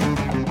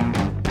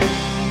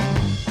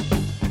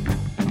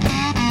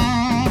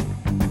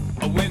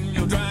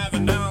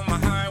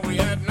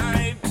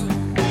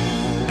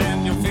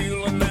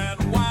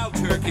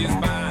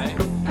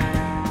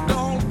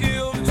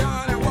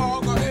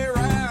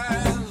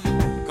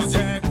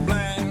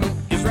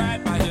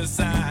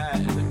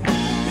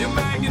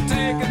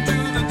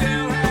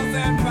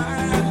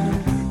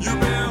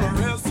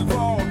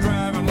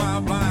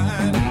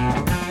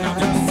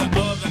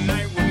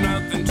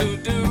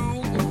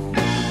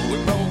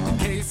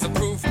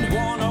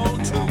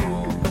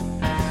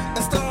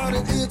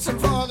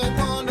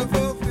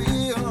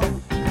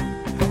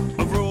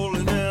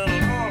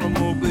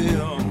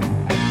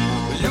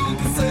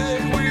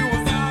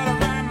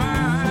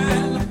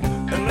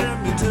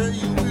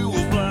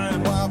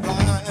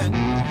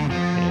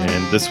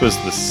 This was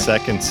the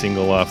second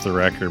single off the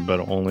record, but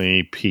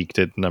only peaked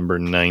at number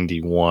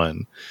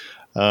 91.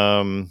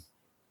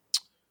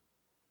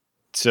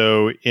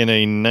 So in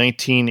a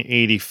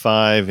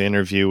 1985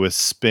 interview with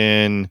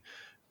Spin,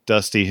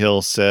 Dusty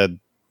Hill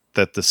said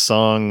that the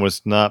song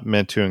was not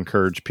meant to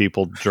encourage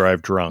people to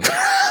drive drunk. It's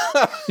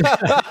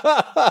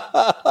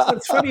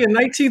funny, in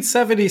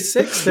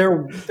 1976,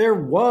 there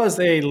was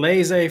a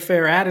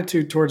laissez-faire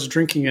attitude towards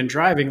drinking and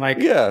driving. Like,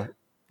 yeah.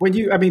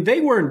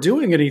 They weren't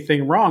doing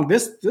anything wrong.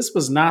 This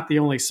was not the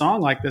only song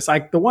like this.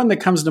 Like the one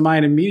that comes to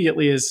mind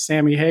immediately is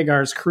Sammy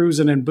Hagar's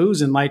 "Cruising and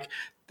Boozing." Like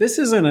this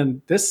wasn't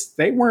an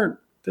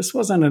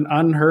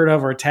unheard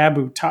of or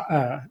taboo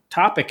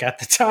topic at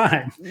the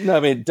time. No,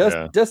 I mean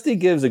Dusty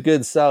gives a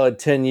good solid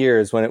 10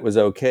 years when it was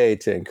okay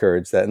to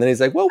encourage that, and then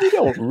he's like, "Well, we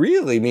don't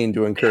really mean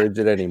to encourage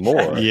it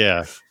anymore."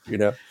 Yeah,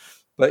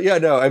 But yeah,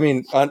 no, I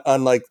mean,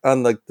 on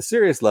the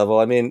serious level,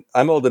 I mean,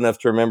 I'm old enough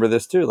to remember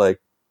this too, like.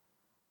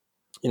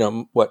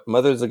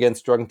 Mothers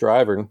Against Drunk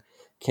Driving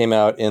came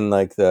out in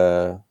like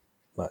the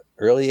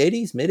early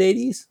 80s, mid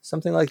 80s,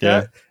 something like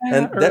that.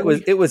 And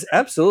it was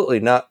absolutely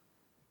not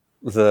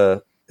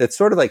it's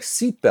sort of like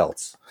seat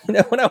belts.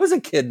 When I was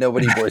a kid,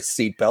 nobody wore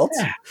seat belts.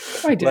 Yeah.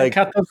 My dad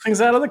cut those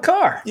things out of the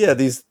car. Yeah,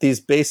 these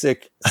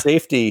basic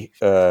safety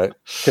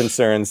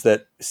concerns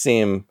that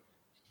seem,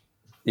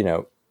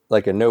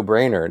 like a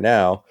no-brainer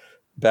now,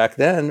 back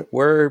then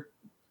were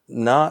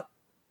not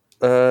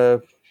they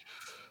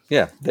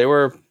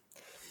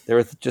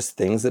were just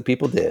things that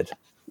people did,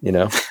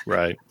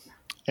 Right.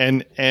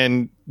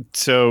 And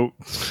so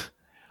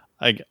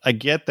I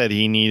get that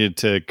he needed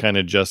to kind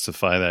of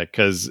justify that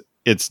because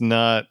it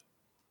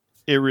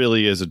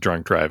really is a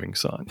drunk driving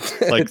song.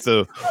 Like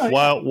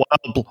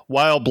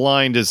while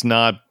blind is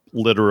not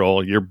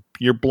literal.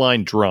 You're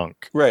blind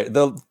drunk. Right.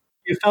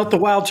 You felt the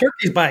wild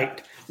turkey's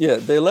bite. Yeah,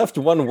 they left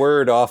one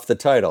word off the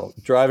title: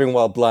 "Driving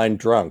While Blind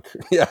Drunk."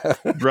 Yeah,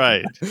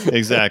 right,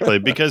 exactly.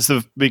 Because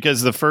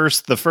the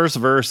first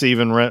verse,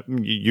 even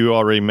you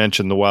already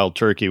mentioned the wild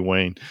turkey,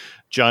 Wayne,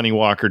 Johnny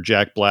Walker,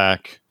 Jack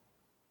Black,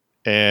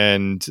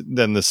 and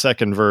then the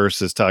second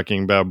verse is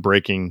talking about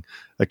breaking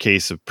a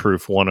case of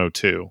Proof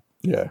 102.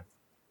 Yeah.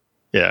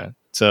 Yeah.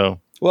 So,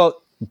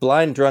 well,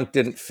 blind drunk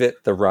didn't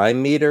fit the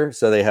rhyme meter,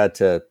 so they had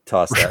to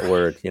toss that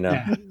word,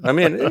 Yeah. I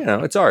mean,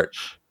 it's art.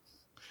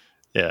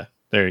 yeah,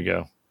 there you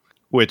go.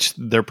 Which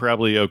they're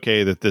probably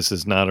okay that this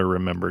is not a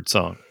remembered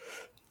song.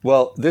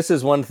 Well, this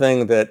is one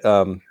thing that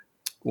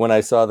when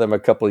I saw them a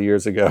couple of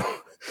years ago,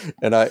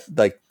 and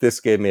this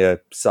gave me a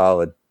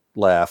solid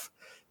laugh.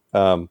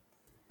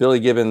 Billy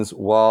Gibbons,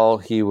 while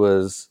he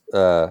was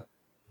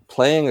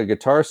playing a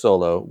guitar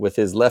solo with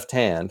his left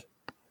hand,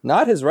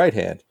 not his right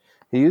hand,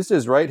 he used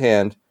his right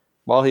hand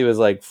while he was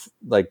like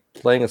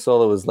playing a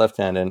solo with his left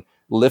hand and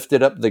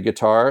lifted up the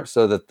guitar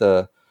so that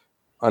the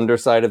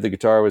underside of the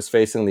guitar was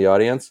facing the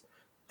audience.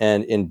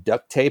 And in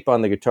duct tape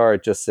on the guitar,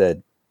 it just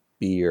said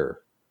beer.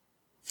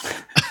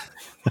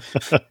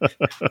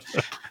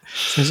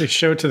 So they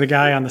show it to the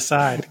guy on the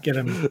side. Get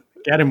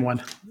him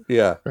one.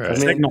 Yeah. Right.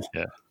 Signal.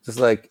 Yeah. Just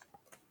like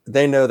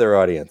they know their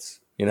audience,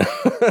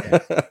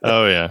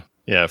 Oh, yeah.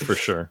 Yeah, for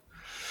sure.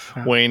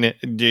 Wayne,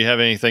 do you have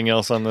anything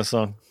else on this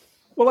song?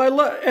 Well, I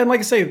love, and like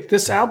I say,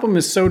 this album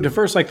is so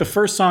diverse. Like the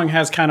first song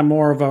has kind of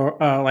more of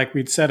a, like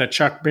we'd said, a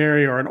Chuck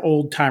Berry or an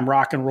old time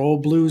rock and roll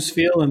blues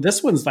feel, and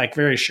this one's like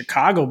very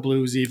Chicago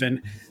blues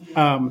even.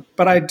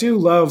 But I do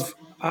love,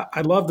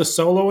 I love the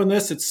solo in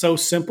this. It's so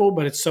simple,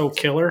 but it's so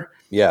killer.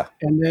 Yeah.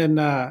 And then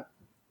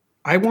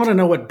I want to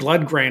know what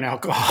blood grain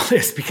alcohol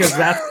is, because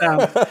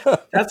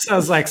that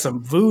sounds like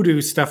some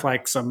voodoo stuff,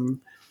 like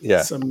some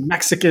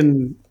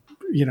Mexican,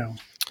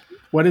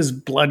 what is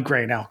blood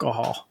grain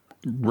alcohol?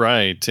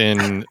 Right.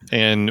 And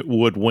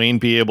would Wayne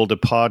be able to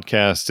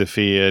podcast if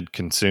he had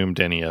consumed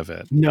any of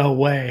it? No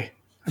way.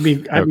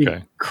 I'd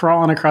be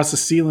crawling across the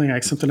ceiling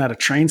like something out of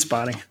Train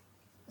Spotting.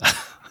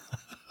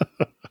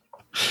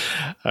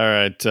 All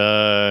right.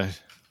 Are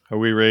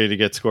we ready to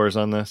get scores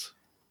on this?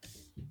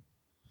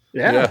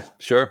 Yeah.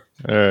 Sure.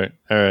 All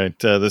right.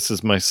 This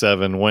is my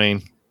 7.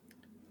 Wayne?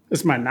 This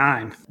is my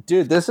 9.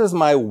 Dude, this is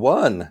my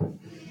 1.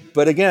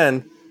 But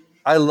again,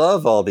 I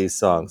love all these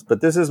songs,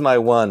 but this is my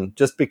 1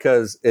 just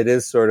because it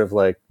is sort of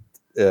like,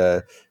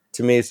 to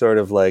me, sort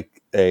of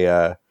like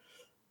a,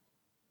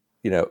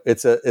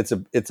 it's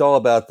all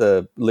about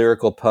the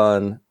lyrical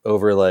pun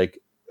over like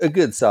a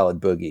good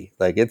solid boogie.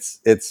 Like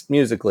it's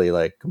musically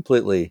like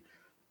completely,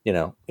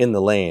 in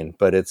the lane,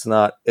 but it's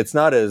not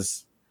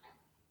as,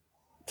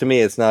 to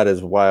me, it's not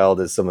as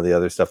wild as some of the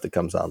other stuff that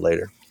comes on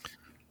later.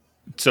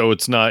 So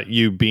it's not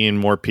you being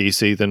more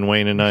PC than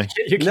Wayne and I?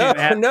 You can't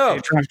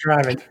advocate drunk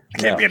driving. You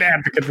can't be an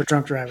advocate for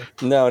drunk driving.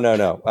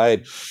 No.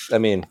 I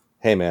mean,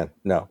 hey man,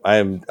 no.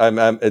 I'm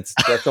it's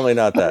definitely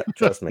not that.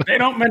 Trust me. They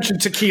don't mention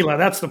tequila.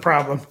 That's the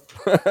problem.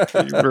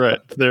 Right.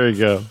 There you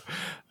go.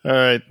 All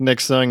right.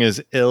 Next song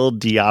is El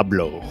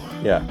Diablo.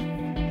 Yeah.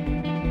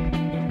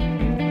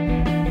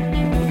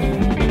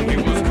 He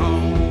was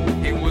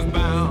caught, he was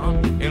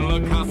bound in La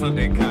Casa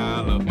de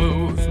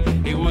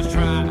Calabooze. He was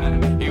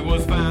tried, he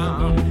was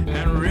found,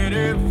 and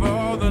ready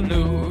for the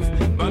news.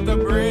 But the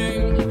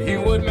bring he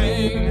would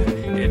make,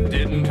 it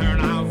didn't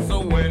turn out so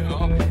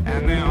well.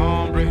 And the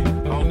hombre,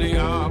 El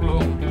Diablo,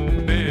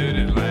 bid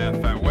his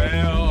last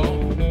farewell.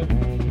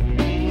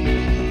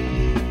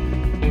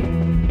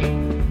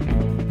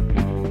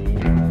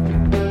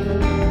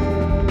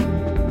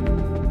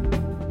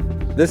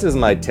 This is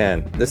my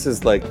 10. This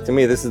is like, to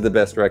me, this is the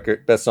best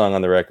song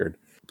on the record.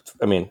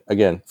 I mean,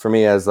 again, for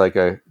me as like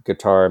a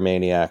guitar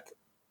maniac,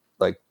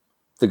 like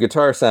the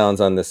guitar sounds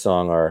on this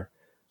song are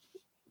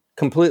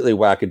completely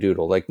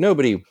wackadoodle. Like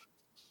nobody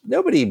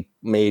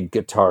made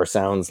guitar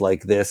sounds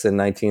like this in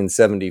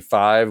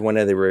 1975 when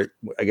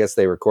I guess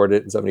they recorded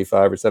it in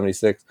 75 or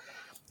 76,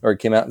 or it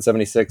came out in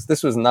 76.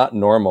 This was not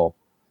normal.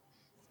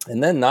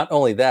 And then not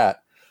only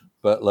that,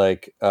 but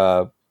like,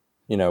 so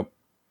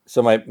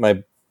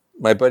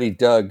my buddy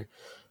Doug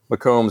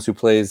McCombs, who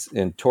plays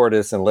in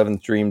Tortoise and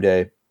 11th Dream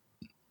Day,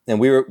 and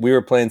we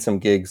were playing some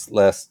gigs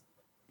last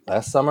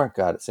summer.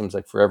 God, it seems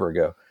like forever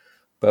ago.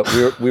 But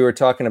we were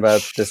talking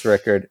about this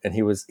record, and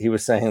he was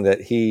saying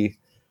that he,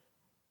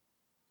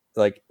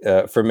 like,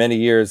 for many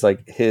years,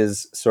 like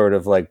his sort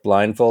of like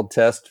blindfold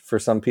test for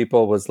some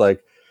people was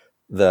like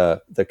the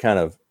kind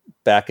of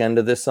back end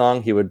of this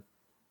song. He would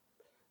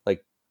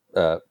like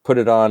put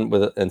it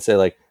on and say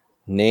like,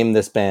 name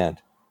this band.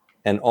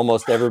 And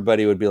almost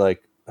everybody would be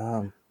like, I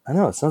don't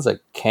know, it sounds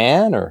like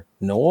Can or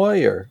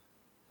Noi or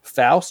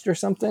Faust or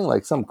something,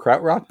 like some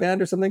krautrock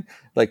band or something.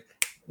 Like,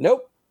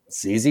 nope,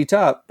 ZZ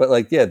Top. But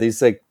like, yeah,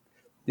 these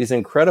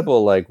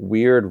incredible, like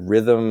weird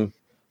rhythm,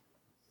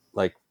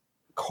 like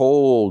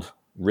cold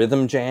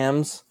rhythm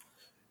jams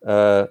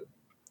that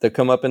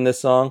come up in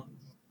this song.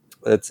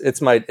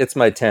 It's my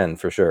 10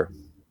 for sure.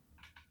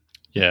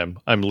 Yeah,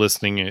 I'm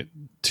listening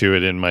to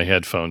it in my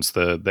headphones,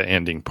 the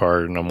ending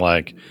part, and I'm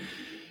like,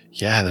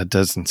 yeah, that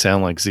doesn't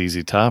sound like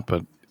ZZ Top,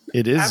 but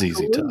it is ZZ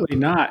Top. Absolutely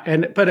not.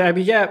 But I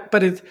mean, yeah,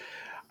 but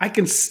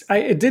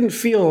it didn't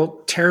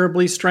feel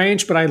terribly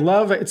strange, but I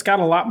love it. It's got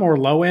a lot more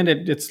low end.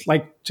 It's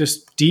like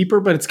just deeper,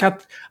 but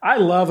I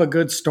love a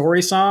good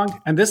story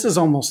song. And this is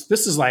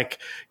like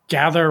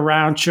gather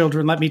around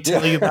children. Let me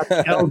tell you about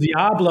El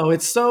Diablo. It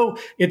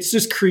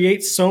just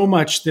creates so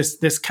much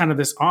this kind of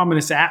this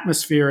ominous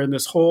atmosphere and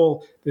this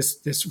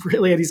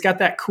really, and he's got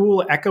that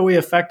cool echoey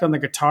effect on the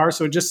guitar.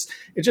 So it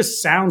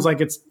just sounds like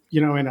it's,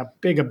 in a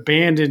big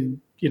abandoned,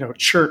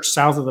 church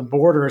south of the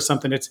border or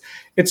something. It's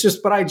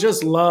just, but I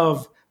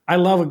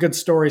love a good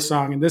story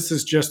song, and this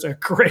is just a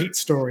great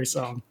story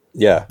song.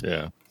 Yeah.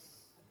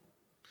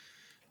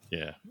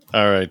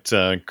 All right,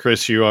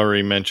 Chris, you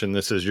already mentioned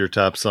this is your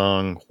top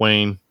song.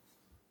 Wayne?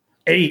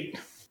 8.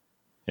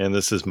 And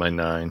this is my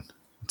 9.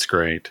 It's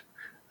great.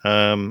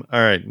 All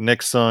right,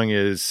 next song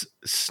is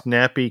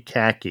Snappy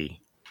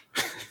Khaki.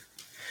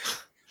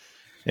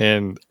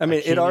 And I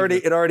mean, it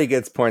already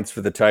gets points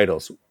for the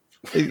titles.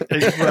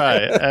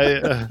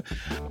 Right.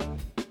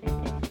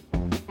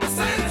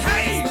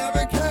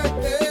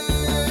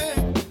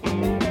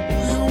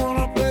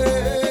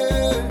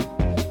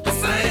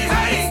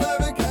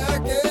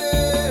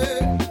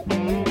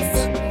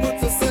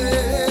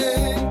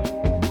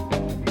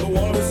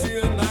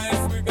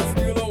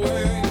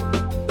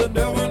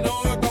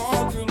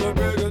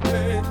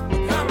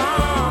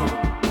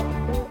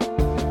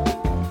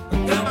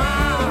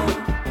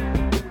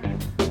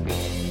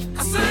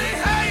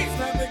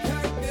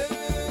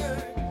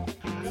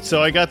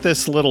 So I got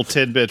this little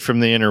tidbit from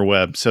the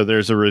interweb. So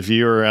there's a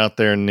reviewer out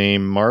there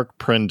named Mark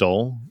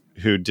Prindle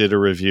who did a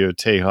review of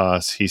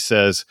Tejas. He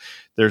says,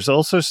 there's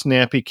also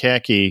Snappy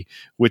Khaki,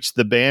 which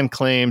the band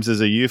claims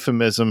is a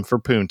euphemism for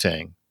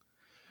poontang.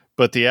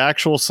 But the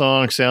actual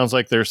song sounds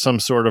like there's some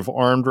sort of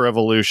armed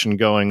revolution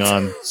going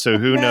on. So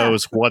who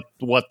knows what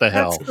the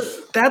hell?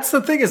 That's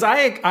the thing is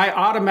I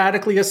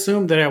automatically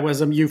assumed that it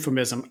was a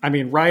euphemism. I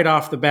mean, right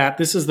off the bat,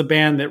 this is the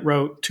band that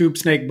wrote Tube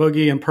Snake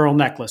Boogie and Pearl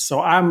Necklace. So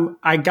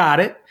I got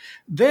it.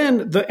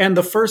 Then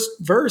the first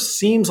verse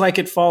seems like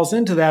it falls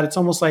into that. It's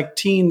almost like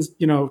teenage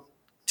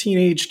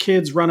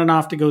kids running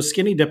off to go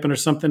skinny dipping or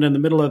something in the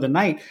middle of the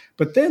night.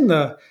 But then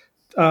the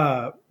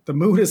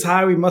mood is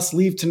high. We must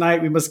leave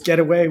tonight. We must get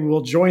away. We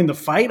will join the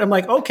fight. I'm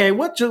like, okay,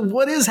 what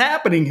is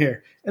happening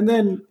here? And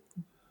then,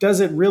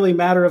 does it really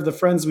matter of the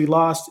friends we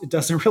lost? It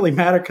doesn't really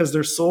matter because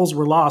their souls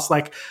were lost.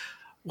 Like,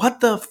 what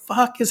the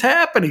fuck is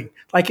happening?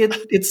 Like,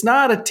 it's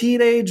not a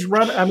teenage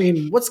run. I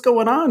mean, what's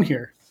going on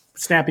here?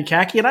 Snappy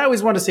Khaki. And I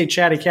always want to say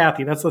Chatty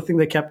Cathy. That's the thing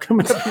that kept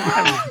coming up in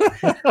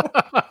my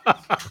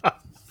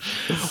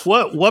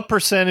mind. What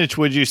percentage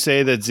would you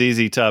say that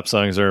ZZ Top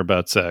songs are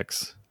about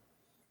sex?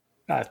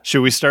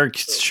 Should we start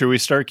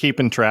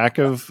keeping track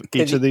of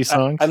each of these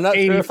songs? I'm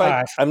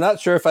not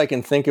sure if I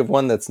can think of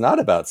one that's not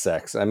about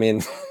sex. I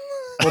mean,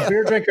 well,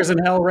 Beer Drinkers and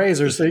Hell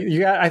Raisers. So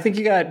I think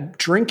you got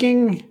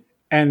drinking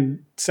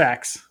and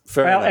sex.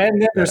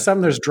 And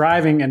then there's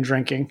driving and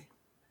drinking.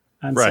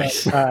 And right.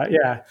 So,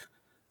 yeah.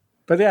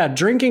 But yeah,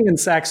 drinking and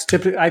sex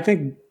typically, I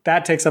think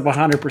that takes up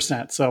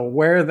 100%. So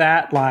where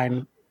that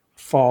line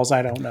falls,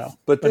 I don't know.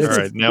 But all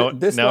right,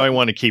 now I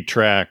want to keep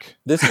track.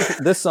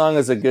 This song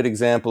is a good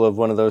example of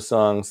one of those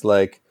songs.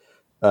 Like,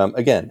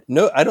 again,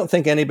 no, I don't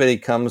think anybody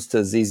comes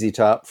to ZZ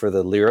Top for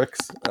the lyrics.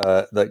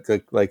 The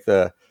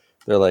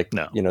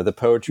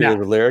poetry of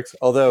the lyrics.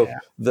 Although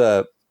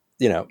the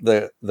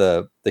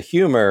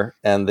humor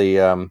and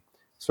the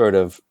sort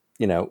of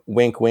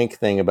wink wink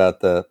thing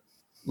about the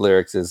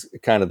lyrics is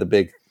kind of the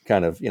big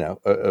kind of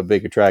a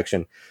big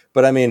attraction.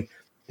 But I mean,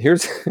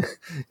 here's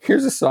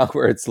a song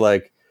where it's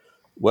like,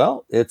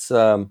 well, it's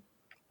I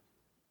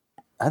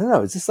don't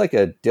know, is this like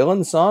a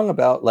Dylan song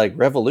about like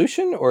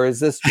revolution, or is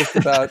this just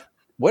about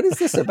what is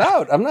this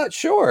about? I'm not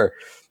sure.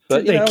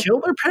 But did they kill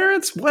their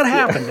parents? What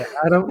happened?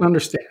 I don't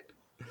understand.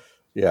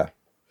 Yeah.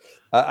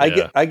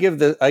 I give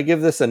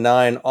this a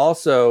 9.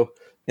 Also,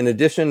 in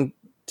addition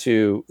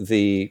to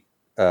the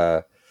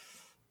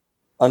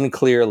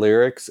unclear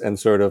lyrics and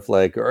sort of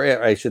like,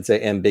 or I should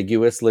say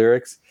ambiguous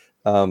lyrics,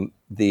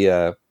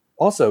 the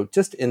also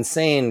just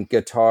insane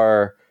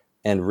guitar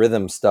and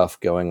rhythm stuff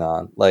going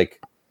on.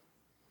 Like,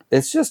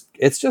 it's just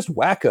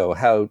wacko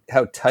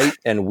how tight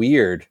and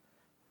weird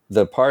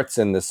the parts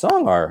in the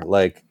song are.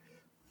 Like,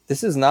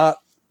 this is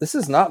not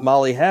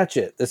Molly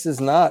Hatchet. This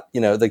is not,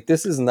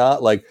 this is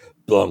not like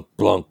blunk,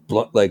 blunk,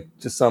 blunk, like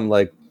just some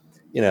like,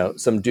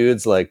 some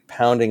dudes like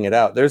pounding it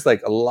out. There's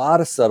like a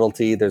lot of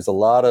subtlety. There's a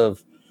lot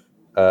of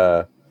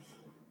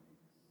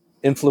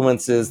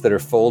influences that are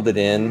folded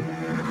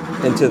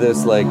into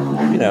this like,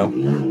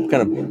 kind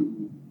of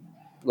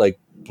like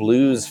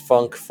blues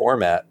funk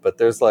format, but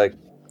there's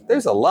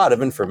a lot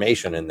of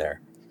information in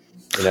there,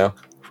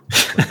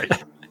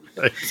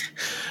 Right.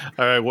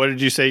 All right, what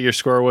did you say your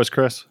score was,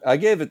 Chris? I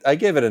gave it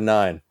a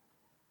 9.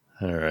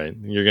 All right,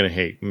 you're gonna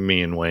hate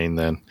me and Wayne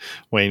then.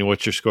 Wayne,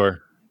 what's your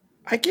score?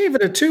 I gave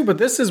it a 2, but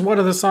this is one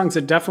of the songs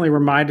that definitely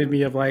reminded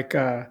me of like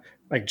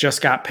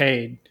Just Got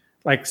Paid,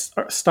 like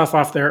stuff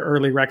off their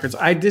early records.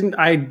 I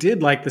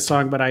did like the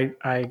song, but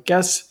I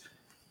guess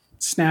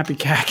snappy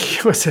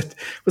khaki was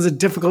a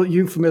difficult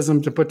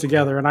euphemism to put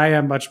together, and I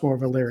am much more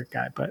of a lyric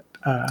guy, but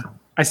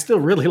I still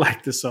really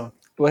like this song.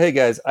 Well, hey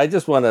guys, I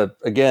just want to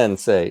again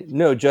say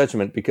no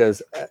judgment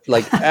because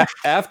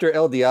after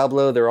El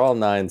Diablo, they're all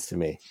nines to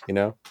me. You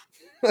know.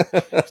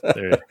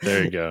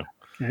 There you go.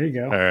 There you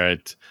go. All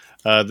right.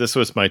 This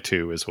was my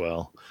 2 as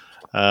well.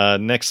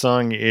 Next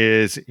song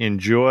is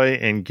Enjoy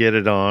and Get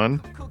It On.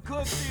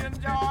 Cookie and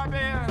enjoy,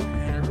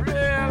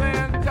 really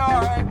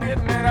enjoy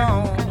getting it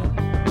on.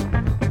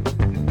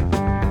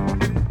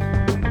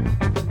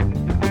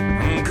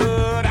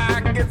 Could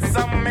I get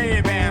some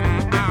maybe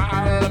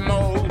a la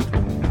mode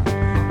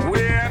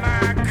when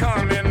I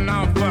coming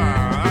off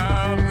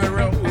of the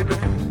road?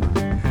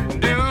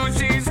 Do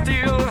she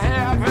still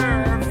have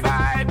her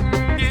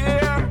fighting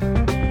gear?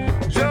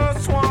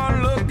 Just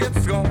one look,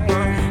 it's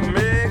gonna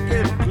make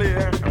it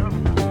clear.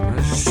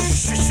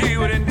 She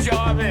would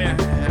enjoy it,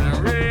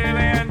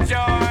 really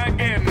enjoy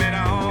getting it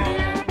on.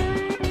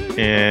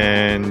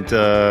 And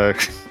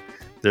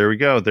there we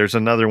go. There's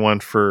another one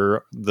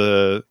for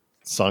the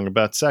song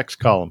about sex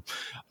column.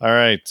 All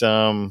right.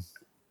 I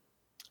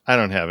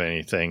don't have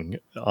anything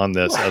on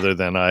this other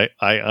than I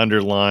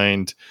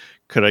underlined,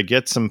 could I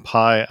get some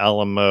pie a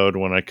la mode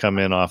when I come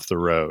in off the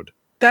road?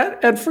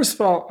 And first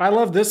of all, I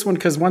love this one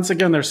because once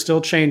again, they're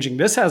still changing.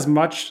 This has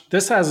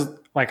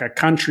like a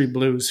country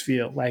blues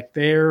feel. Like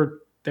they're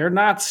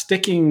not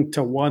sticking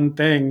to one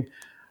thing.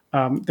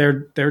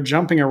 They're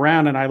jumping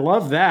around, and I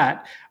love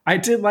that. I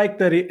did like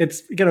that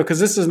it's, because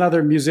this is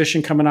another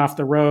musician coming off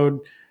the road,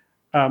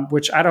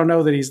 which I don't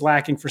know that he's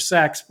lacking for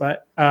sex,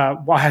 but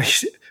why?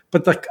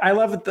 But I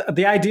love it,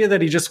 the idea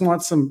that he just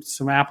wants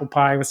some apple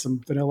pie with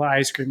some vanilla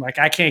ice cream. Like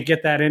I can't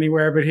get that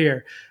anywhere but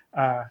here.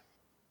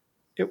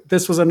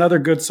 This was another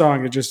good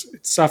song. It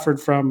suffered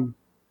from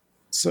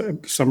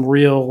some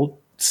real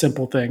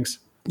simple things.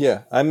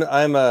 Yeah, I'm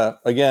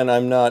not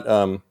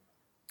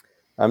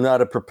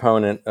a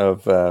proponent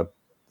of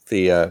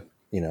the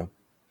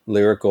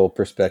lyrical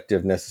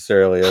perspective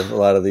necessarily of a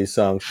lot of these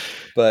songs,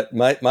 but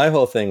my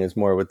whole thing is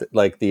more with the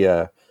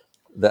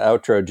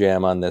outro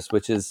jam on this,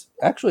 which is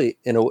actually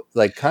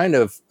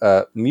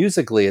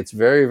musically it's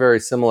very, very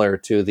similar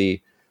to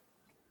the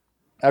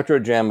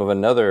outro jam of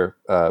another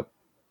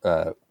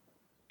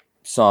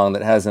song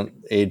that hasn't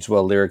aged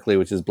well lyrically,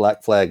 which is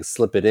Black Flag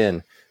Slip It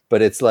In.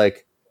 But it's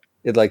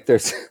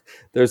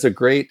there's a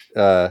great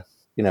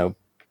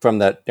from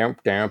that the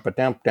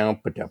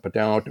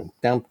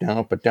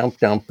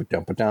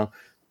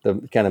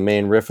kind of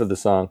main riff of the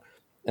song,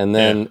 and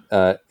then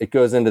it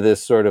goes into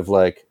this sort of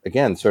like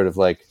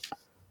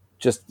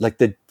just like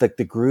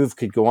the groove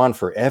could go on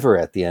forever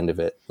at the end of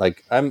it.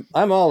 Like I'm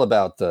all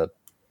about the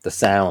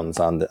sounds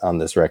on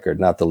this record,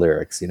 not the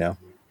lyrics,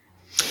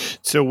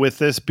 So with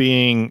this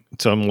being,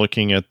 I'm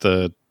looking at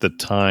the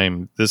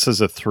time. This is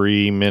a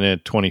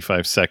 3-minute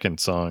 25-second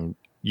song.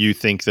 You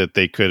think that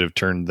they could have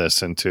turned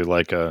this into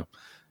like a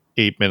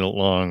 8-minute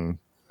long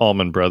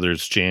Allman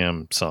Brothers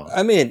jam song?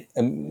 I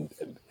mean,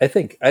 I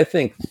think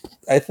Tejas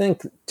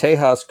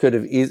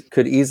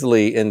could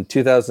easily in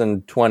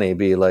 2020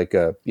 be like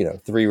a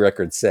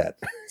 3-record set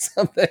or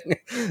something.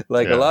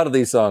 Like a lot of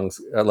these songs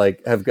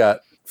have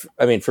got.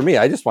 I mean, for me,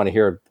 I just want to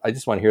hear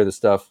the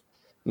stuff.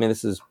 I mean,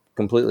 this is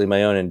completely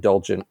my own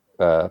indulgent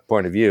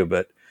point of view,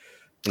 but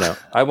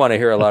I want to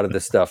hear a lot of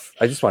this stuff.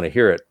 I just want to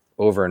hear it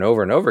over and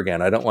over and over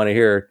again. I don't want to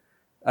hear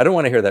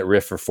that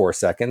riff for 4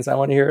 seconds. I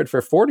want to hear it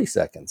for 40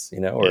 seconds,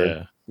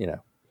 or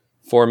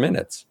 4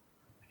 minutes.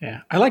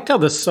 Yeah. I liked how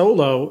the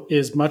solo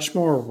is much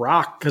more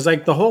rock, because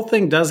like the whole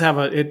thing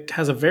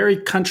has a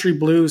very country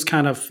blues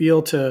kind of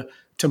feel to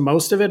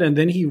most of it. And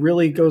then he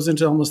really goes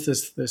into almost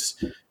this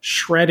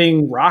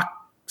shredding rock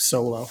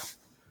solo.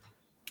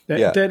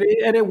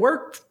 And it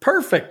worked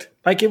perfect.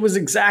 Like it was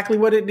exactly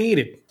what it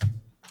needed.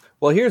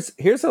 Well,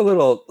 here's a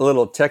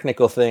little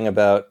technical thing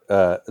about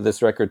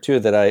this record too,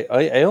 that I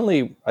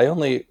only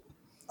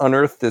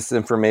unearthed this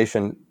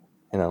information,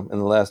 in the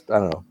last,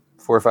 4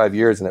 or 5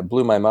 years, and it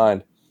blew my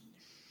mind.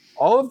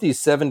 All of these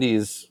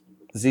 70s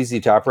ZZ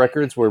Top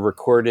records were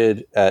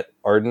recorded at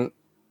Ardent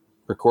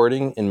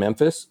Recording in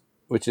Memphis,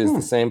 which is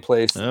the same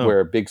place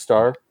where Big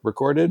Star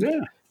recorded.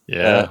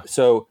 Yeah.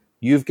 So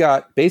you've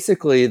got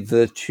basically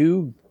the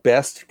two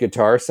best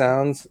guitar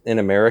sounds in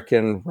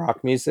American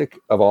rock music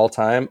of all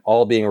time,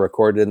 all being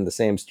recorded in the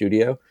same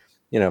studio.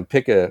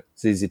 Pick a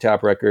ZZ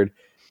Top record,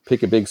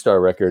 pick a Big Star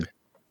record.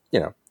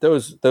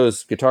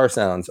 Those guitar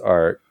sounds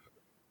are,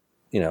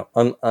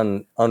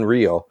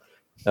 unreal.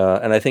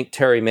 And I think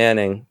Terry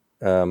Manning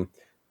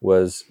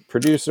was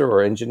producer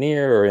or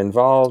engineer or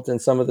involved in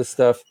some of this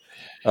stuff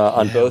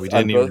on both. We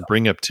didn't even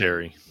bring up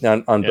Terry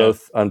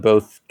on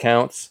both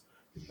counts.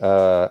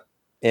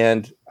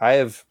 And I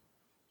have.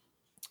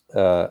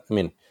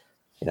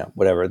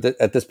 Whatever.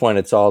 At this point,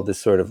 it's all this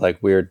sort of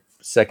like weird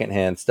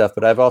secondhand stuff.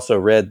 But I've also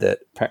read that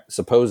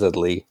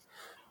supposedly,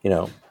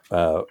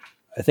 I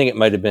think it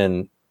might have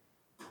been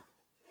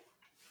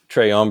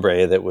Tres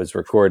Hombre that was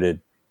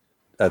recorded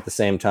at the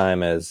same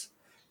time as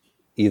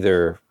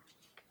either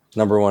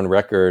Number One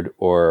Record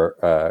or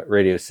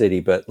Radio City.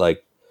 But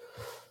like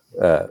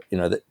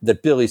that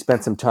Billy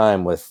spent some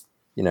time with,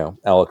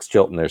 Alex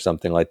Chilton or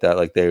something like that.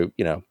 Like they,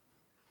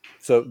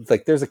 so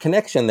like there's a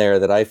connection there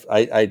that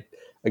I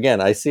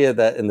again, I see it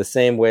that in the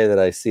same way that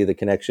I see the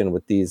connection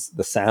with the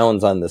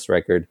sounds on this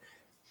record,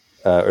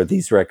 or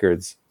these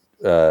records,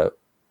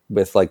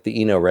 with like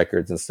the Eno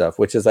records and stuff,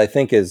 which is, I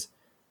think, is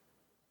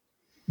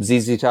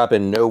ZZ Top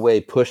in no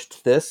way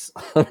pushed this.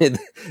 I mean,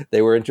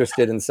 they were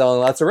interested in selling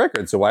lots of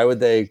records, so why would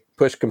they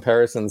push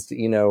comparisons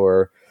to Eno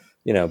or,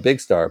 Big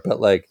Star?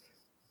 But like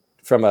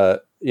from a,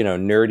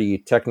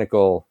 nerdy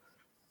technical,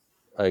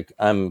 like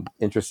I'm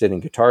interested in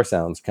guitar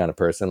sounds kind of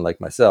person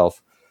like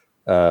myself,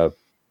 there's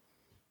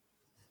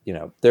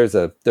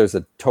a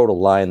total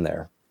line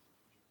there.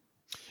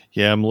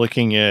 Yeah, I'm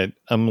looking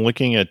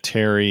at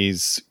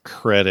Terry's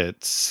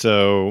credits.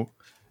 So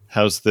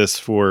how's this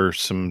for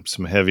some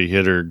heavy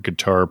hitter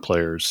guitar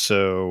players?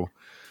 So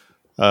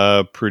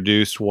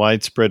produced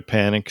Widespread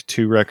Panic,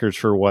 2 records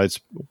for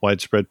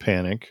Widespread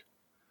Panic,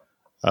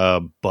 a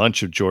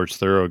bunch of George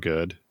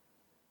Thorogood.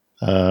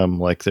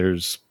 Like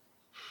there's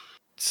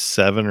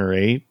 7 or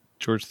 8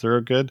 George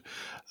Thorogood.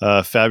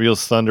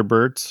 Fabulous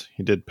Thunderbirds,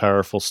 he did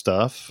Powerful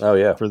Stuff. Oh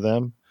yeah, for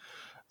them.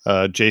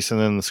 Jason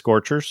and the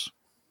Scorchers.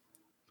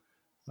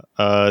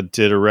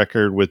 Did a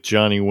record with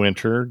Johnny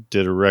Winter.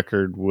 Did a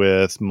record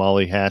with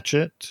Molly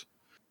Hatchet.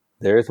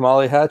 There's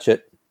Molly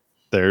Hatchet.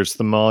 There's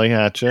the Molly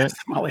Hatchet. That's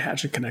the Molly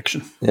Hatchet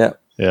connection. Yeah.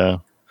 Yeah.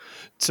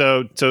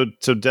 So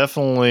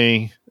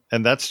definitely,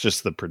 and that's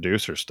just the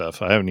producer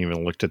stuff. I haven't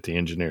even looked at the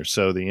engineer.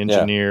 So the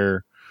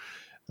engineer,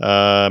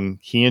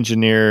 he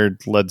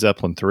engineered Led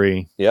Zeppelin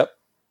 3. Yep.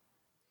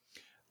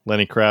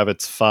 Lenny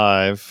Kravitz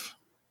 5.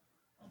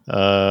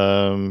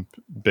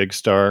 Big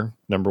Star,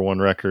 #1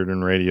 record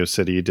in Radio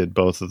City. He did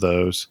both of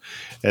those.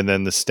 And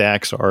then the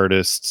Stax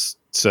artists.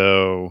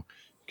 So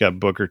got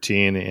Booker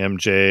T and the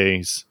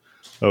MJs,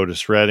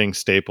 Otis Redding,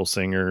 Staple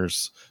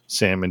Singers,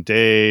 Sam and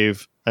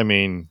Dave. I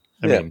mean,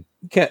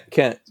 can't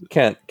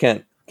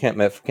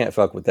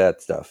fuck with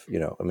that stuff.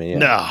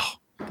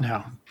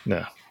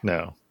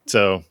 No.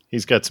 So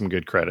he's got some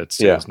good credits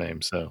to his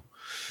name. So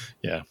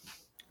yeah.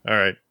 All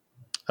right.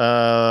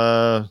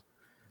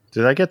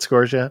 Did I get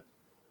scores yet?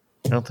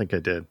 I don't think I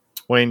did.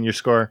 Wayne, your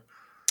score?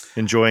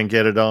 Enjoy and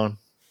Get It On.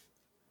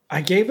 I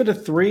gave it a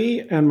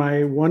 3, and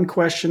my one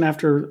question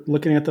after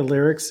looking at the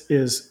lyrics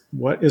is,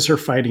 what is her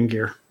fighting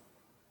gear?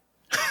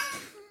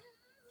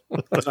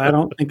 I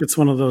don't think it's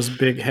one of those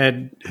big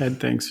head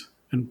things.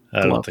 And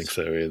I don't think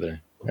so either.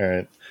 All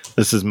right.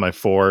 This is my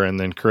 4, and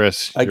then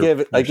Chris. I gave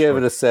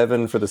it a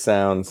 7 for the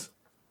sounds.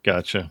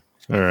 Gotcha.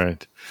 All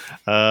right.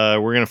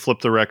 We're going to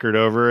flip the record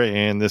over,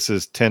 and this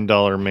is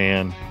 $10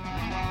 Man.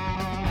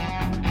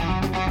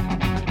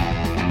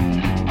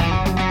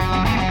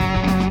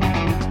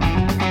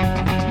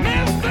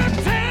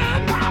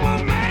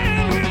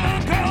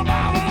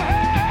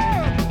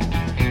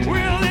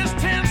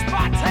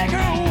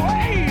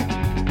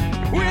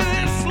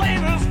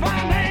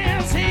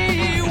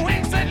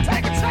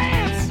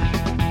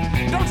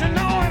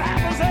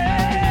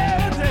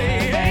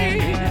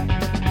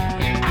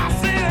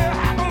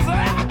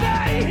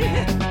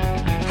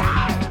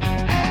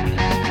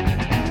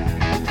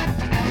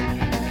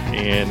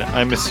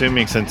 I'm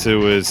assuming since it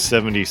was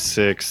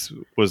 76,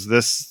 was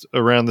this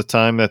around the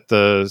time that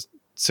the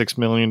 $6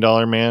 Million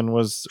Man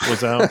was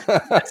out?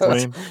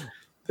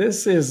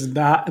 This is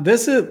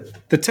the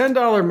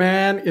 $10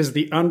 Man is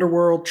the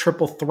underworld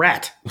triple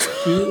threat.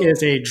 He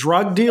is a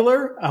drug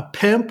dealer, a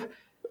pimp,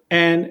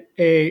 and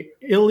a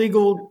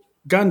illegal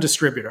gun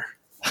distributor.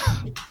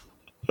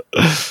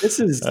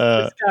 This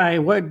guy.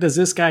 What does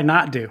this guy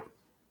not do?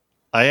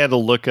 I had to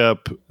look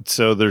up.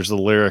 So there's a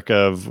lyric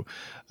of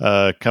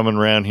coming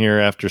around here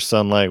after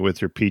sunlight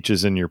with your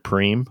peaches and your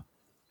preem.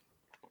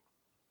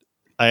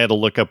 I had to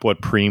look up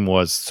what preem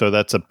was. So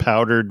that's a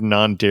powdered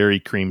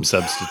non-dairy cream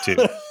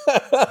substitute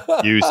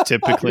used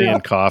typically in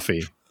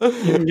coffee. You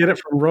can get it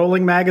from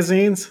Rolling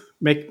magazines.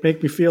 Make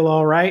me feel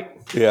all right.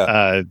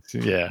 Yeah.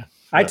 Yeah.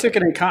 I took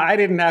it in. I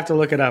didn't have to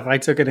look it up. I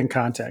took it in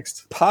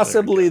context.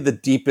 Possibly the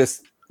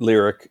deepest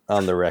lyric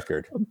on the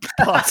record.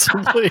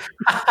 Possibly.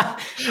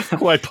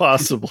 Quite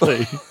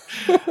possibly.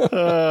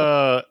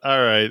 All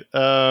right.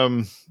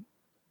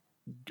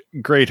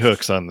 Great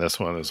hooks on this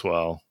one as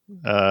well.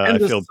 And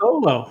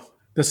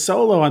the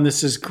solo on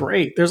this is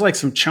great. There's like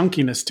some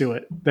chunkiness to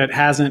it that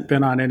hasn't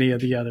been on any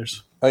of the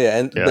others. Oh yeah,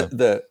 and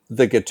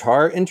the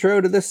guitar intro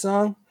to this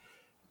song,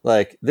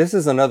 like this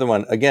is another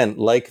one again,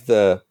 like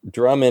the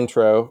drum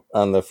intro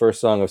on the first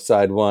song of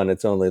side 1,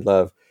 It's Only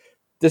Love.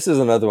 This is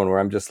another one where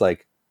I'm just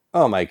like,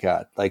 oh my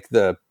god, like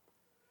the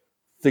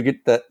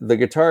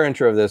guitar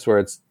intro of this,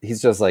 where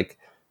he's just like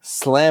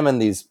slamming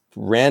these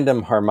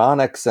random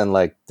harmonics, and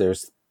like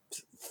there's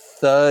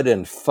thud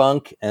and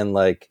funk and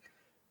like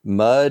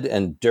mud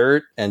and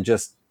dirt, and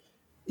just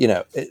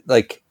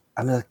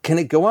I'm like, can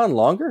it go on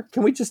longer?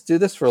 Can we just do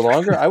this for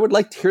longer? I would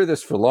like to hear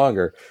this for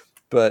longer.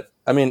 But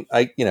I mean,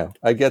 I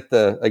get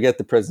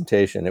the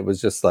presentation. It was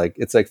just like,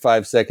 it's like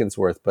 5 seconds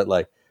worth, but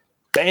like,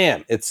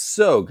 bam, it's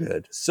so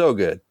good. So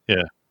good.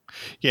 Yeah.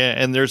 Yeah,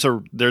 and there's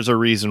a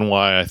reason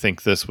why I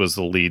think this was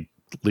the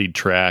lead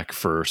track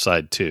for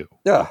side 2.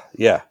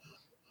 Yeah,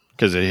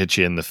 Because it hits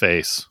you in the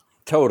face.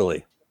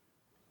 totally.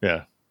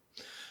 Yeah.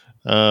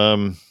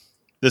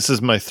 This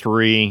is my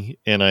 3,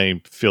 and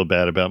I feel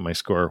bad about my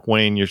score.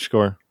 Wayne, your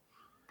score?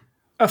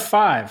 A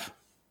 5.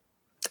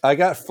 I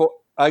got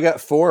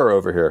 4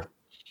 over here.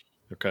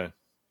 Okay.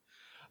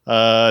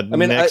 I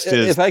mean, next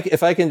is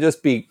if I can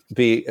just be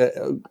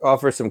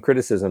offer some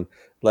criticism,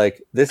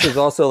 like this is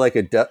also like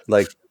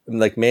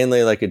like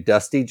mainly like a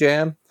Dusty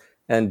jam,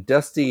 and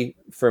Dusty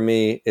for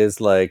me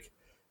is like,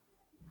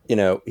 you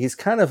know, he's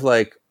kind of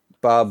like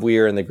Bob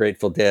Weir in the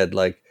Grateful Dead,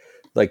 like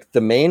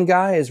the main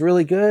guy is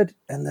really good,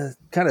 and the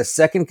kind of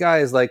second guy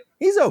is like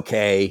he's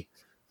okay,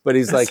 but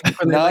he's That's like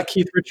when they not let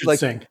Keith Richards like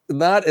sing.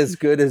 not as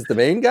good as the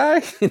main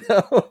guy, you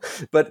know.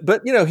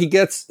 But you know, he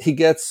gets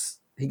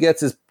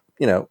his,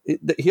 you know,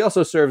 he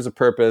also serves a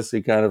purpose.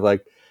 He kind of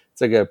like,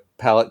 it's like a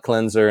palate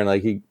cleanser, and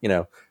like he, you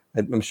know,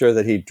 I'm sure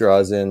that he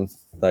draws in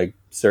like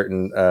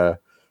certain,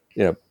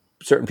 you know,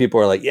 certain people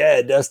are like,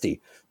 yeah,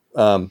 Dusty,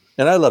 and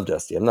I love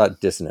Dusty. I'm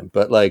not dissing him,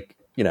 but like,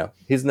 you know,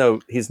 he's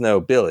no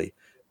Billy,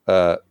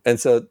 and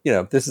so, you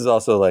know, this is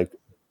also like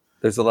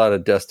there's a lot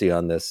of Dusty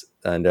on this,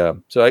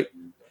 and so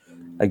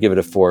I give it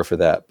a 4 for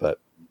that.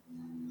 But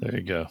there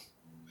you go.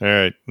 All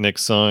right,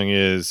 next song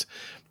is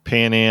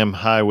Pan Am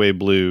Highway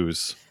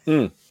Blues.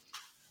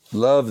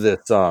 love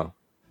this song.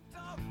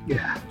 Just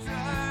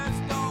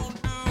don't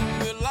do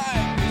it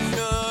like you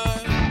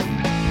should.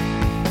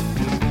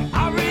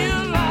 I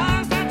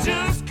realized I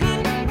just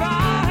couldn't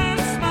buy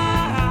a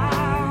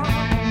smile.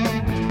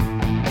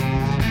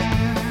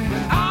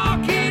 But I'll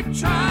keep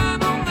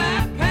trying on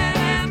that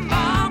pen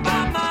mile by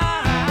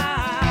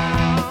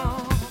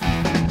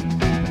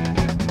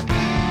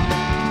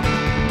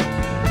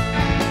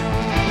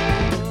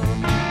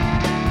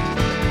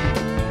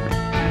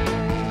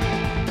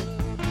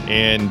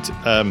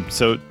And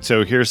so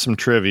here's some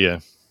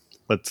trivia.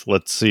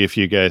 Let's see if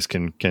you guys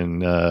can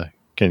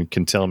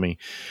tell me.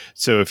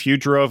 So if you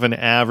drove an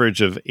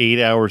average of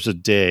 8 hours a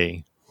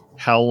day,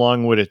 how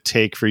long would it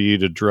take for you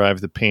to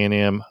drive the Pan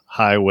Am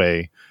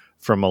Highway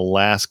from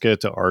Alaska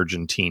to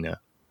Argentina?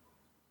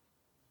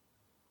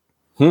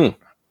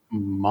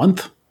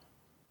 Month?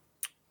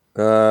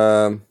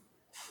 Um,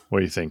 What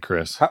do you think,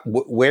 Chris?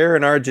 Where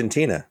in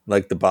Argentina?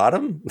 Like the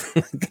bottom,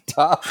 like the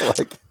top,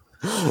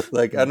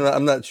 like I don't know.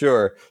 I'm not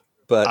sure,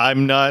 but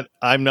I'm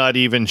not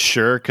even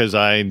sure because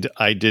I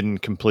didn't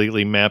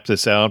completely map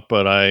this out,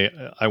 but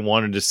I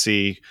wanted to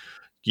see,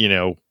 you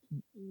know,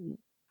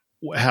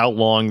 how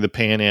long the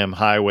Pan Am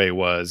Highway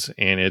was,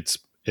 and it's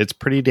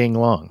pretty dang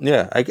long.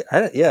 yeah,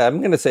 I'm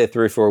going to say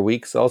 3 or 4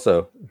 weeks.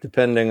 Also,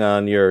 depending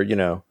on your, you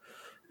know,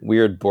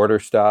 weird border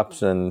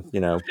stops and,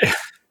 you know,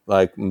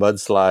 like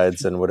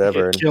mudslides and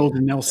whatever. Get killed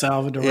in El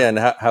Salvador. Yeah, and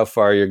how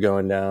far you're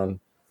going down.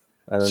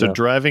 I don't So know.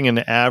 driving an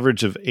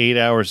average of 8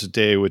 hours a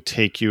day would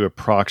take you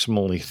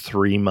approximately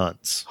 3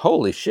 months.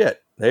 Holy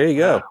shit! There you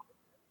go.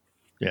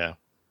 Yeah.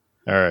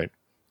 All right.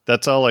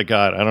 That's all I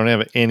got. I don't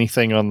have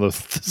anything on the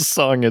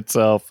song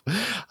itself.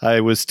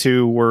 I was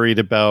too worried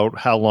about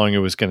how long it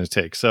was going to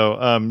take.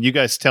 So you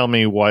guys tell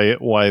me why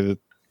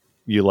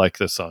you like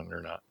this song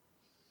or not.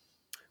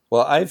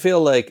 Well, I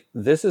feel like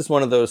this is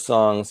one of those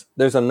songs.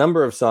 There's a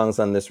number of songs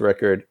on this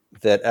record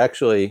that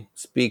actually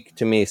speak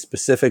to me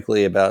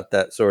specifically about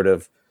that sort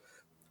of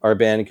Our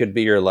Band Could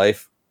Be Your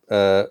Life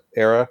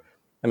era.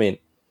 I mean,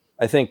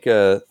 I think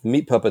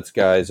Meat Puppets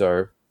guys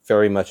are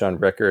very much on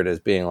record as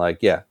being like,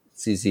 yeah,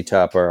 ZZ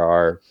Top are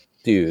our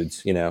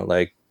dudes, you know,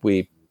 like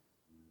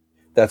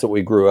that's what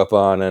we grew up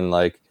on. And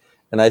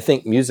I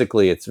think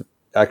musically it's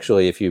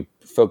actually, if you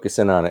focus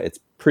in on it, it's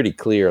pretty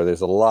clear.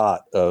 There's a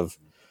lot of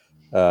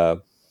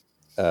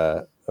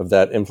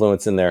that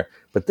influence in there.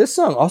 But this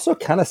song also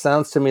kind of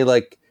sounds to me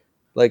like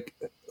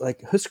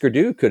Husker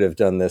Du could have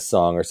done this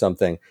song or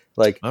something.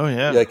 Like, Oh,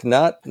 yeah. like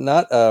not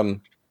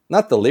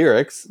the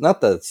lyrics, not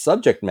the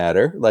subject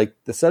matter. Like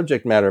the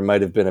subject matter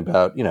might have been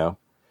about, you know,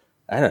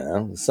 I don't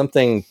know,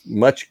 something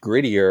much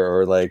grittier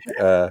or like,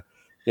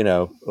 you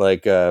know,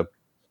 like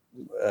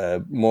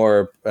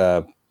more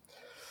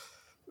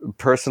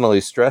personally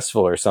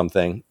stressful or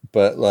something.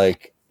 But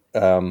like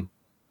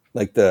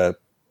the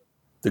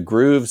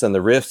grooves and the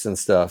riffs and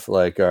stuff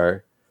like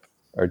are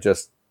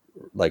just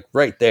like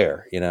right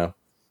there, you know.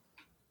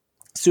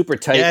 Super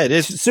tight. Yeah, it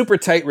is. Super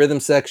tight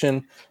rhythm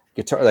section.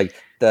 Guitar, like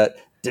that,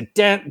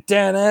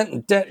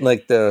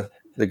 like the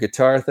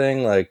guitar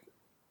thing. Like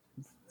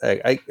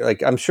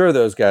I'm sure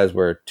those guys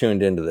were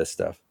tuned into this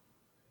stuff.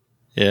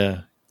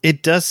 Yeah.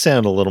 It does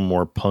sound a little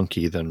more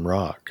punky than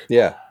rock.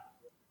 Yeah.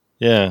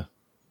 Yeah.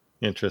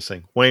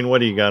 Interesting. Wayne, what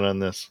do you got on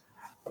this?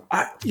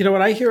 You know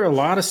what? I hear a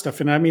lot of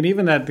stuff, and I mean,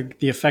 even that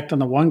the effect on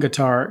the one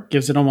guitar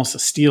gives it almost a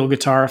steel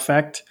guitar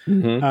effect.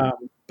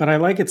 Mm-hmm. But I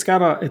like it's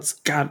a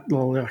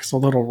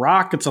little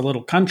rock, it's a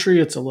little country,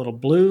 it's a little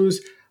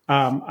blues.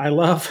 I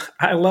love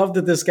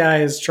that this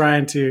guy is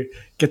trying to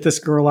get this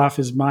girl off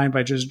his mind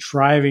by just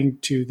driving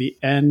to the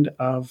end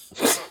of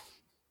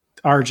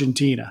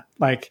Argentina.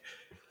 Like,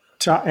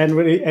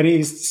 and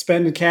he's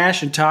spending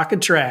cash and talking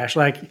trash.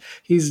 Like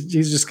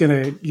he's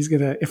gonna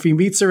if he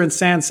meets her in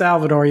San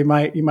Salvador, he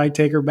might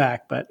take her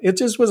back. But it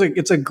just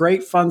it's a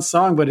great fun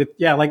song. But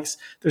like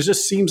there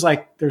just seems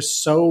like there's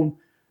so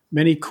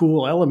many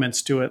cool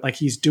elements to it. Like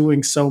he's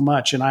doing so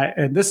much,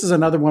 and this is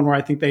another one where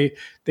I think they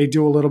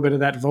do a little bit of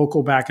that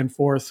vocal back and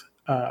forth,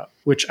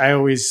 which I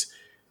always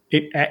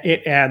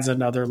it adds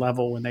another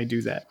level when they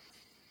do that.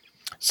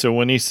 So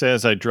when he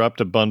says, I dropped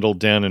a bundle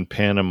down in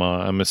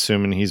Panama, I'm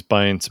assuming he's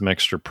buying some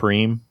extra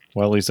preem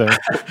while he's there? I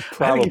think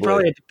he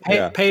probably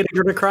had to pay to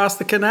get across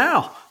the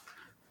canal.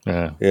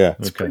 Yeah.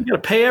 It's going to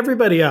pay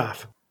everybody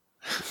off.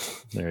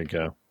 There you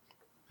go.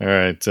 All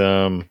right.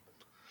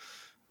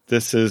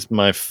 This is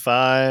my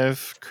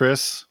 5,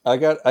 Chris. I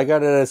got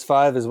it as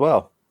 5 as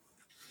well.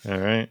 All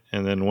right.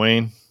 And then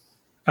Wayne?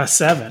 A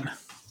 7.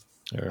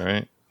 All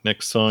right.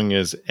 Next song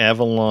is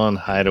Avalon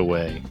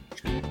Hideaway.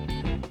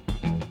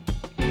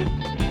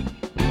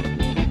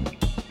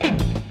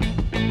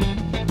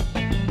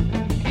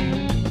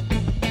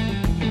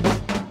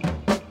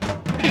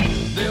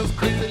 There's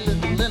crazy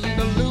little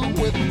Linda Lou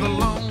with the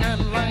long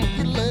and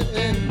lanky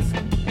legs.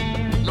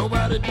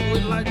 Nobody do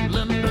it like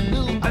Linda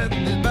Lou at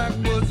the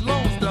backwoods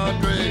Lone Star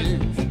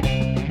dreads.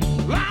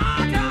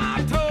 Like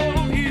I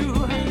told you,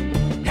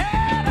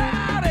 head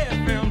out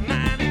FM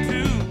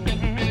 92.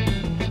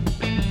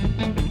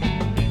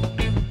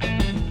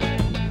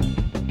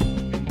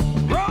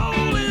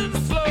 Rolling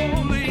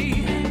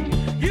slowly,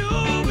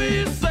 you'll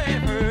be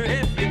safer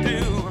if you do.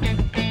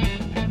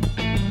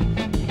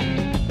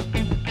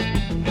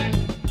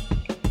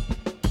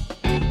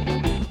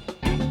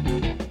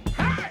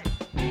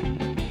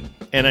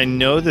 And I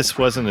know this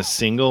wasn't a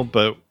single,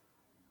 but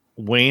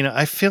Wayne,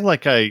 I feel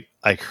like I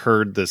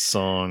heard this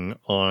song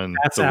on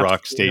That's the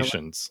rock absolutely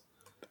stations.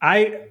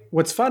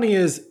 What's funny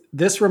is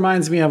this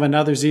reminds me of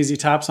another ZZ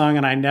Top song,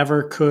 and I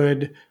never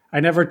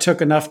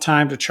took enough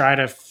time to try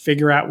to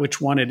figure out which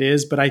one it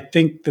is. But I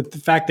think that the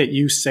fact that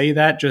you say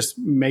that just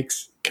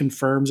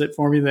confirms it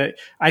for me, that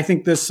I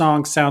think this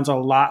song sounds a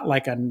lot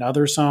like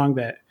another song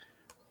that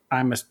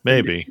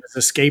Maybe is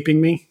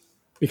escaping me,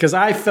 because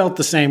I felt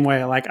the same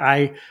way. Like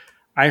I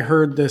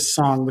heard this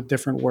song with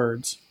different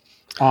words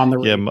on the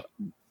radio.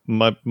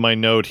 my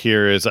note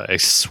here is I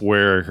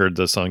swear I heard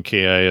this on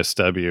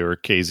KISW or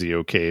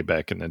KZOK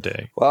back in the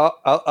day. Well,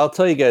 I'll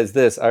tell you guys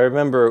this. I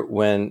remember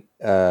when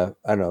I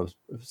don't know,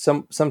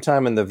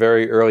 sometime in the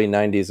very early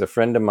 90s, a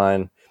friend of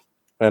mine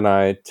and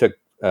I took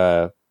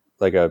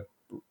like a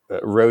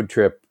road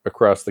trip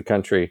across the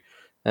country,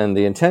 and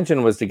the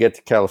intention was to get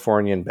to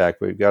California and back.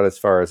 We got as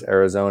far as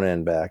Arizona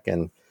and back,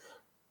 and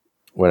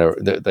whatever.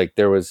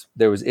 There was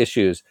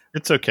issues.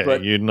 It's okay.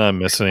 But, you're not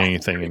missing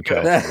anything in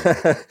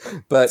California.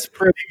 But It's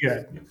pretty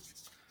good.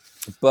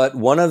 But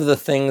one of the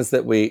things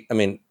that we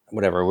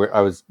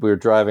were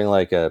driving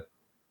like a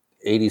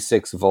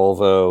 86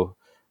 Volvo.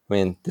 I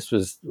mean,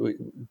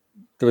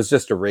 there was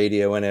just a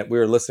radio in it. We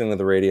were listening to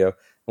the radio,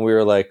 and we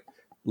were like,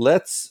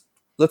 let's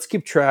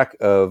keep track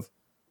of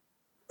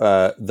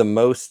the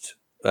most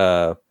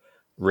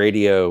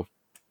radio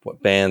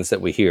bands that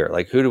we hear.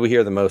 Like, who do we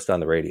hear the most on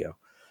the radio?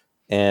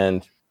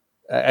 And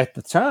at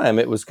the time,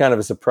 it was kind of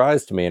a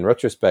surprise to me. In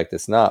retrospect,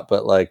 it's not,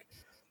 but like,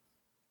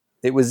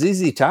 it was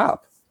ZZ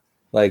Top,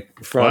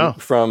 like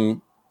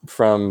from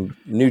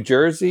New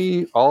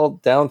Jersey all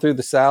down through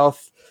the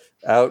South,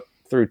 out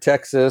through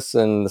Texas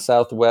and the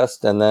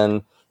Southwest, and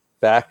then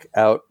back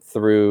out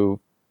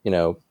through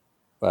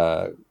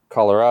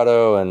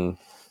Colorado and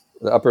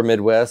the Upper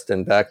Midwest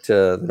and back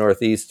to the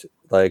Northeast.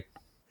 Like,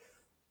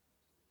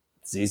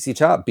 ZZ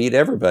Top beat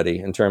everybody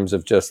in terms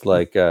of just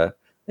like.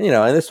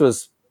 And this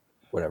was,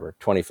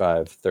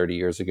 25, 30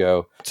 years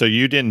ago. So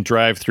you didn't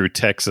drive through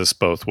Texas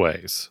both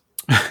ways.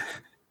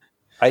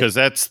 Because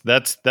that's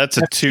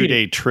a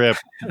 2-day trip.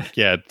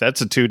 Yeah,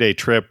 that's a 2-day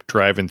trip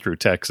driving through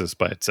Texas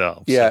by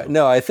itself. Yeah, so.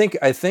 no, I think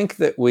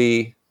that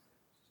we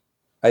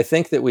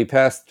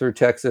passed through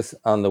Texas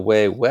on the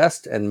way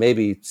west and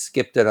maybe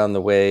skipped it on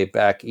the way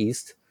back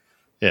east.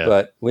 Yeah.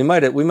 But we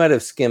might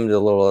have skimmed a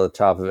little at the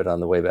top of it on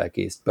the way back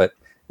east. But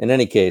in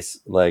any case,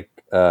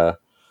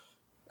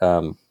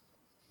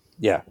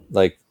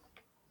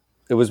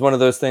 it was one of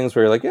those things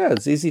where you're like, yeah,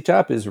 ZZ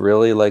Top is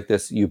really like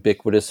this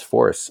ubiquitous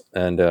force.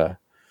 And, I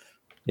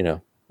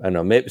don't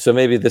know,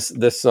 maybe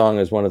this song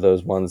is one of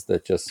those ones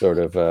that just sort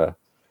of,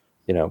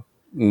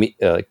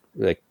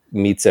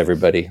 meets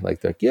everybody.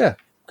 Like, yeah,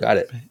 got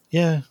it.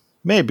 Yeah,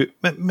 maybe.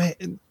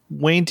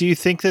 Wayne, do you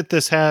think that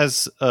this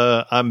has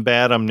I'm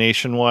Bad, I'm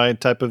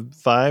Nationwide type of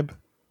vibe?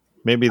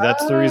 Maybe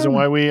that's the reason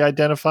why we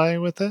identify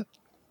with it?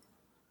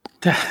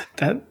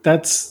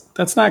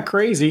 That's not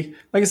crazy.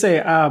 Like I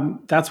say,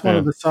 that's one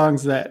of the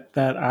songs that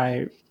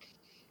I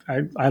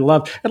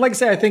love. And like I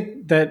say, I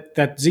think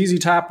that ZZ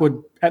Top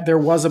there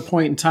was a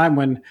point in time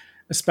when,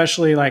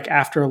 especially like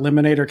after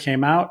Eliminator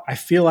came out, I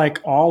feel like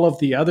all of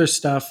the other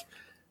stuff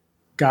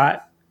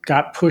got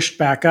pushed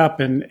back up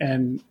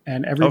and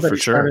everybody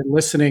started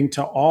listening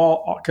to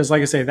all, because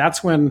like I say,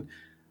 that's when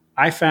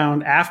I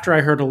found after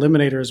I heard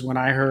Eliminators, when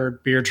I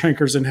heard Beer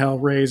Drinkers and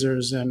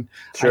Hellraisers and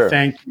Sure. I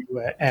Thank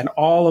You and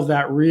all of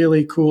that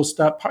really cool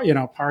stuff, Party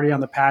on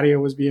the Patio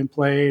was being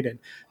played, and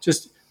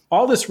just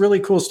all this really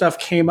cool stuff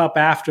came up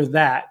after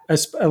that,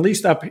 at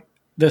least up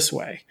this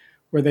way,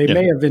 where they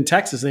may have been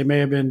Texas. They may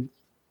have been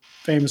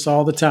famous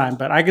all the time,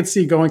 but I could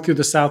see going through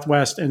the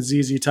Southwest and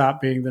ZZ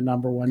Top being the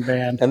number one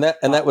band. And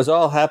that was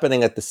all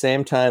happening at the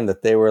same time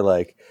that they were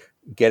like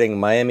getting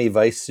Miami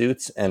Vice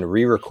suits and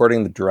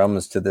re-recording the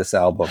drums to this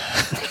album.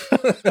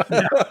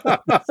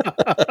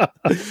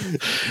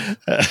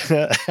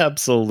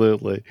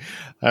 Absolutely.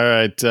 All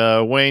right,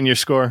 Wayne, your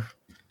score?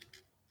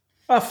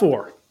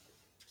 4.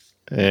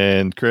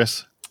 And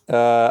Chris?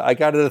 I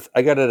got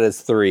it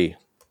as 3.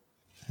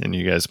 And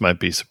you guys might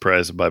be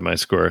surprised by my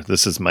score.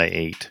 This is my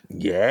 8.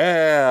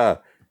 Yeah.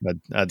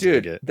 I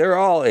Dude, dig it. they're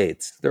all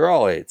 8s. They're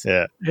all 8s.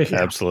 Yeah,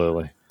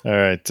 absolutely. All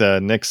right,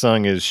 next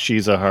song is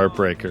She's a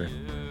Heartbreaker.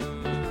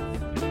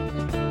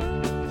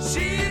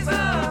 She's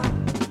a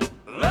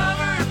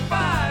lover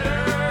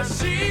fighter.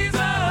 She's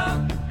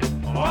a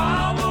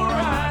wild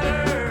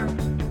rider.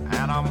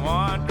 And I'm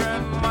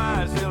wondering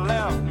why she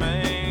left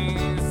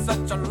me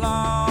such a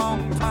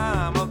long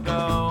time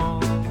ago.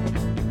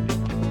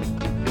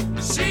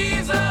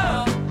 She's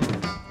a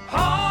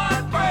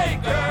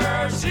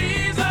heartbreaker.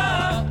 She's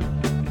a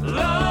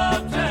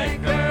love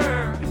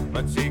taker.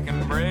 But she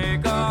can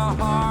break a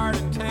heart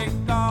and take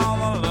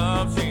all the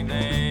love she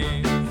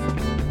needs.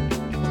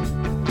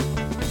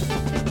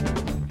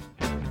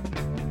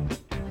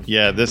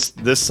 Yeah, this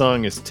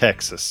song is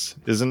Texas,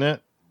 isn't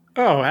it?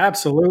 Oh,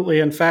 absolutely.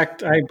 In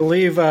fact, I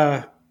believe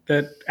that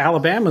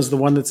Alabama's the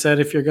one that said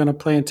if you're going to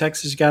play in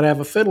Texas, you got to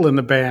have a fiddle in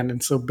the band.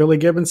 And so Billy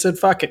Gibbons said,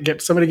 "Fuck it,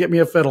 get me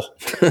a fiddle."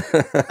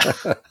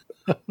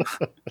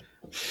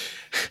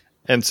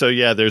 And so,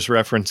 yeah, there's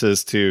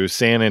references to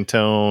San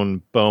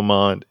Antonio,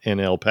 Beaumont, and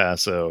El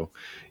Paso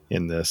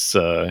in this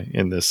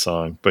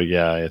song. But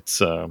yeah,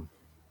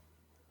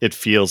 it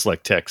feels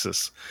like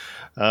Texas.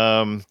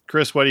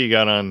 Chris, what do you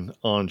got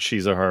on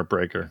She's a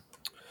Heartbreaker?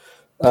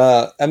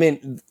 I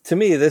mean, to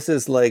me, this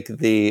is like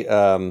the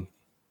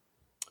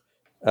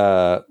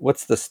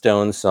what's the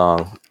Stone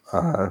song?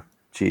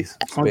 Geez,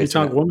 Honky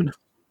Tonk Woman.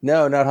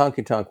 No, not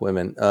Honky Tonk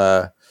Women.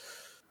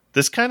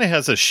 This kind of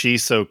has a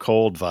She's So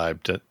Cold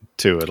vibe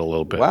to it a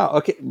little bit. Wow.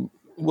 Okay.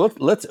 Well,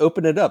 let's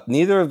open it up.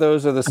 Neither of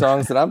those are the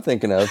songs that I'm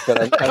thinking of,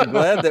 but I'm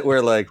glad that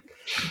we're like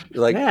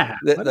Yeah,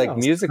 what else?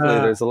 musically,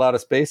 there's a lot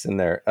of space in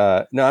there.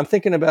 No, I'm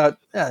thinking about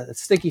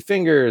Sticky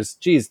Fingers.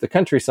 Geez, the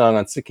country song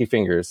on Sticky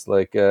Fingers,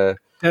 like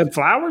Dead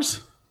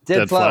Flowers.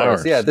 Dead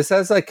Flowers. Yeah, this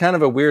has like kind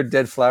of a weird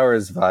Dead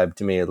Flowers vibe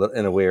to me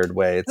in a weird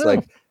way. It's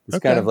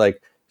kind of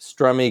like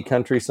strummy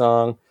country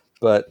song.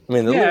 But I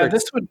mean, the lyrics,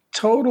 this one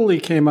totally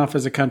came off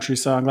as a country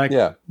song. Like,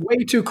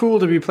 way too cool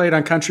to be played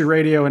on country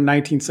radio in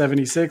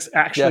 1976.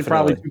 Actually, Definitely.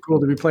 probably too cool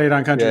to be played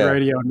on country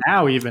radio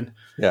now, even.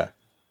 Yeah,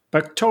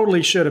 but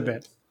totally should have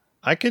been.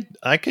 I could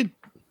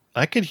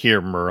hear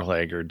Merle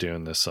Haggard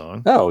doing this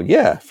song. Oh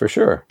yeah, for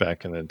sure.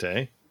 Back in the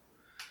day.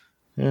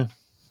 Yeah.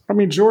 I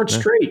mean, George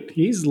Strait,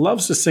 he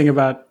loves to sing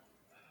about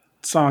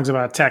songs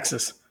about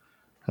Texas.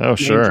 Oh,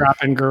 sure.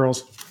 Dropping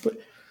girls.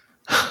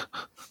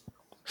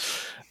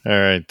 All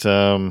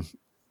right.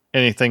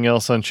 Anything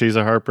else on She's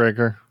a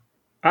Heartbreaker?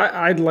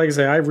 I'd like to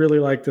say I really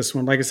like this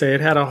one. Like I say,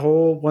 it had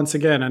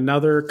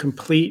another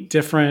complete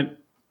different,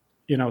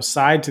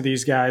 side to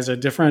these guys, a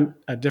different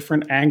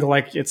angle.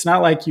 Like, it's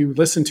not like you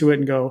listen to it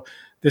and go,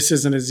 "This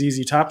isn't a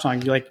ZZ Top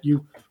song."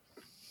 You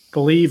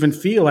believe and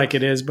feel like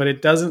it is, but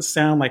it doesn't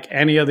sound like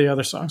any of the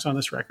other songs on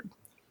this record.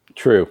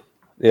 True.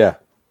 Yeah.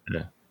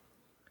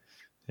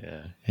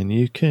 And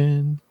you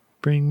can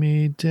bring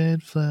me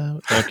dead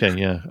flowers. Okay,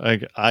 yeah,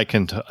 I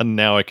can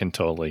now. I can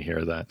totally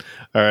hear that.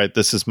 All right,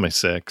 this is my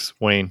 6.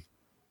 Wayne,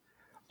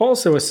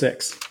 also a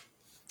 6,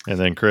 and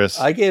then Chris.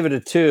 I gave it a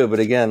 2, but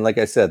again, like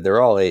I said,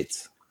 they're all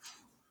 8s.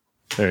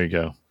 There you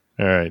go.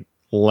 All right,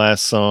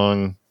 last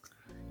song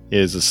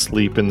is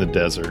 "Asleep in the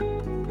Desert."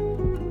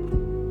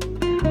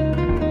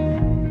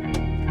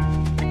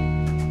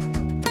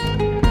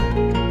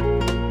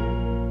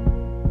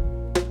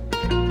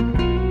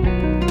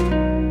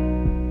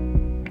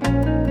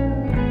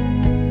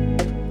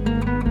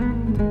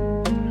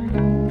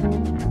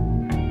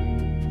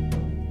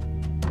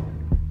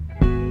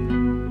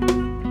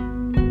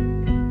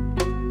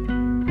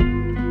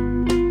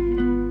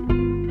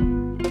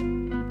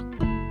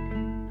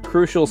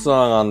 Crucial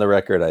song on the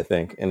record, I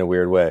think, in a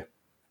weird way.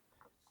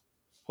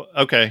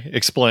 Okay,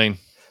 explain.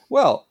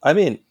 Well, I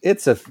mean,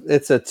 it's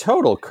a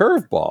total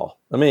curveball.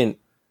 I mean,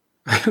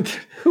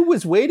 who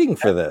was waiting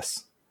for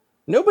this?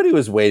 Nobody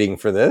was waiting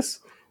for this.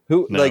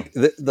 Who No.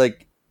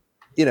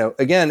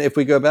 Again, if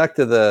we go back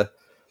to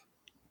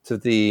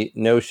the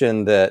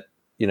notion that,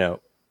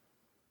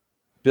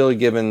 Billy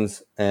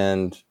Gibbons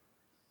and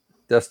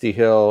Dusty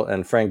Hill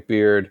and Frank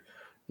Beard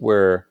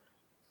were,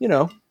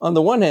 on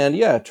the one hand,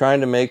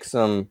 trying to make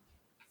some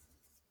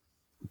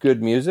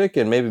good music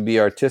and maybe be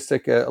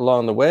artistic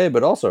along the way,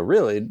 but also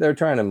really they're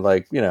trying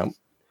to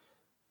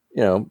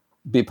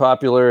be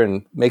popular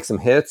and make some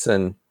hits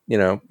and,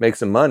 make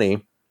some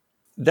money.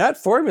 That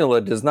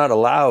formula does not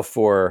allow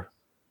for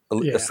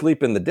a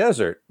sleep in the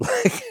desert.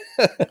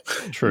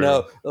 True.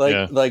 No,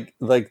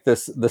 like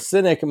the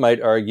cynic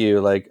might argue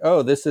like,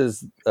 oh, this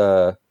is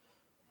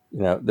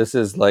this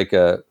is like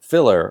a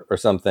filler or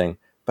something.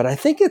 But I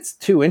think it's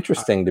too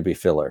interesting to be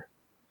filler.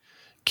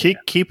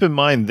 Keep in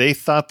mind, they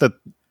thought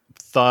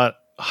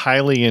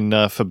highly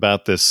enough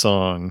about this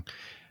song.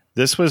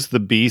 This was the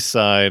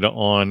B-side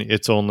on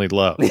It's Only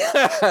Love.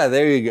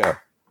 There you go.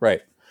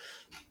 Right.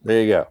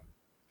 There you go.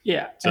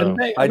 Yeah. So,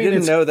 I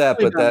didn't know that,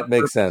 but that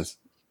makes sense.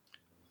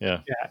 Yeah.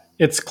 Yeah.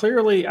 It's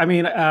clearly, I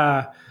mean,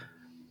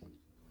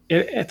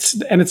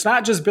 it's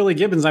not just Billy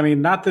Gibbons. I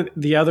mean, not that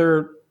the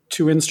other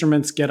two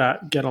instruments get a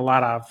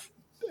lot of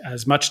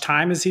as much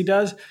time as he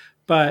does,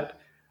 but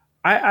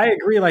I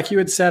agree. Like you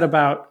had said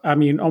about, I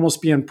mean,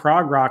 almost being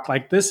prog rock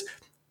like this,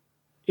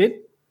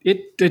 they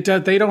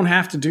don't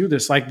have to do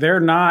this. Like they're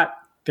not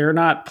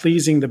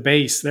pleasing the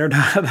bass. They're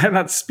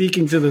not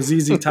speaking to the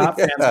ZZ Top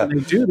fans when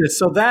they do this.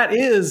 So that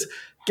is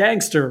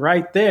gangster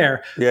right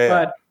there. Yeah.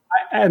 But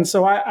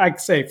I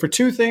say for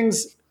two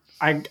things,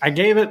 I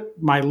gave it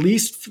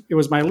it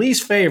was my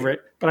least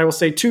favorite, but I will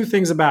say two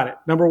things about it.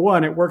 Number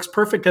one, it works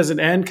perfect as an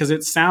end because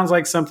it sounds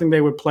like something they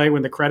would play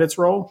when the credits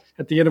roll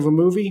at the end of a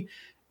movie.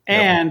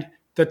 And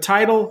the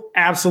title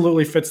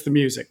absolutely fits the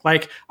music.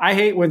 Like I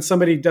hate when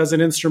somebody does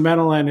an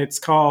instrumental and it's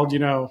called,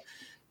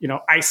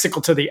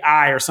 Icicle to the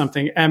Eye or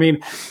something. I mean,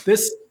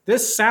 this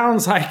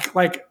sounds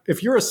like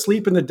if you're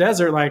asleep in the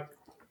desert, like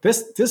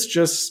this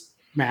just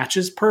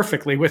matches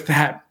perfectly with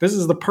that. This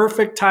is the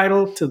perfect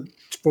title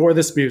for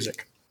this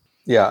music.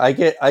 Yeah, I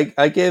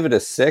gave it a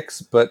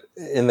 6, but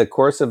in the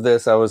course of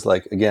this, I was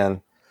like, I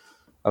don't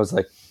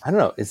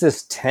know, is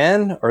this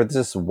 10 or is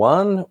this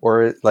 1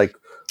 or like,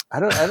 I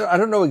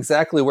don't know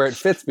exactly where it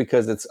fits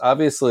because it's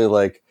obviously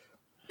like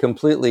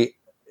completely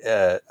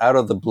out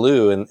of the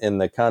blue in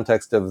the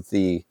context of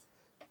the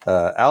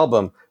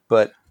album,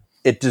 but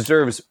it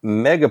deserves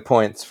mega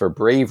points for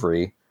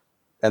bravery,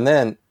 and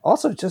then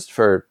also just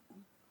for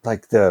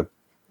like the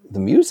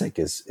music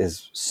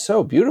is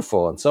so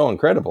beautiful and so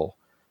incredible,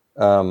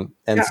 kind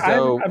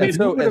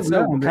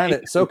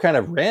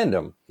of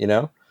random,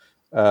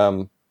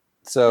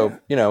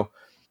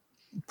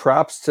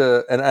 props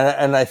to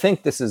and I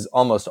think this is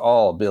almost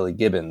all Billy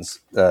Gibbons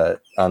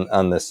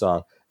on this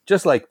song.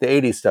 Just like the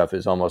 80s stuff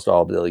is almost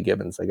all Billy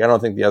Gibbons. Like I don't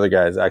think the other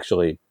guys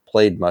actually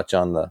played much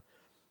on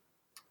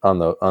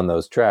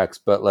those tracks,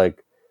 but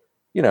like,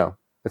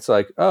 it's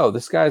like, oh,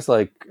 this guy's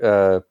like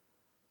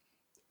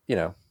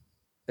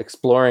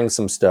exploring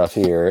some stuff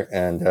here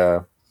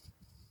and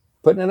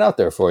putting it out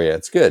there for you.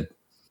 It's good.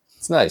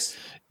 It's nice.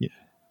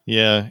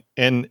 Yeah.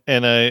 And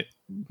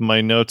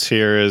my notes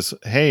here is,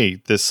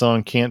 hey, this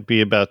song can't be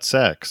about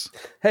sex.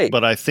 Hey,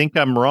 but I think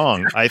I'm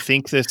wrong. I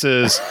think this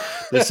is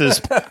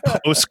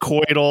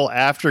post-coital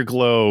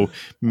afterglow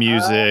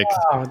music.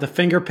 Oh, the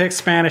finger-picked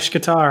Spanish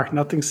guitar.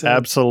 Nothing said.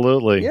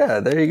 Absolutely. Yeah,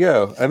 there you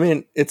go. I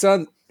mean, it's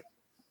on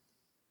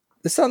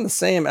the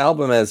same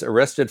album as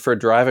Arrested for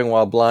Driving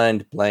While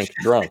Blind, Blank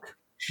Drunk.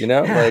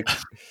 Like,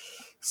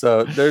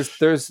 so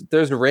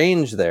there's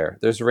range there.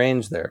 There's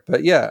range there.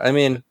 But yeah, I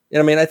think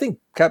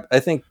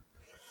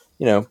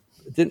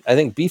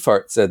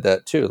Beefheart said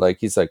that too. Like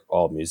he's like,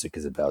 all music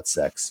is about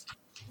sex.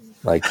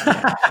 Like,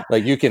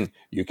 like you can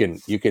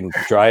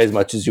try as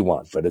much as you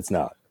want, but it's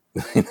not.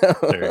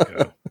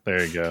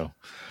 There you go.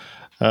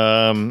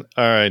 All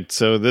right.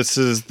 So this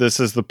is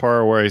the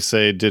part where I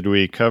say, did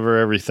we cover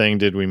everything?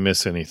 Did we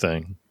miss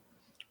anything?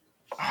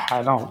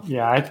 I don't.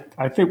 Yeah,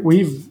 I think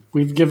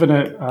we've given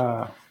it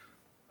a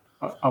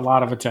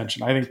lot of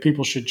attention. I think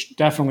people should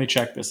definitely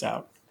check this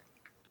out.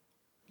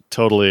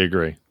 Totally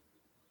agree.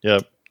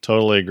 Yep.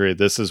 Totally agree.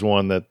 This is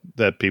one that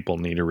people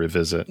need to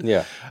revisit.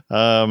 Yeah.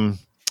 All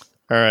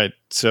right.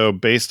 So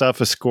based off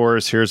of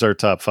scores, here's our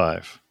top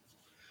 5.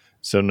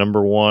 So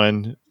number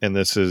 1, and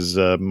this is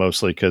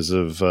mostly because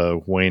of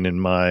Wayne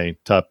and my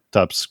top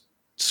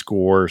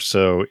score.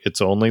 So It's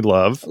Only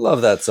Love. I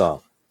love that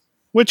song.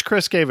 Which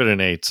Chris gave it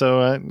an 8.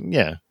 So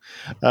yeah.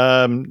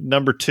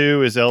 Number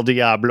 2 is El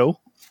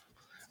Diablo.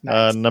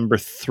 Nice. Number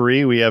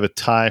 3, we have a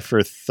tie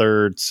for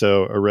third.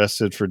 So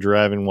Arrested for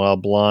Driving While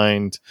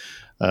Blind.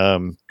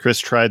 Chris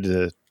tried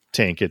to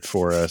tank it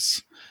for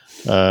us,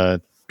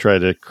 tried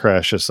to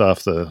crash us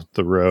off the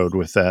road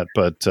with that,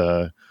 but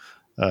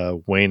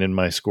Wayne and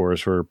my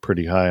scores were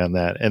pretty high on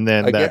that. And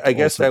then I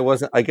guess I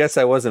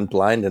wasn't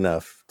blind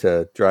enough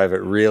to drive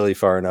it really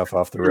far enough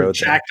off the road.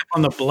 Jacked up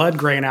on the blood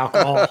grain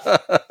alcohol.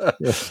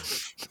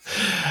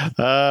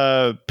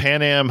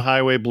 Pan Am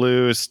Highway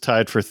Blues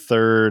tied for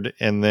third,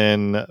 and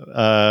then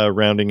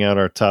rounding out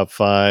our top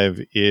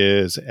 5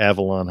 is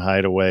Avalon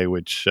Hideaway,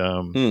 which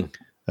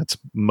that's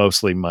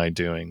mostly my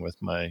doing with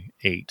my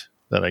 8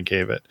 that I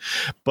gave it.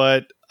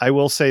 But I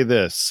will say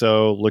this.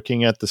 So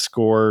looking at the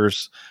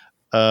scores,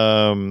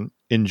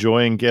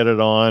 enjoying Get It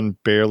On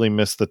barely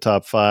missed the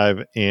top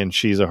 5, and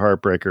She's a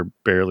Heartbreaker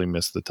barely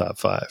missed the top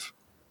 5.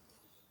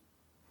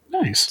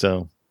 Nice.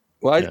 So,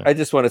 well, yeah. I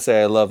just want to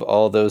say I love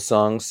all those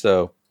songs.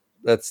 So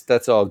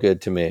that's all good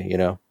to me,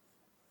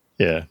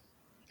 Yeah.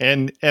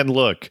 And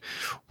look,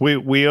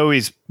 we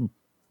always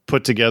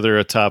put together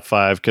a top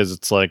 5 because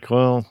it's like,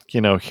 well,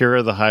 here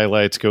are the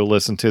highlights. Go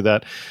listen to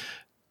that.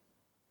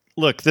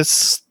 Look,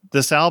 this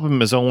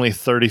album is only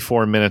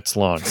 34 minutes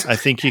long. I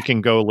think you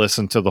can go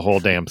listen to the whole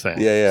damn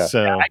thing. Yeah.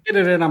 So I get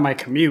it in on my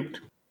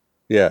commute.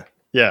 Yeah.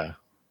 yeah.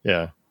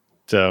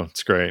 So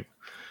it's great.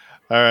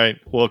 All right.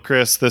 Well,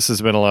 Chris, this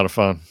has been a lot of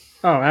fun.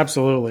 Oh,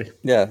 absolutely.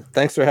 Yeah.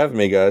 Thanks for having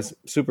me, guys.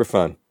 Super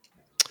fun.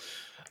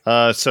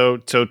 So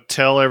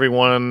tell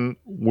everyone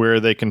where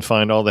they can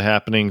find all the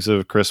happenings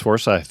of Chris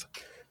Forsyth.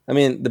 I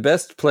mean, the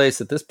best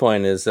place at this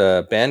point is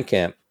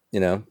Bandcamp.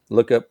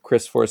 Look up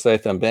Chris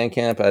Forsyth on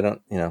Bandcamp.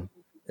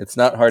 It's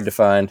not hard to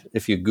find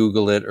if you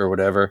Google it or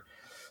whatever.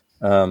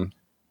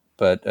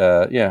 But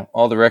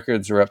all the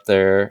records are up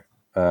there.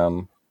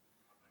 And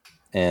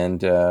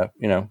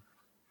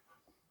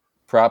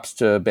props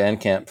to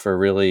Bandcamp for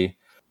really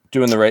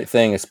doing the right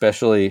thing,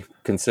 especially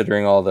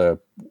considering all the,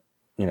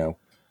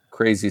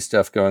 crazy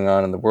stuff going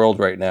on in the world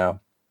right now.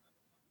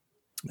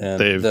 And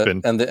they've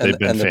been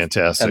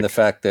fantastic. And the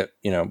fact that,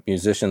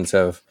 musicians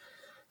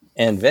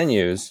and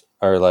venues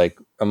are like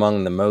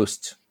among the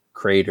most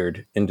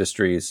cratered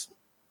industries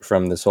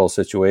from this whole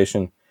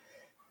situation.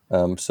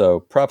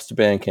 So props to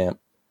Bandcamp.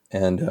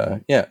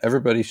 And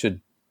everybody should,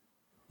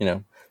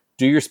 do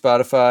your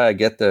Spotify. I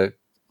get the,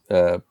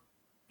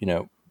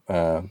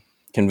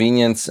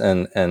 convenience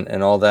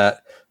and all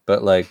that,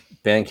 but like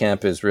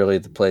Bandcamp is really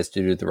the place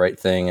to do the right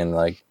thing and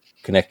like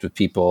connect with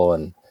people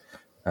and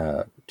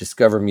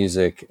discover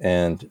music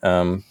and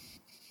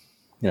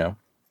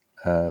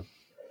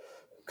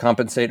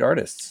compensate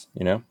artists.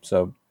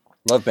 So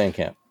love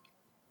Bandcamp.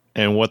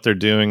 And what they're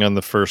doing on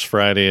the first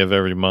Friday of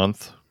every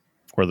month,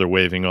 where they're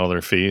waiving all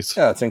their fees.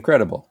 Yeah, it's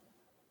incredible.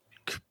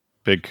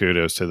 Big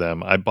kudos to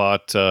them. I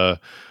bought or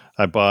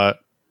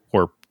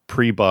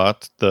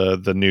pre-bought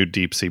the new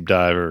Deep Sea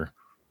Diver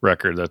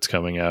record that's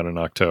coming out in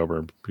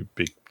October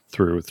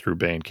through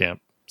Bandcamp.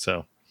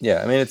 So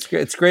yeah, I mean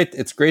it's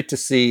great to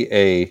see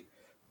a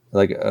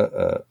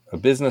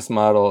business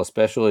model,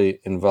 especially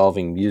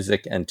involving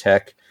music and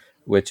tech,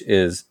 which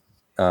is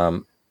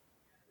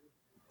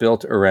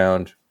built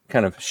around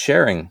kind of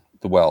sharing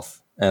the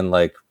wealth and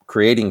like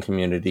creating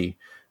community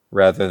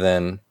rather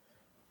than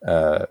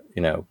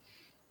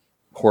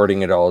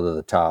hoarding it all to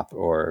the top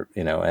or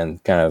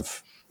and kind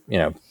of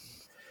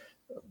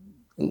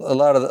a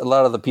lot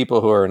of the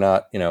people who are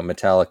not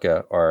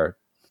Metallica are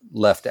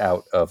left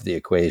out of the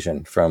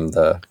equation from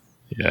the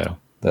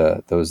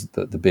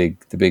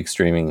big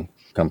streaming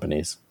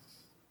companies.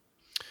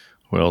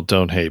 Well,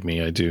 don't hate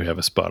me. I do have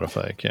a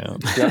Spotify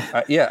account.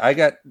 I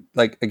got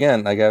I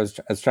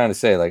was trying to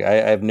say, like,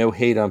 I have no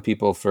hate on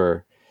people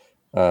for,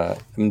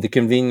 the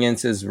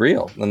convenience is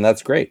real and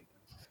that's great.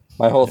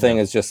 My whole thing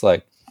is just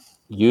like,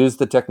 use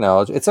the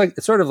technology. It's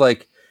sort of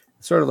like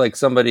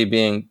somebody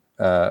being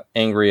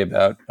angry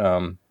about,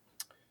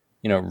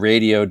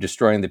 radio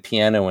destroying the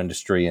piano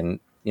industry in,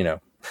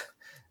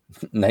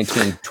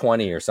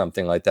 1920 or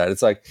something like that.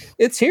 It's like,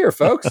 it's here,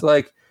 folks.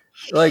 like,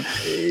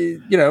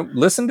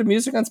 listen to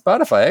music on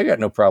Spotify. I got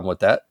no problem with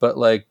that. But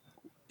like,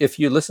 if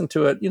you listen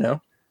to it,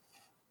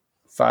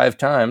 5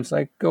 times,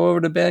 like go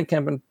over to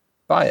Bandcamp and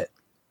buy it.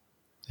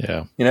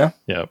 Yeah. Yep.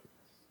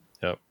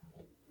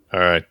 All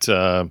right.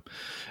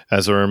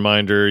 As a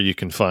reminder, you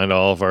can find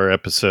all of our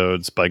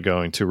episodes by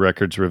going to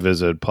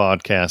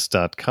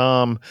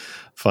recordsrevisitedpodcast.com.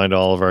 Find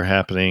all of our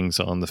happenings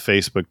on the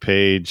Facebook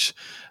page.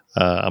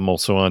 I'm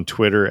also on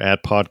Twitter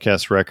at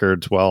Podcast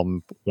Records,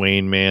 while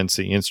Wayne mans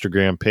the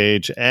Instagram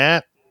page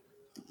at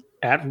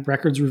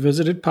Records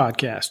Revisited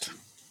Podcast.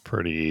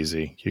 Pretty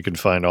easy. You can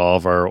find all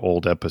of our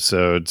old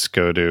episodes.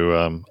 Go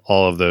to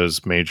all of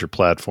those major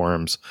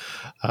platforms.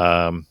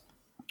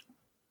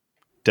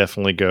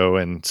 Definitely go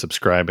and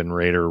subscribe and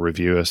rate or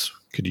review us.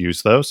 Could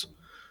use those.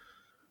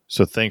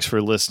 So thanks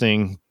for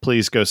listening.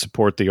 Please go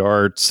support the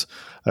arts.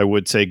 I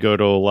would say go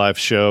to a live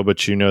show,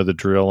 but you know the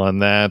drill on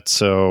that.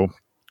 So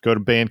go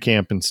to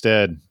Bandcamp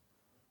instead.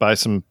 Buy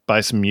some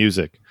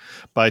music.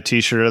 Buy a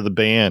t-shirt of the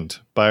band.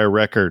 Buy a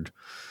record.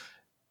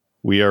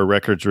 We are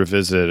Records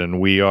Revisited,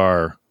 and we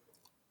are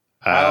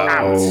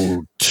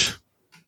out.